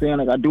 You know what I'm saying?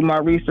 Like I do my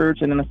research,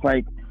 and then it's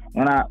like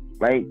when I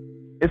like.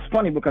 It's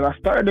funny because I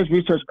started this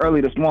research early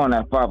this morning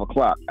at 5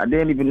 o'clock. I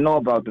didn't even know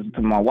about this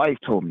until my wife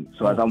told me.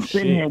 So as I'm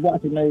sitting here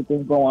watching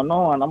everything going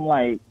on, I'm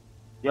like,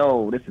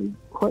 yo, this is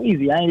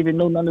crazy. I didn't even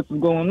know none of this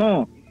was going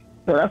on.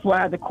 So that's why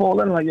I had to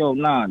call in like, yo,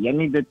 nah, y'all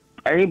need to,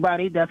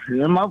 everybody that's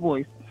hearing my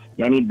voice,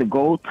 y'all need to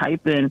go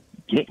type in,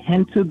 get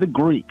into the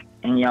Greek,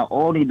 and y'all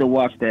all need to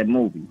watch that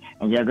movie.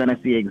 And y'all going to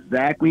see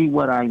exactly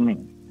what I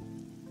mean.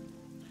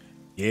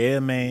 Yeah,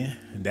 man.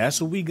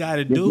 That's what we got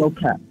to do. No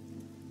cap.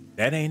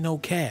 That ain't no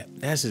cap.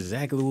 That's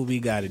exactly what we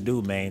got to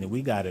do, man. And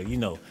we got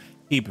to,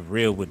 keep it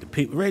real with the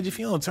people. Reggie, if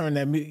you don't turn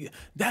that music,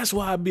 that's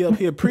why I be up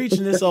here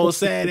preaching this old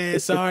sad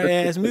ass, sorry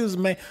ass music,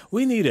 man.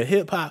 We need a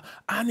hip hop.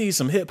 I need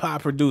some hip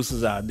hop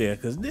producers out there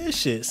because this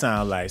shit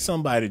sound like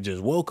somebody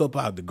just woke up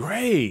out the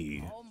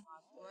grave.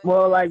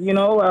 Well, like,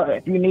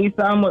 if you need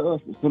some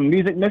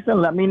music missing,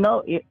 let me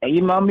know.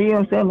 Email me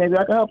and say maybe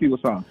I can help you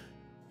with something.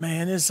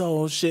 Man, this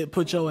old shit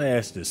put your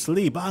ass to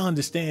sleep. I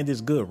understand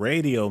this good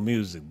radio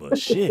music, but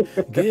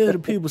shit, give the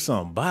people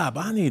some bop.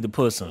 I need to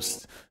put some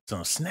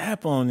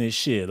snap on this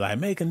shit. Like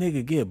make a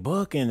nigga get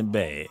buck in the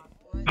bag.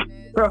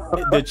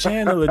 The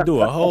channel will do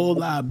a whole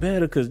lot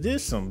better because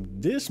this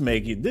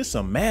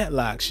some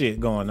Matlock shit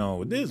going on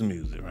with this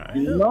music, right?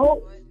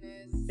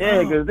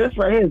 Yeah, because this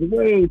right here is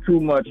way too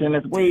much and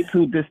it's way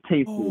too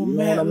distasteful. Oh, you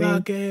know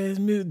Matlock what I mean? ass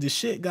music. The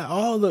shit got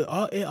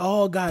it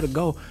all gotta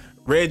go.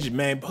 Reggie,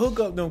 man, hook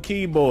up them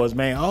keyboards,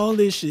 man. All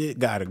this shit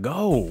gotta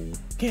go.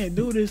 Can't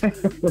do this.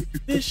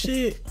 This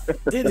shit,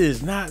 it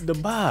is not the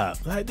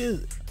vibe. Like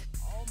this,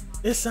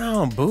 it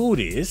sound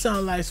booty. It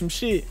sound like some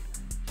shit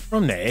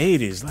from the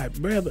 80s. Like,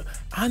 brother,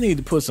 I need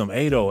to put some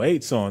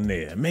 808s on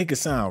there and make it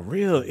sound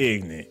real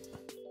ignorant.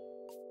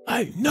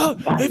 Like, no,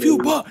 if you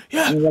bought,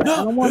 yeah,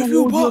 no, if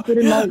you bought,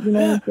 yeah,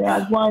 I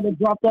just wanted to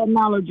drop that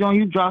knowledge on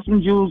you, drop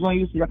some jewels on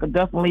you, so I could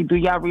definitely do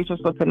y'all research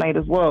for tonight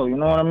as well. You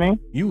know what I mean?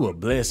 You a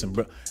blessing,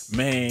 bro.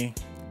 Man,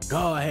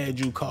 God had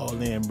you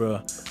call in,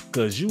 bro,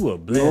 because you a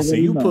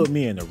blessing. You put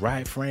me in the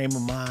right frame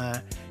of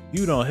mind.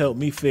 You don't help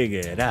me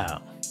figure it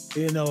out.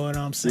 You know what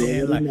I'm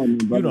saying? Like,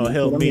 you don't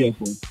help me.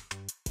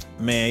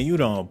 Man, you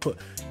don't put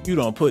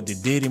the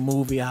Diddy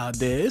movie out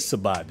there. It's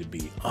about to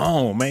be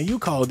on, man. You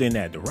called in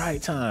at the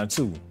right time,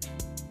 too.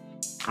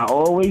 I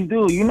always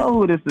do. You know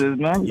who this is,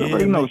 man. You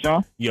already know,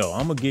 Sean. Yo,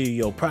 I'm going to give you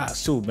your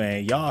props, too,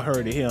 man. Y'all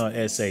heard it here on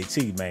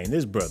S.A.T, man.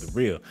 This brother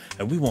real.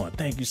 And we want to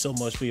thank you so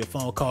much for your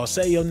phone call.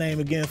 Say your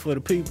name again for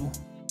the people.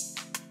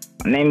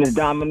 My name is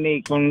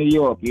Dominique from New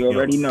York. You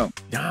already know.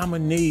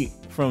 Dominique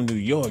from New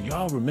York.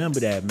 Y'all remember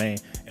that, man.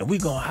 And we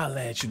going to holler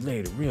at you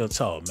later. Real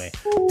talk, man.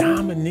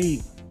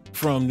 Dominique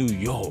from New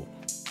York.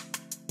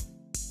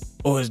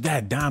 Or is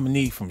that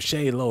Dominique from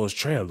Shaylo's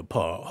Trailer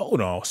Park? Hold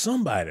on,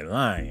 somebody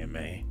lying,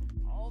 man.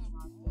 Oh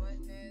my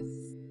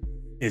goodness.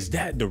 Is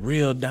that the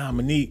real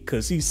Dominique?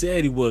 Because he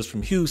said he was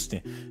from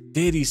Houston.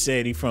 Diddy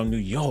said he from New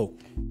York.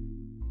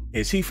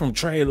 Is he from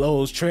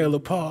Shaylo's Trailer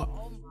Park?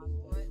 Oh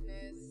my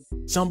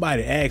goodness.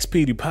 Somebody asked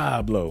Petey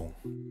Pablo.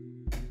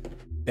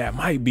 That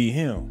might be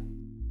him.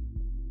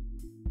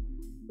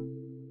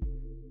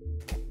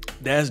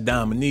 That's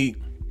Dominique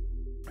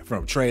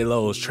from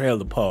Shaylo's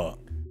Trailer Park.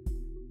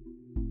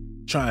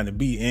 Trying to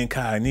be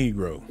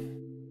incognito.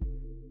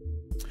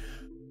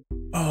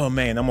 Oh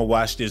man, I'm gonna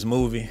watch this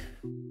movie.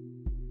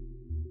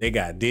 They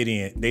got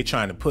Diddy in, they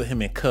trying to put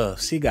him in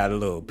cuffs. He got a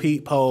little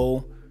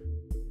peephole.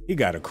 He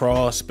got a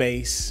crawl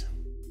space.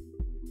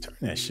 Turn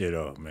that shit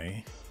up,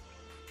 man.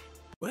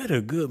 Where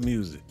the good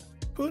music?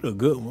 Put a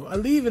good one. I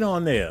leave it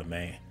on there,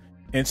 man.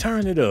 And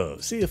turn it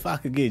up. See if I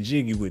could get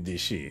jiggy with this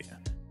shit.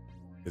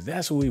 Cause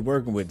that's what we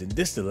working with.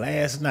 This the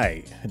last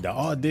night. The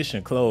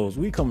audition closed.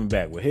 We coming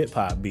back with hip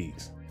hop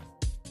beats.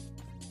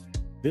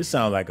 This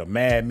sounds like a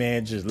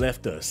madman just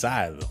left the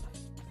asylum.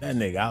 That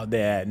nigga out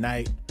there at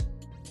night.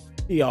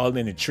 He all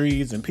in the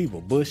trees and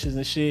people bushes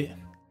and shit.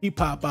 He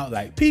pop out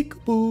like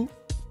peekaboo.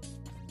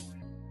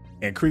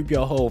 And creep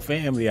your whole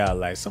family out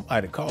like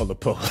somebody call the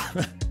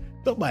police.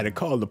 Somebody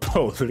call the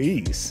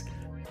police.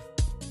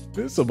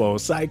 This some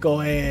old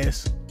psycho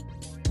ass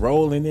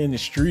rolling in the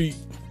street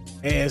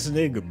ass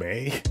nigga,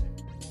 man.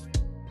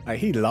 Like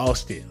he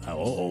lost it. Like,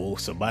 oh,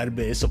 somebody,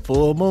 it's a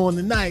full moon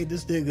tonight.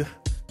 This nigga.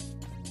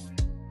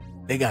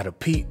 They got a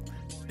peep.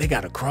 They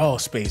got a crawl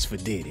space for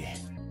Diddy.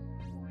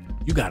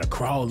 You got to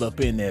crawl up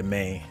in there,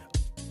 man.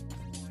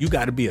 You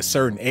got to be a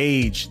certain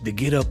age to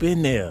get up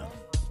in there.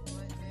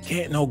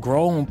 Can't no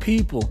grown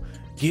people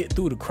get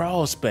through the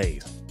crawl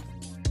space.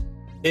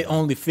 It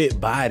only fit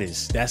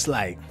bodies that's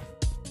like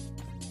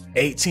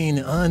 18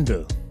 and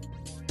under.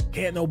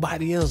 Can't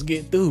nobody else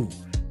get through.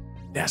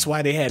 That's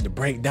why they had to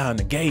break down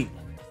the gate,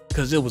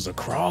 because it was a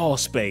crawl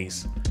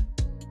space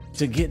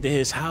to get to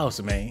his house,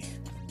 man.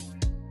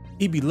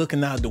 He be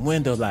looking out the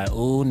window like,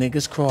 oh,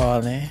 niggas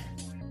crawling.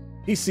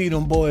 He see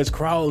them boys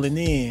crawling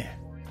in.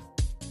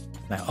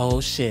 Like,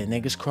 oh shit,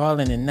 niggas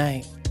crawling at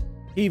night.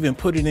 He even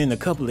put it in a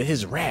couple of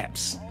his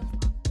raps.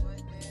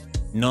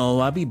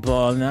 No, I be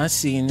ballin', I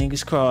see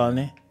niggas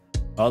crawling.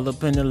 All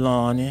up in the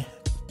lawn,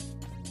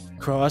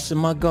 crossing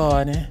my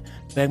garden,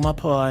 beg my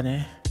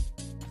pardon.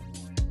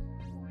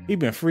 He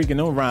been freaking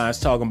them rhymes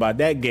talking about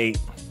that gate.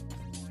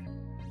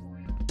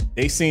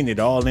 They seen it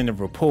all in the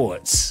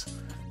reports.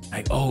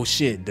 Like, oh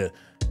shit, the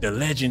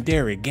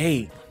legendary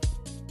gate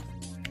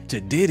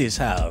to Diddy's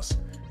house.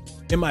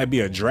 It might be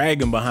a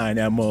dragon behind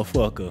that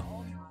motherfucker.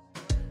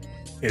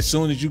 As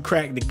soon as you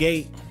crack the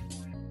gate,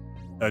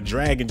 a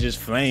dragon just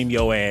flame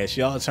your ass.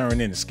 Y'all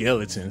turn into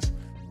skeletons.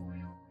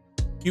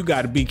 You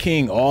gotta be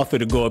King Arthur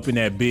to go up in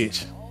that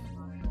bitch.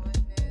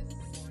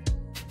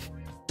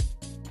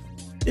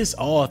 It's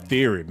all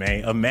theory,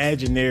 man.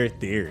 Imaginary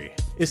theory.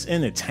 It's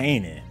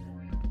entertaining.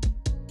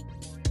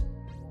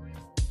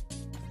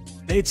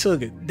 They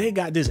took it. They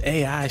got this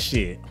AI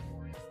shit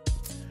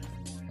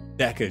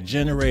that could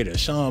generate a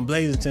Shawn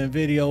BLAZINGTON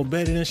video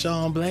better than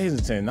Shawn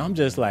BLAZINGTON. I'm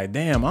just like,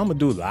 damn, I'm gonna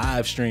do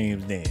live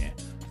streams then.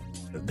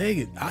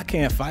 I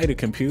can't fight a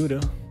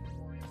computer.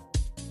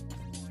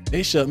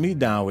 They shut me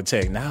down with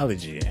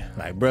technology.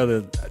 Like,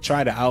 brother,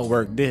 try to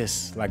outwork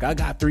this. Like, I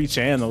got 3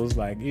 channels,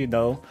 like, you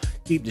know,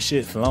 keep the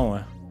shit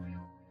flowing.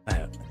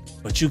 Like,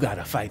 but you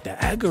gotta fight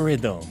the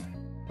algorithm.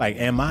 Like,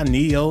 am I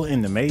Neo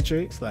in the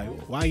Matrix? Like,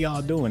 why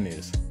y'all doing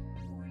this?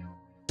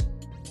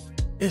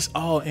 It's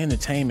all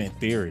entertainment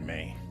theory,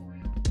 man.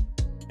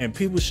 And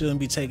people shouldn't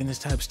be taking this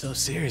type of stuff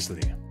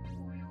seriously.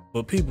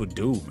 But people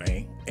do,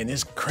 man. And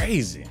it's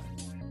crazy.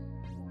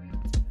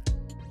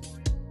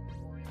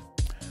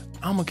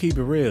 I'm gonna keep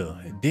it real.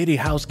 Diddy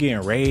house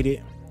getting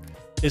raided.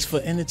 It's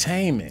for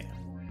entertainment.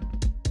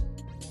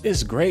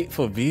 It's great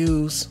for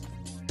views.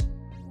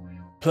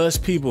 Plus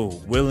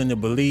people willing to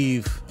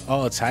believe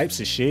all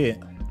types of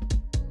shit.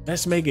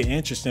 Let's make it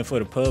interesting for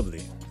the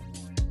public.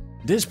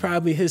 This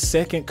probably his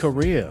second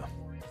career.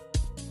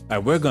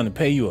 Like, we're gonna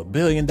pay you $1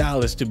 billion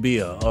to be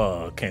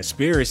a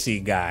conspiracy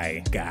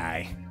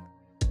guy.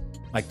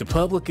 Like, the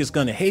public is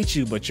gonna hate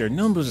you, but your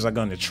numbers are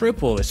gonna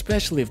triple,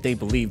 especially if they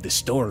believe the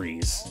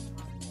stories.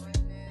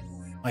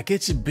 Like,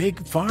 it's a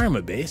big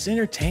pharma, it's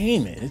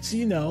entertainment. It's,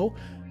 you know,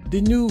 the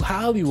new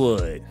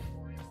Hollywood.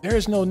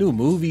 There's no new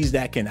movies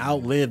that can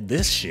outlive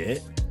this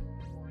shit.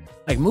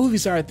 Like,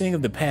 movies are a thing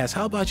of the past.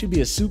 How about you be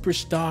a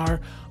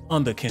superstar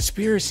on the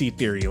conspiracy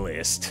theory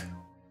list?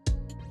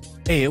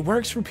 Hey, it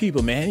works for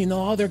people, man. You know,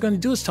 all they're gonna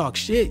do is talk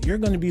shit. You're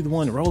gonna be the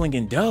one rolling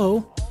in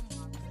dough.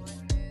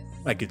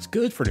 Like, it's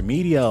good for the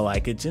media.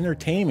 Like, it's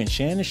entertainment.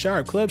 Shannon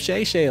Sharp, Club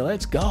Shay Shay,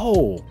 let's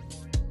go.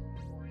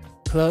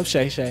 Club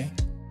Shay Shay.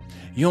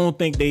 You don't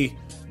think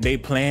they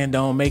planned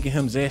on making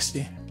him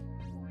zesty?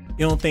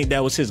 You don't think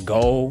that was his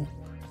goal?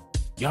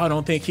 Y'all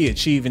don't think he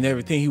achieving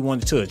everything he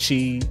wanted to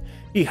achieve?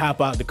 He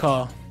hop out the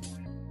car.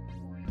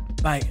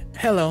 Like,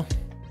 hello.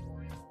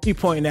 He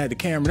pointing at the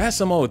camera. That's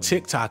some old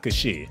TikToker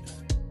shit.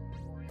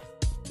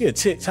 He a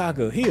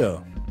TikToker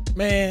here.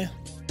 Man,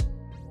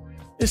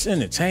 it's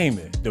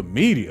entertainment. The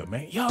media,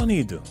 man. Y'all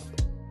need to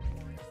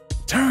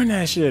turn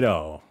that shit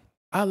off.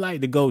 I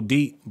like to go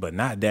deep, but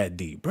not that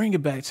deep. Bring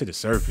it back to the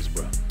surface,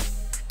 bro.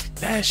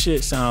 That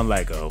shit sound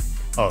like a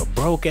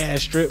broke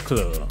ass strip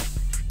club.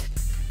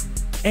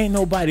 Ain't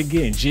nobody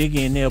getting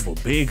jiggy in there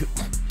but big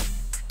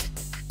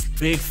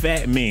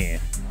fat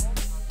men.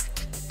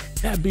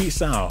 That beat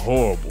sound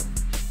horrible.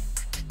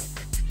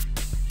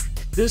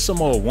 This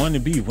some old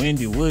wannabe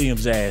Wendy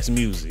Williams ass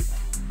music.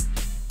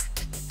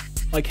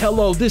 Like,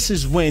 hello, this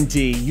is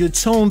Wendy. You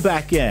tune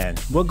back in.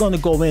 We're gonna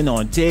go in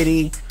on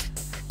Diddy,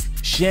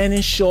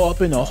 Shannon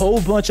Sharp, and a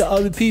whole bunch of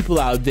other people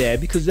out there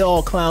because they're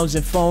all clowns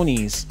and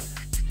phonies.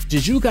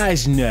 Did you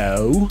guys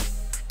know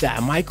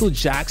that Michael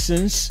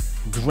Jackson's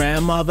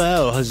grandmother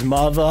or his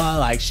mother,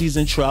 like, she's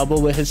in trouble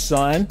with his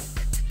son?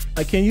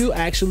 Like, can you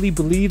actually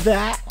believe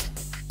that?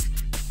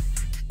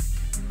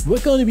 We're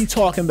going to be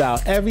talking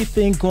about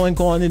everything going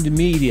on in the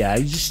media.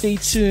 You just stay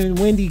tuned.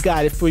 Wendy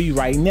got it for you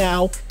right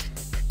now.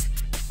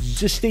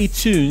 Just stay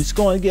tuned. It's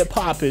going to get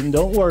popping.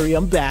 Don't worry.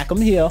 I'm back. I'm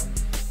here.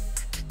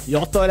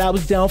 Y'all thought I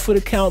was down for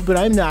the count, but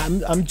I'm not.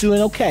 I'm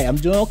doing okay. I'm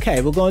doing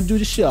okay. We're going to do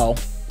the show.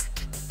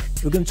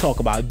 We're going to talk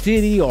about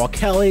Diddy or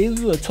Kelly. We're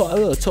going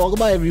to talk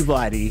about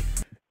everybody.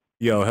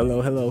 Yo,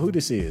 hello. Who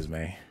this is,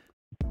 man?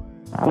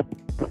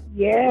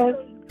 Yes.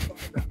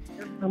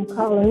 I'm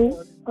calling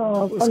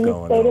from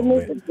the state of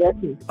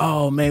Mississippi.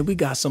 Oh, man, we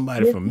got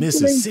somebody from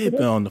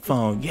Mississippi on the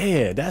phone.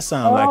 Yeah, that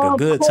sounds like a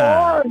good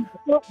time.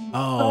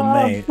 Oh,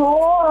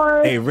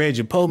 man. Hey,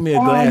 Reggie, pour me a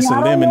glass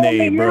of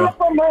lemonade, bro.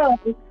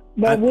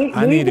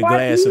 I need a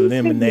glass of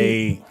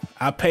lemonade.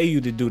 I pay you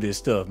to do this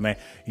stuff, man.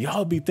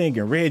 Y'all be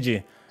thinking,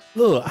 Reggie,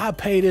 Look, I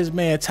pay this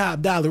man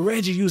top dollar.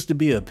 Reggie used to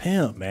be a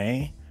pimp,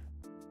 man.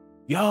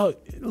 Y'all,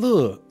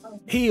 look,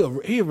 he a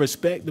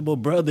respectable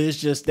brother. It's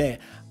just that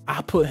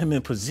I put him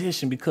in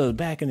position because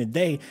back in the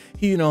day,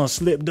 he done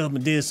slipped up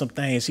and did some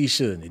things he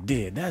shouldn't have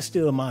did. That's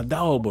still my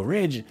dog, but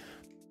Reggie,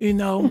 you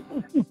know,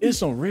 there's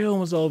some real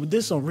ones over.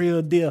 This some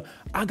real deal.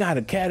 I got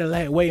a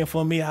Cadillac waiting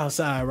for me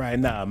outside right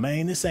now,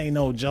 man. This ain't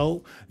no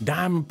joke.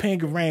 Diamond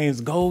pink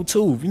rings, gold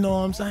tooth. You know what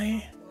I'm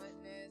saying?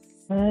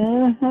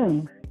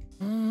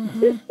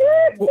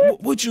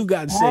 What you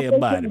got to say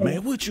about it,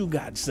 man? What you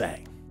got to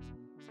say?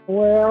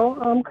 Well,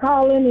 I'm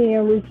calling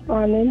in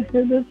responding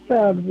to the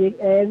subject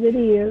as it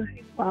is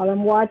while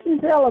I'm watching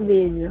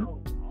television.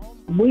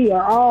 We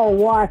are all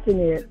watching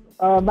it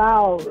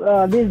about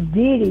this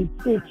Diddy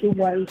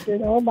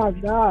situation. Oh my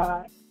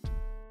God.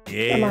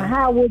 Yeah.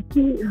 How would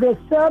you, the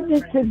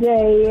subject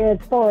today, as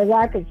far as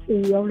I can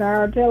see on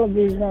our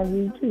television on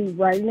YouTube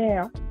right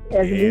now,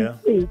 as we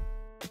speak,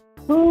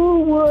 who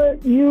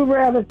would you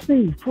rather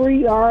see,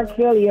 free R.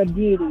 Kelly or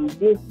Diddy?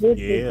 This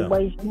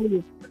situation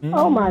is,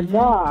 oh my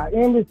God.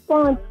 In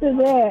response to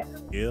that,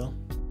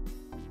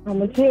 I'm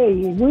going to tell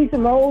you, we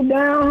some old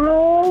down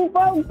home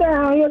folks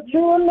down here,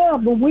 true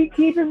enough, but we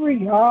keep it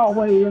real,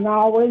 always and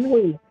always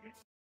will.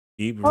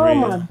 Keep it oh real.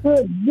 My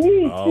goodness,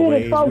 these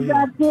city folks,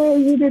 I tell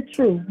you the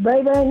truth.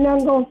 Baby, ain't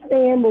nothing going to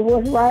stand but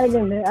what's right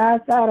in the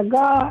eyesight of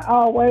God,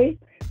 always.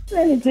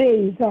 Let me tell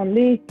you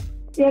something.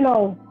 You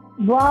know,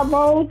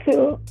 bravo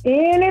to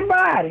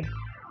anybody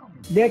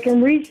that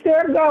can reach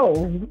their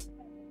goals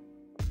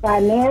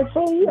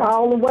financially,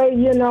 all the way,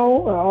 you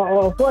know,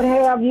 or what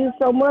have you,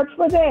 so much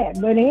for that.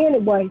 But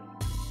anyway,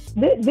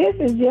 this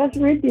is just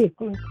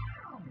ridiculous.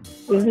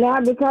 It's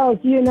not because,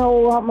 you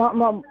know,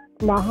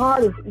 my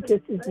heart is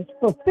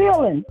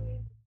fulfilling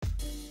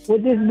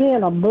with this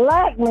being a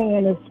black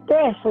man,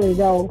 especially,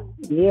 though.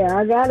 Yeah,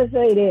 I got to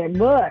say that.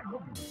 But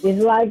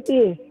it's like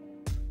this.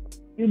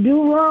 You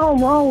do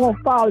wrong, wrong will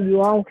follow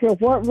you. I don't care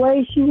what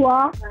race you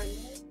are,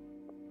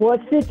 what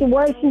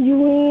situation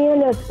you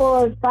in as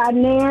far as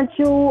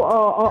financial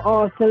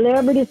or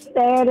celebrity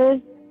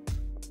status.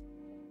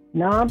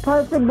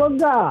 Non-perfect but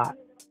God.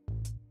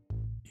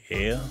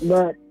 Yeah.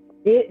 But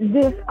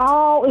this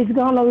all is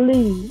going to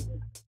lead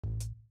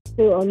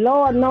to,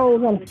 Lord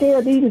knows I'm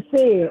scared to even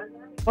say it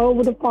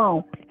over the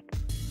phone.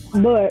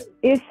 But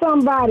it's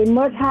somebody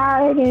much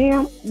higher than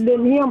him.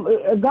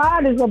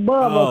 God is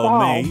above us all. Oh,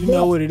 man, you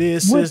know what it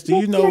is, sister?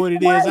 You know what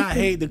it is? I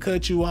hate to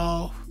cut you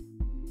off.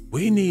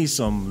 We need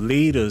some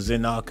leaders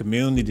in our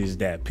communities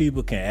that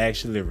people can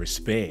actually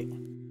respect.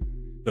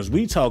 Because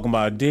we talking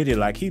about Diddy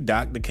like he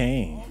Dr.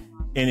 King.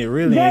 And it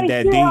really ain't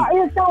that deep.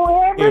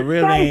 It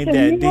really ain't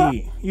that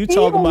deep. You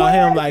talking about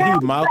him like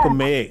he Malcolm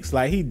X,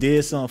 like he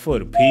did something for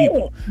the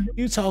people.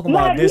 You talking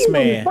about this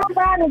man.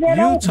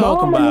 You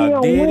talking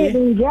about Diddy.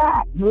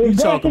 You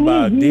talking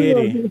about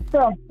Diddy.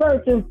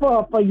 Searching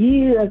for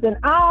years and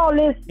all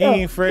this stuff. He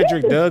ain't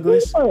Frederick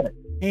Douglass.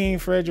 He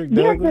ain't Frederick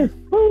Douglass. This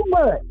is too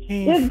much.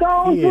 It's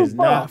gone too far. He is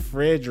not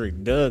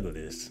Frederick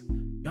Douglass.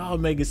 Y'all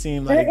make it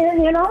seem like...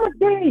 And I'm going to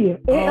tell you.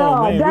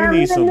 Man, we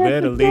need some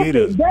better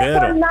leaders.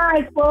 That's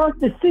nice for us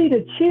to see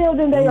the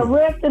children. They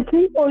arresting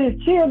people, his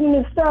children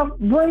and stuff,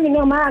 bringing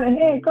them out in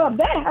handcuffs.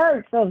 That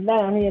hurts us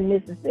down here in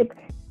Mississippi.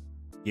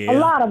 Yeah. A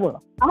lot of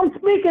us. I'm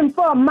speaking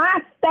for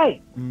my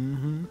state.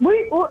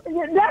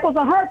 That was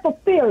a hurtful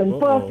feeling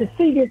for us to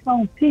see this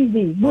on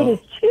TV with his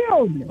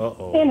children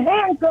in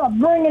handcuffs,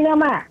 bringing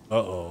them out.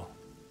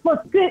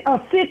 For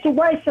a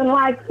situation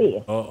like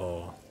this.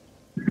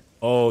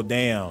 Oh,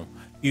 damn.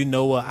 You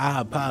know what? I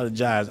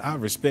apologize. I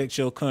respect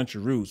your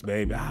country roots,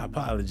 baby. I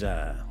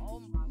apologize.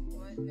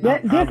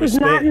 This is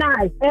not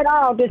nice at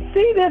all. To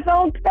see this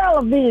on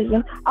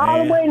television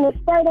all the way in the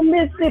state of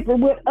Mississippi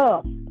with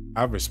us.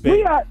 I respect.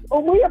 We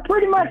are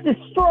pretty much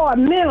destroyed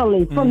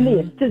mentally from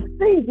this. To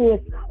see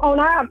this on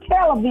our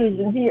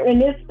television here in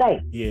this state.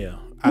 Yeah.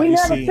 We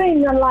never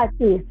seen nothing like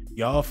this.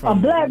 Y'all from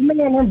a black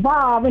man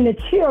involved in the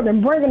children,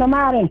 bringing them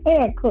out in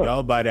handcuffs.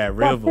 Y'all by that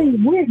river. See,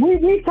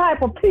 we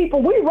type of people.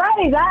 We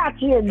raise our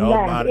children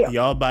down here.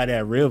 Y'all by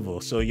that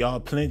river, so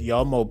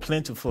y'all more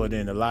plentiful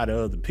than a lot of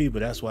other people.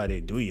 That's why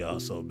they do y'all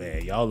so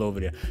bad. Y'all over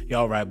there.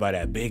 Y'all right by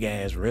that big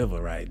ass river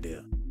right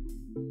there.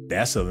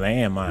 That's a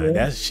landmine. Yeah.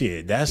 That's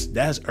shit.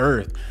 That's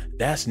earth.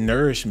 That's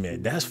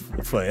nourishment. That's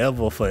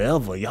forever.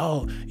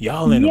 Y'all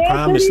in the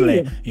promised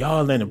land.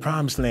 Y'all in the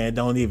promised land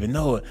don't even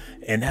know it.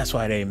 And that's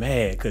why they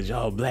mad, because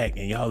y'all black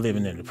and y'all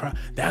living in the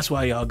that's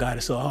why y'all got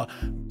it so hard.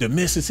 The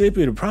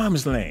Mississippi, the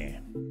promised land.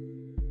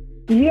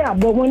 Yeah,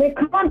 but when it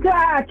comes to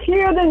our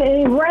children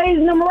and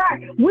raising them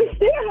right, we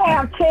still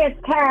have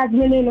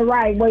chastisement in the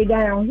right way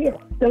down here.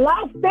 The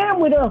law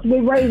stand with us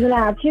with raising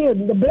our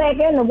children, the black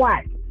and the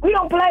white. We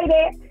don't play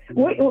that.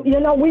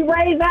 We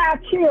raise our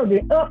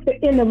children up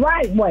in the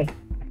right way.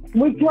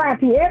 We try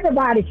to.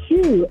 Everybody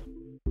should.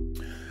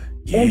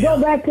 Yeah. And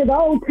go back to the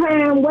old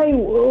time way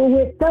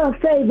with thus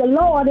say the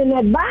Lord in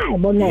that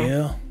Bible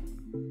now.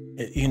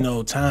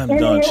 Yeah. Times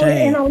don't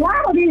change. And a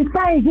lot of these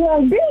things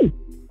won't be.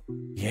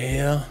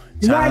 Yeah.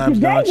 Times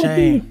don't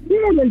change.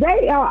 children,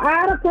 they are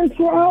out of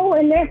control,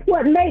 and that's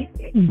what makes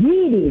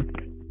Diddy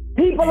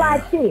people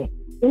like this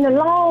in the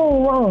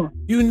long run.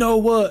 You know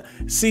what?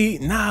 See,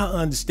 now I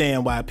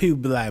understand why people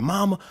be like,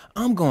 Mama,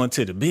 I'm going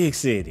to the big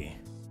city.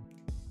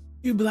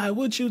 You be like,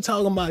 what you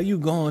talking about? You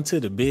going to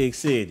the big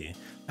city?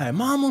 Like,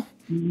 Mama,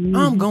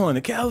 I'm going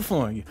to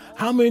California.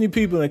 How many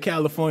people in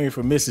California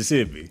from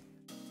Mississippi?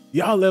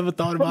 Y'all ever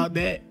thought about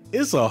that?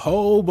 It's a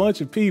whole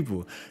bunch of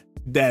people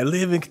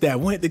that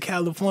went to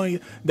California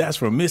that's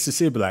from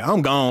Mississippi. Like,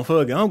 I'm gone,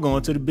 fuck it. I'm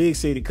going to the big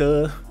city,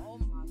 cuz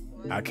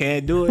I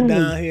can't do it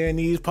down here in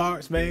these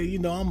parts, man. You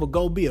know, I'm gonna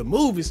go be a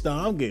movie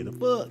star. I'm getting a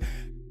fuck.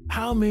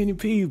 How many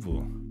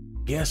people?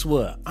 Guess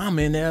what? I'm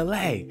in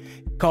LA.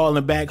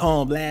 Calling back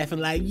home, laughing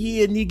like,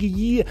 yeah, nigga,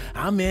 yeah,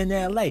 I'm in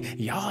LA.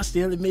 Y'all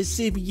still in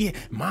Mississippi, yeah.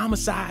 Mama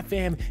side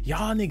family,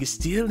 y'all niggas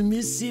still in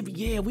Mississippi,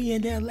 yeah. We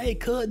in LA,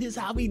 cuz this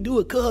how we do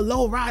it, cuz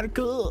low rider,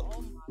 cuz.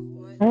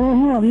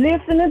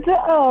 Listening to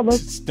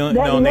others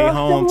stunting on their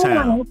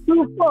hometown.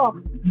 Too far.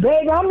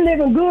 Baby, I'm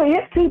living good.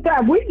 It's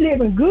 2000. We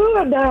living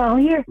good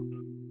down here.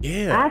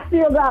 Yeah. I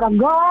still got a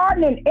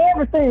garden and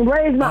everything.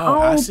 Raise my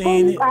own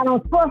food. I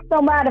don't trust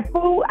somebody's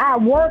food. I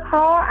work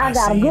hard. I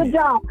got a good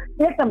job.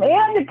 There's some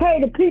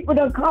educated people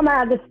that come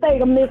out of the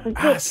state of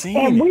Mississippi.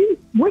 And we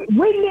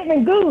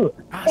living good.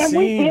 And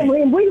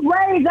we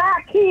raise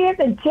our kids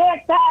and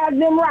chastise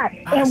them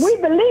right. And we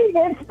believe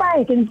in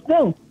spankings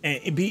too. And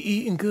it be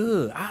eating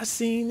good. I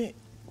seen it.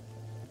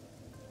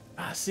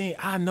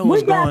 I know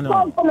what's going on. We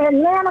got folks from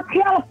Atlanta,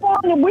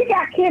 California. We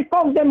got kids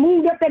folks that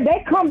moved up there.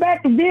 They come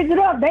back to visit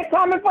us. They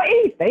coming for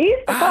Easter.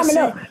 Easter coming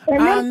up. And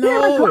them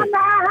children come to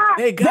our house.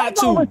 They got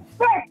to.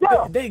 Respect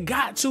us. They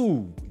got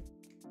to.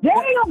 They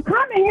ain't gonna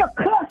come in here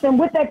cussing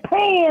with their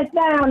pants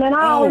down and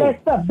all that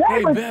stuff.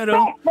 They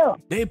respect us.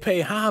 They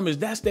pay homage.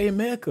 That's their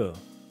Mecca.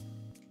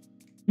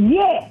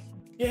 Yeah.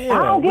 Yeah,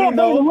 I don't care if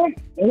they went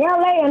in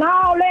LA and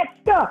all that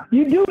stuff.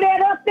 You do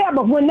that up there,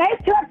 but when they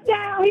touch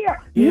down here,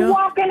 you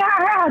walk in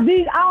our house,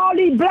 all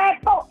these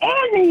black folk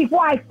and these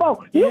white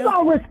folk, you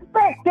gonna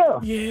respect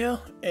us. Yeah.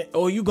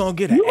 Or you gonna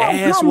get an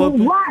ass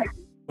whooping. Right.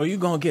 Or you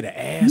gonna get an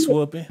ass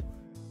whooping.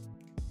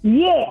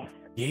 Yes.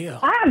 Yeah.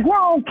 I've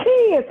grown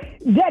kids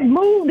that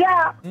moved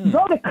out,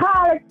 go to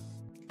college,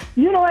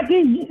 you know, at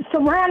these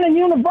surrounding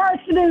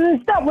universities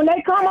and stuff. When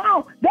they come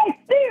home, they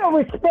still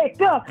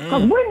respect us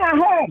because we're not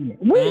having it.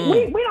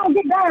 We don't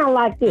get down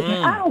like this.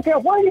 I don't care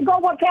where you go,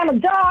 what kind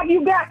of job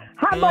you got,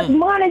 how much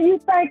money you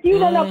think you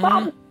done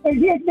accomplished,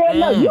 and this, that,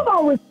 no. You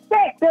gonna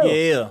respect us.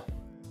 Yeah.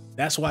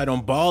 That's why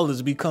them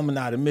ballers be coming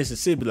out of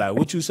Mississippi. Like,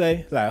 what you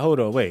say? Like, hold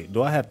on, wait.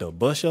 Do I have to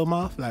bust your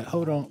mouth? Like,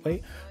 hold on,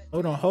 wait.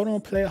 Hold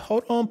on, player.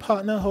 Hold on,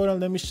 partner. Hold on,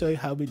 let me show you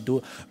how we do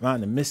it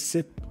around the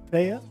Mississippi,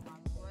 player.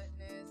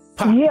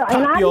 And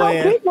I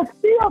know people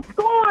still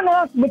scorn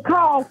us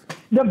because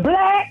the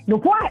black, the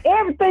white,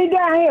 everything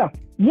down here.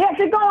 Yes,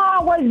 it's gonna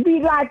always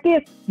be like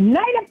this.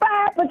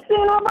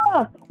 95% of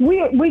us,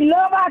 we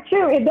love our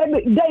children.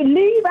 If they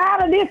leave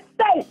out of this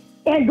state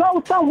and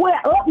go somewhere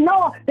up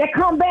north, they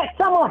come back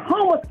some of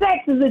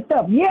homosexuals and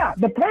stuff. Yeah,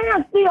 the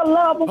parents still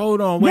love them.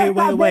 Hold on, wait.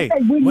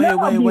 We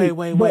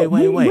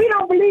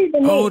don't believe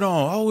in Hold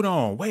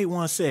on. Wait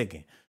 1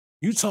 second.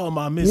 You talking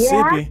about Mississippi?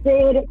 Yeah, I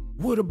said it.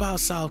 What about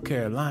South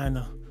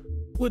Carolina?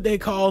 What they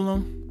call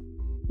them?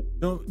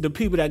 The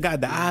people that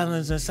got the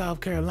islands in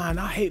South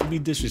Carolina. I hate to be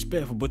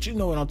disrespectful, but you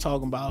know what I'm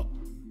talking about.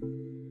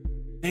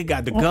 They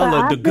got the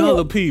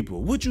Gullah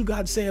people. What you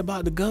got to say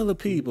about the Gullah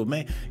people,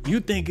 man?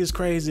 You think it's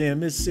crazy in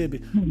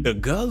Mississippi? The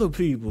Gullah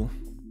people,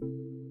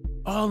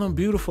 all them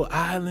beautiful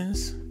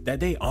islands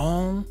that they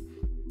own,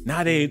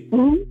 now they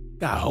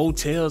got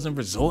hotels and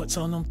resorts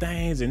on them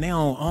things, and they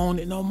don't own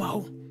it no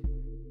more.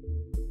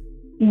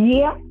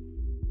 Yeah.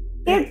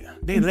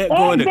 They let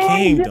go of the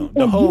kingdom.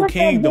 The whole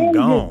kingdom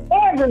gone.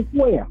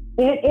 Everywhere.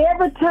 In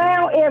every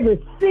town,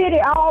 every city,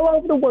 all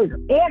over the world.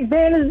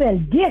 Advantage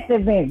and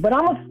disadvantage. But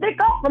I'm going to stick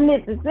up for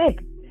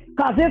Mississippi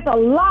because there's a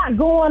lot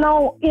going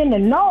on in the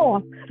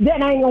north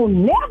that ain't going to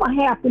never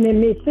happen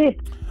in Mississippi.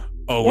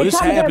 Oh, it's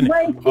happening.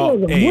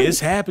 It's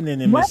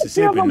happening in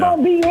Mississippi now. It's going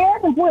to be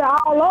everywhere,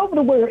 all over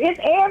the world. It's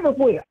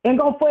everywhere and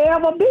going to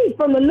forever be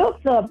from the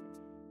looks of it.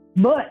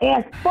 But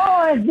as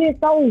far as this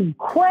old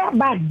crap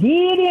by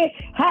Diddy,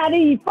 how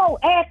these folks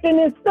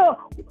acting and stuff,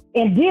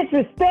 and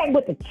disrespect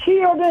with the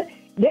children,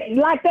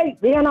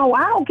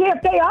 I don't care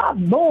if they are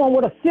born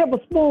with a silver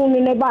spoon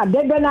in their body.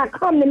 They better not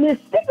come to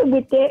Mississippi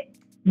with that.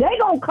 They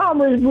gonna come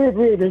with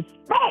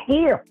respect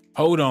here.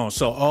 Hold on.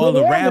 So all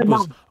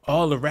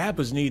the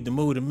rappers need to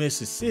move to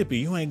Mississippi.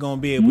 You ain't gonna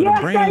be able to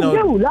bring no.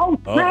 Yes, they do. Those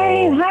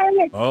chains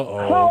hanging,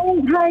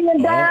 clothes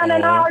hanging down,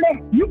 and all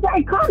that. You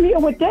can't come here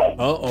with that.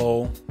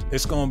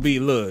 It's gonna be,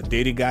 look,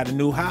 Diddy got a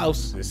new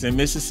house. It's in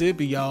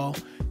Mississippi, y'all.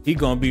 He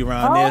gonna be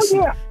around there.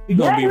 Yeah. He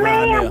gonna be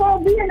around there. That man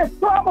gonna be in the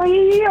trouble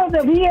he is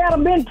if he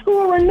had been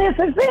touring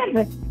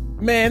Mississippi.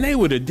 Man, they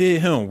would have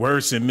did him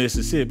worse in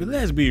Mississippi.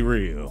 Let's be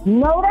real.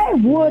 No,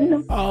 they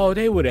wouldn't. Oh,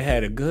 they would have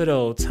had a good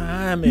old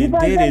time and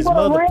Because did they his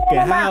would've ran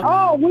motherfucking him out.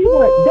 house.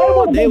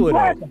 Oh, They would would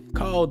have have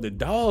called the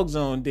dogs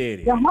on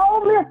Diddy. The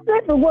whole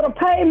Mississippi would have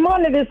paid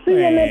money to see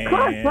him in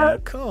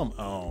concert. Come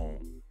on.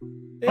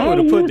 They would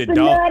have put the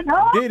dog.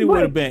 Diddy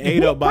would have been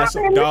ate up by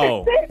some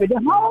dog. The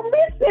whole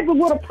Mississippi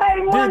would have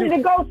paid money to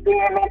go see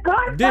him in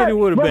concert. Diddy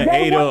would have been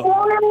ate up.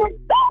 Want him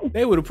to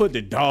They would have put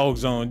the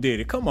dogs on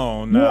Diddy. Come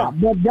on now. Yeah,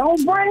 but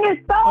don't bring his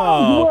dogs.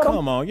 Oh, with come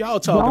him. on.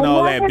 Y'all talking Don't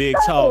all bring that his big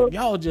dogs. talk.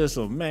 Y'all just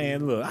a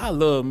man. Look, I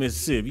love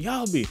Mississippi.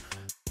 Y'all be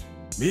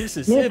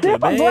Mississippi, A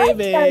great state.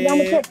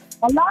 baby.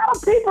 A lot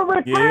of people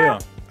retire. Yeah,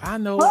 I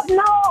know. But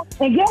no,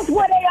 and guess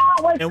what? They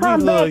always And we come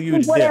love back you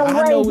to to where death. they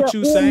I know raised what up you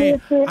in saying.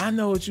 Mississippi. I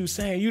know what you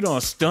saying. You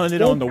done stunned it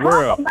They on the talk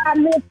world. about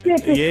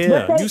Mississippi,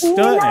 Yeah, but they you end up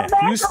stunting. back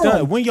You stunting.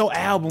 home. When your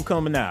album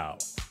coming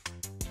out?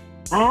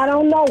 I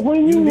don't know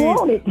when you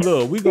want it.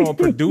 Look, we gonna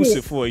produce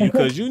it for you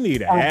because you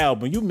need an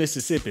album. You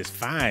Mississippi's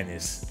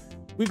finest.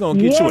 We gonna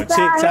get you a Yes,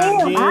 I TikTok.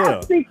 am. Yeah.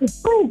 I speak the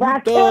truth. I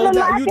You tell it thugged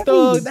out. like You it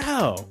thugged is.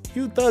 out.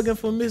 You thugging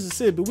from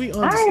Mississippi. We I ain't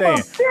gonna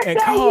understand. sit And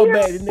there call here.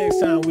 back the next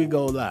time we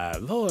go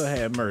live. Lord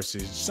have mercy.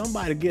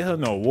 Somebody get her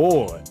an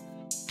award.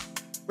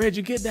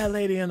 Reggie, get that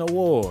lady an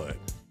award.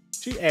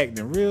 She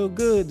acting real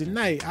good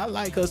tonight. I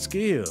like her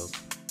skills.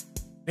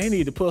 They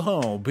need to put her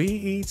on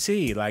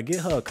BET. Like,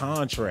 get her a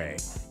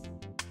contract.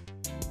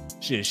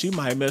 Shit, she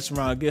might mess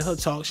around and get her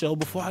talk show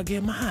before I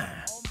get mine.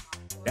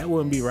 That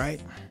wouldn't be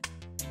right.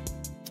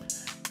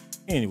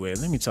 Anyway,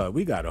 let me talk.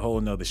 We got a whole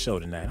nother show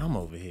tonight. I'm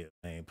over here,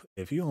 man.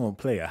 If you don't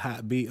play a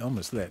hot beat, I'm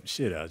gonna slap the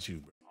shit out you,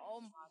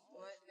 bro.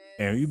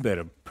 And you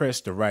better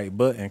press the right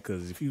button,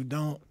 because if you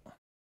don't,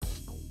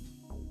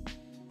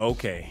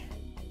 okay,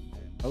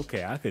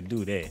 I could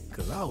do that,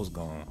 because I was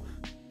going,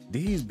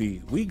 these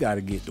beats, we got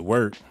to get to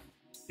work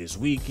this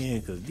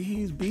weekend, because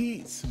these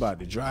beats about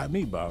to drive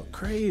me about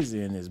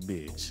crazy in this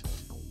bitch.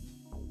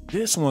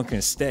 This one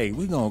can stay.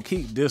 We gonna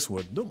keep this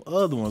one. Them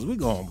other ones, we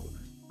gonna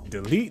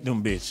delete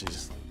them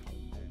bitches.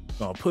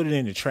 Gonna put it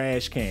in the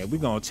trash can. We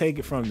gonna take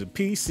it from the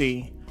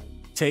PC,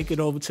 take it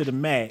over to the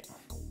Mac,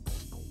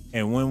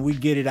 and when we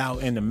get it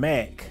out in the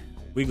Mac,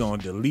 we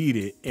gonna delete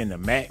it in the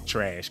Mac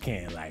trash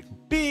can. Like,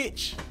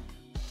 bitch,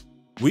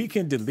 we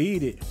can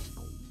delete it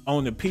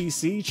on the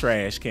PC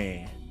trash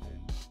can,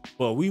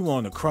 but we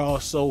want to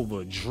cross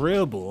over,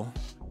 dribble,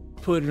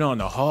 put it on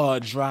the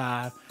hard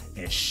drive,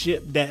 and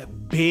ship that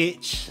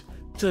bitch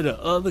to the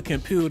other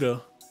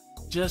computer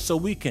just so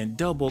we can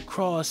double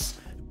cross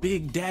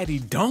Big Daddy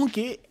Dunk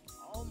It.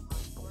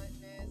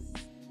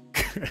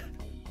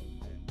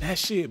 That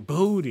shit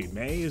booty,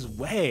 man. It's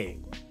whack.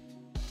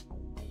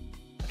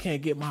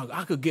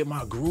 I could get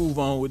my groove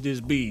on with this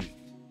beat.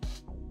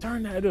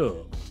 Turn that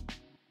up.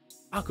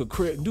 I could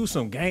do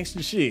some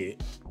gangster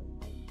shit.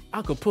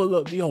 I could pull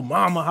up to your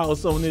mama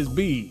house on this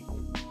beat.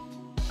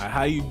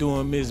 How you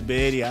doing, Miss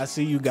Betty? I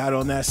see you got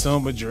on that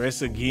summer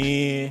dress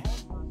again.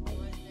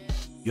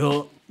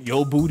 Your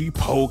booty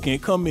poking.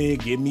 Come here,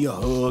 give me a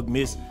hug,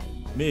 Miss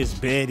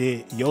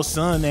Betty. Your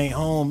son ain't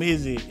home,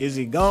 is he? Is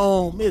he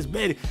gone? Miss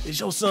Betty, is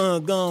your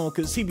son gone?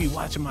 Cause he be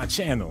watching my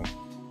channel.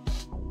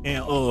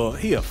 And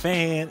he a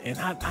fan, and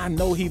I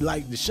know he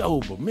like the show,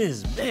 but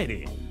Miss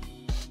Betty,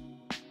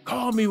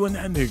 call me when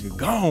that nigga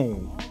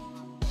gone.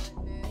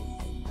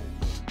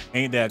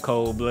 Ain't that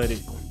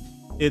cold-blooded?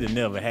 It'll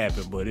never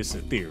happen, but it's a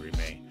theory,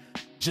 man.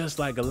 Just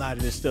like a lot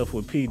of this stuff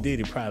with P.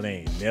 Diddy probably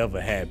ain't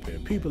never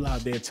happened. People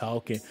out there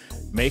talking,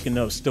 making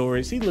up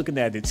stories. He looking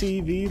at the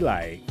TV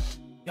like,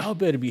 y'all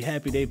better be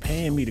happy they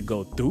paying me to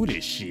go through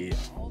this shit.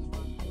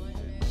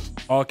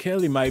 R.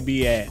 Kelly might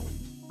be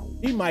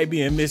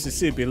in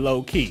Mississippi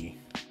low-key.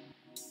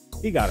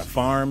 He got a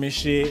farm and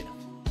shit.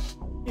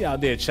 He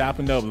out there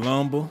chopping up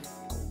lumber.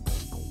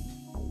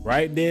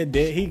 Right there,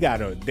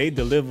 they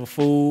deliver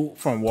food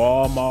from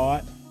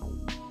Walmart.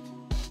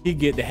 He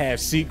get to have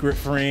secret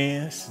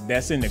friends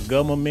that's in the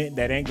government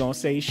that ain't gonna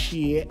say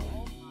shit.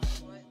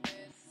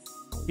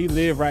 He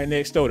live right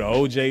next door to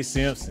O.J.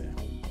 Simpson.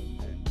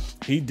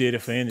 He did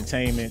it for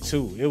entertainment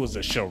too. It was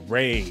a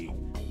charade,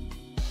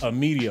 a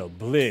media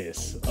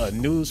bliss, a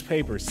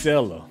newspaper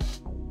seller,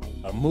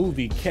 a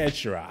movie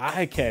catcher, an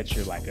eye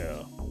catcher, like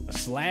a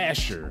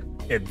slasher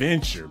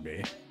adventure,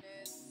 man.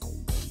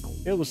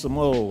 It was some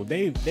old,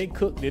 they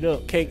cooked it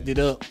up, caked it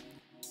up,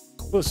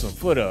 put some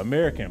for the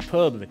American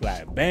public,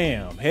 like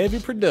bam, heavy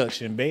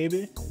production,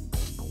 baby.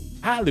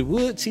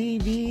 Hollywood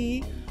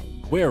TV,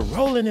 we're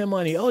rolling in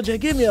money. OJ,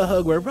 give me a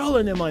hug, we're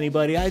rolling in money,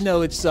 buddy. I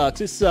know it sucks,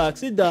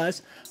 it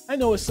does. I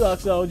know it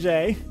sucks,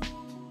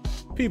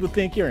 OJ. People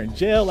think you're in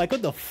jail, like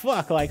what the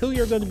fuck, like who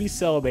you're gonna be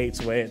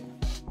cellmates with?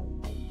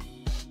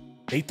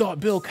 They thought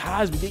Bill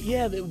Cosby,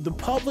 yeah, the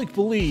public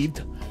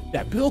believed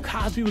that Bill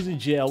Cosby was in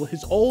jail with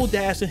his old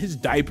ass in his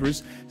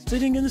diapers,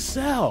 sitting in a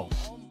cell.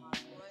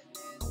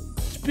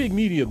 It's big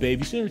media,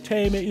 baby. It's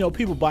entertainment. You know,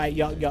 people buy it.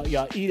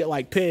 Y'all eat it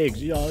like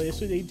pigs. You know, that's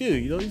what they do.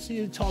 You know, you see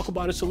you talk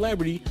about a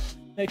celebrity.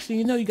 Next thing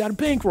you know, you got a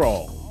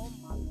bankroll.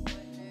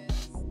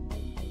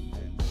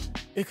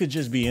 It could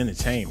just be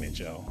entertainment,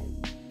 Joe.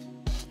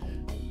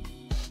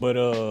 But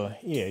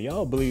yeah,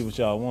 y'all believe what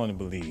y'all want to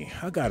believe.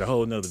 I got a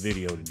whole nother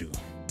video to do.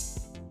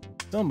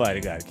 Somebody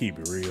got to keep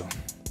it real.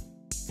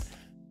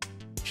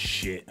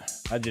 Shit,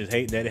 I just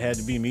hate that it had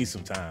to be me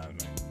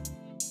sometimes, man.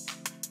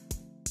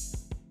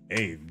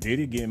 Hey,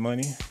 Diddy get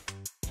money?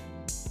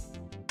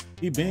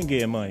 He been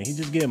getting money. He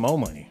just getting more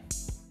money.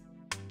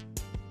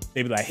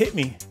 They be like, hit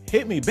me,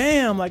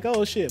 bam. Like,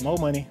 oh shit, more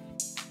money.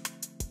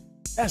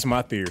 That's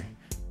my theory.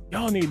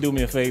 Y'all need to do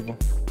me a favor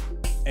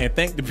and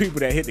thank the people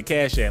that hit the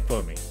Cash App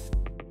for me.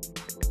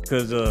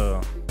 Cause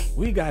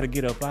we gotta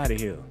get up out of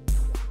here.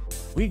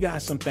 We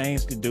got some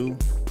things to do.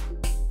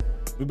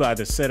 We about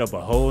to set up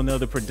a whole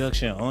nother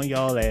production on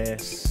y'all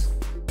ass.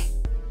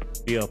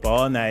 Be up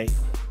all night.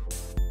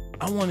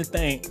 I wanna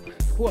thank,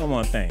 who I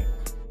wanna thank?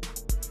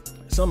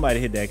 Somebody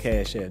hit that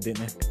Cash App,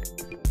 didn't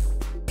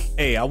they?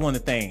 Hey, I wanna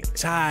thank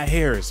Ty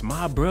Harris,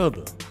 my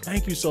brother.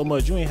 Thank you so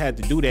much. You ain't had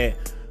to do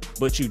that,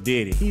 but you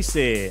did it. He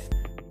said,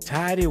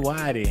 Tidy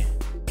Whitey,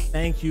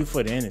 thank you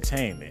for the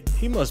entertainment.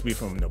 He must be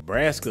from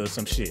Nebraska or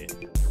some shit.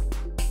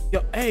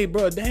 Yo, hey,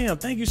 bro, damn,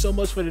 thank you so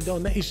much for the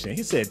donation.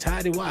 He said,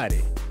 Tidy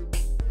Whitey.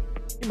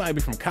 He might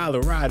be from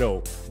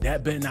Colorado.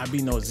 That better not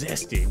be no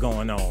zesty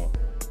going on.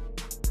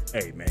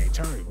 Hey, man,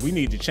 we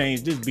need to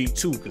change this beat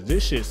too, because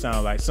this shit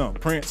sounds like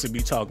something Prince would be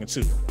talking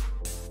to.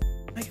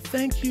 Like,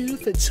 thank you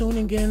for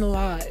tuning in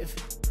live.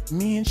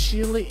 Me and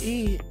Sheila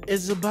E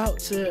is about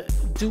to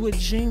do a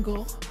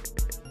jingle.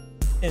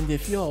 And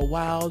if you're a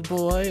wild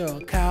boy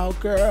or a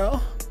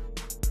cowgirl,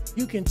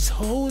 you can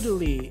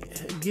totally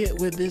get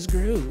with this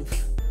groove.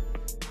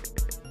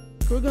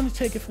 We're gonna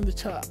take it from the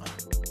top.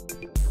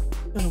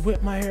 I'm gonna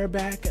whip my hair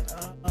back and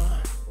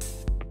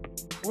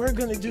we're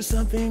gonna do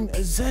something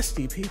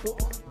zesty, people.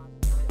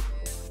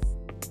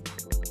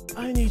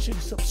 I need you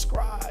to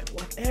subscribe,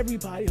 like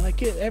everybody,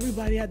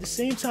 everybody at the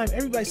same time.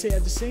 Everybody say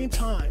at the same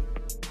time.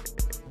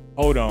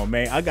 Hold on,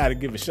 man. I gotta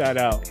give a shout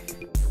out.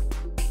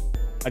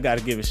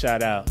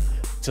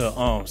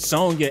 To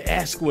Sonia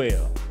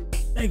Askwell.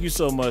 Thank you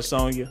so much,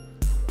 Sonia.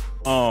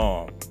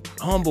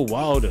 Humble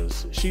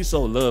Waters. She's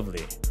so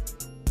lovely.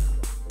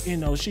 You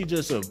know, she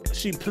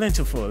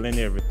plentiful in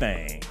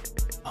everything.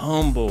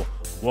 Humble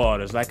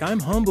Waters. Like, I'm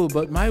humble,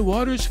 but my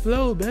waters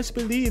flow. Best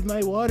believe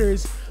my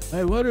waters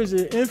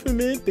are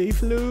infinite. They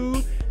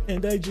flow.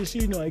 And I just,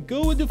 I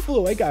go with the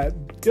flow.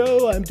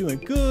 I'm doing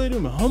good.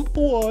 I'm a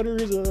Humble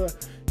Waters.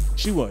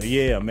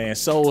 Yeah, man.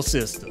 Soul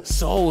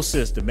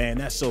sister, man.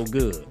 That's so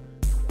good.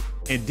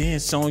 And then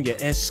Sonia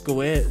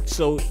Escoed.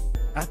 So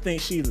I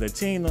think she's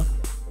Latina.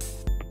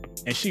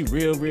 And she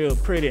real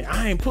pretty.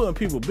 I ain't putting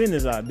people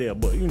business out there,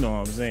 but you know what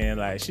I'm saying?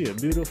 Like, she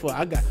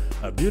I got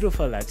a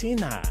beautiful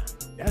Latina.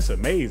 That's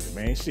amazing,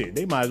 man. Shit,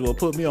 they might as well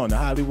put me on the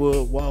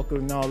Hollywood Walker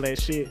and all that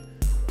shit.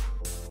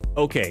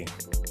 Okay.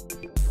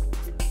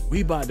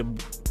 We about to,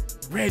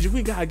 Reggie,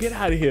 we gotta get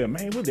out of here,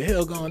 man. What the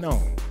hell going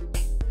on?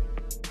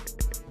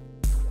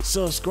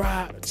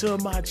 Subscribe to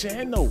my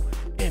channel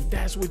if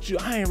that's what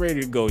I ain't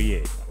ready to go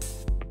yet.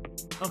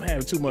 I'm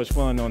having too much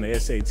fun on the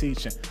S.A.T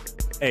channel.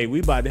 Hey, we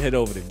about to head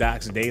over to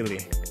Doc's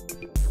Daily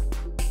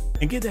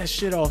and get that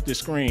shit off the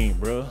screen,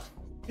 bro.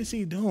 What's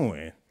he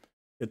doing?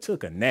 It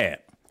took a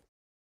nap.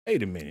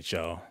 Wait a minute,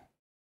 y'all.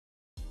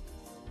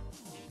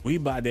 We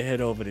about to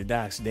head over to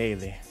Doc's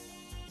Daily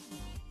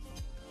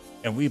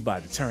and we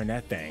about to turn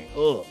that thing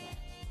up.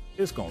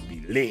 It's gonna be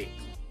lit.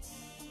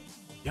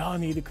 Y'all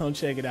need to come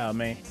check it out,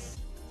 man.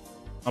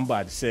 I'm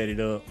about to set it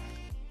up.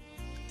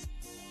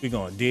 We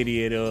gonna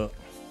Diddy it up.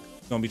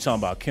 Gonna be talking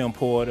about Kim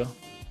Porter,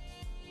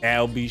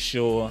 Al B.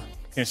 Shore,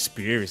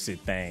 conspiracy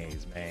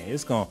things, man.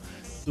 It's gonna,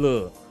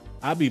 look,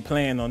 I be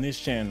playing on this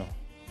channel,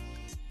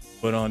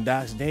 but on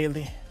Doc's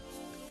Daily,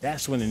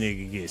 that's when the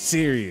nigga gets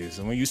serious.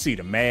 And when you see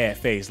the mad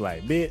face,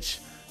 like, bitch,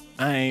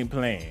 I ain't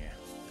playing.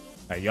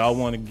 Like, y'all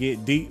wanna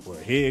get deep? Well,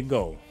 here it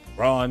go.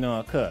 Raw and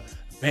uncut.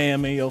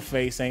 Bam in your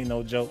face, ain't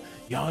no joke.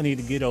 Y'all need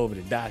to get over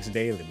to Doc's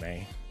Daily,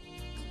 man.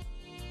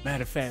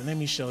 Matter of fact, let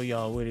me show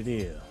y'all what it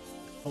is.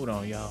 Hold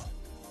on, y'all.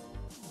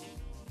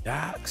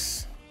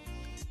 Doc's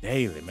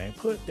Daily, man.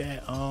 Put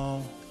that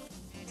on.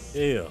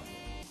 Yeah.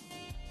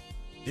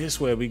 This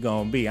where we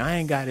gonna be. I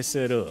ain't got it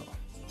set up.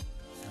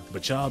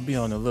 But y'all be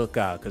on the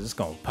lookout because it's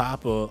gonna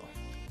pop up.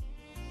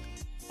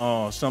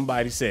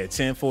 Somebody said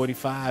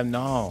 10:45.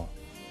 No.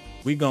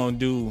 We gonna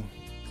do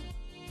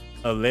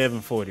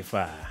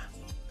 11:45.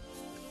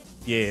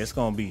 Yeah, it's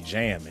gonna be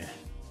jamming.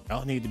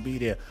 Y'all need to be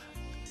there.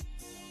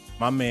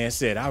 My man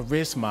said, I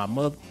risk my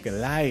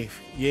motherfucking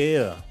life.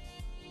 Yeah.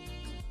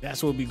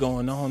 That's what be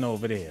going on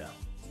over there.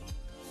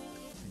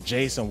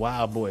 Jason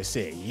Wildboy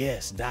said,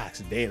 yes, Doc's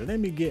Daily. Let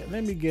me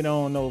get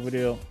on over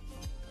there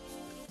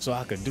so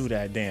I could do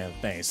that damn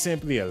thing.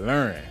 Simply a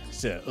learn.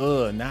 Said,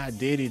 not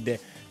Diddy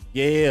that.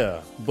 Yeah,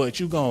 but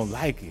you gonna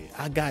like it.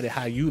 I got it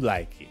how you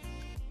like it.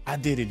 I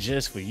did it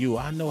just for you.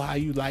 I know how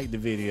you like the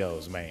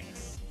videos, man.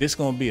 This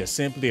gonna be a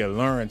simply a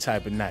learn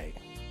type of night.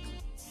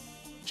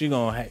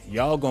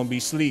 Y'all gonna be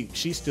asleep.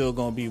 She still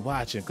gonna be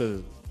watching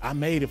because I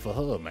made it for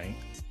her, man.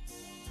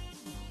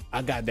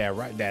 I got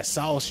that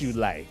sauce you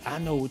like. I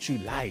know what you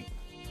like.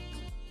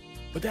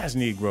 But that's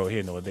Negro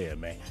here nor there,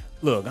 man.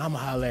 Look, I'ma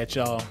holler at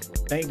y'all.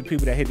 Thank the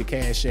people that hit the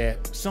Cash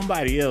App.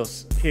 Somebody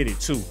else hit it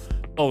too.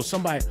 Oh,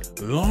 somebody,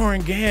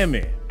 Lauren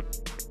Gammon.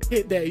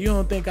 Hit that. You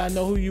don't think I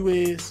know who you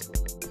is?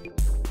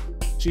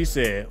 She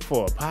said,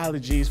 for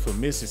apologies for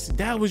Mississippi.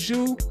 That was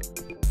you?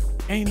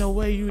 Ain't no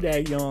way you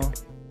that young.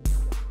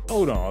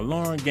 Hold on,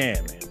 Lauren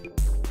Gammon.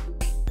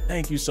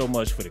 Thank you so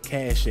much for the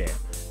Cash App.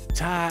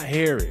 Todd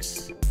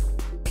Harris.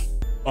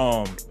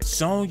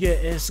 Sonia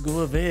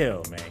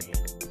Esquivel, man.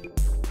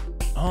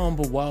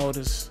 Humber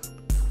Waters.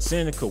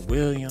 Seneca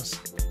Williams.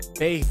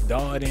 Faith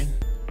Darden.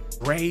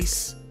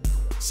 Grace.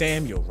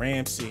 Samuel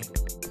Ramsey.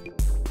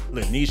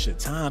 Lanisha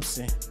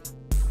Thompson.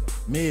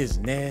 Ms.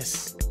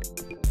 Ness.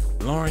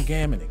 Lauren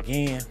Gammon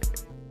again.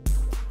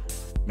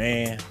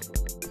 Man,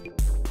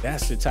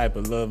 that's the type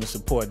of love and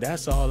support.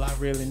 That's all I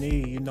really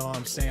need. You know what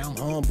I'm saying? I'm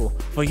humble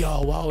for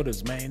y'all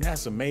Waters, man.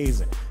 That's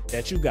amazing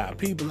that you got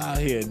people out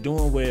here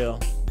doing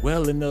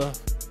well enough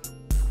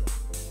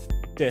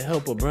to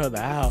help a brother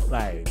out.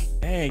 Like,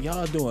 man,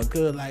 y'all doing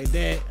good like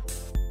that.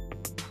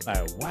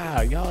 Like,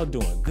 wow, y'all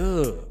doing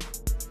good.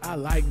 I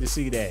like to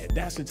see that.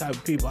 That's the type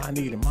of people I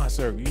need in my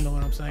circle. You know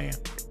what I'm saying?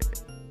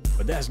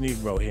 But that's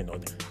Negro here, no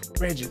doubt.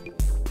 Reggie,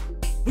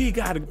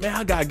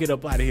 I gotta get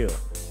up out of here.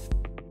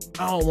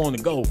 I don't want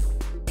to go.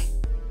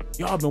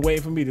 Y'all been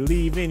waiting for me to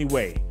leave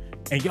anyway,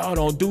 and y'all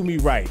don't do me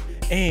right.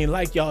 Ain't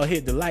like y'all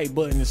hit the like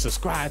button and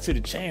subscribe to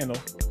the channel.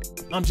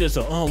 I'm just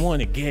an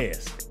unwanted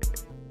guest.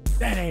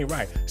 That ain't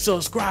right.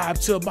 Subscribe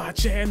to my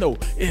channel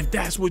if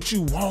that's what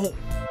you want.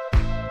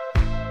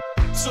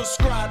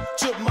 Subscribe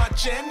to my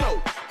channel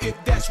if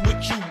that's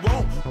what you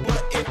want.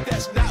 But if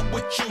that's not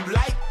what you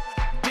like,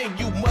 then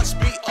you must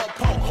be a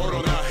punk. Hold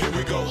on now.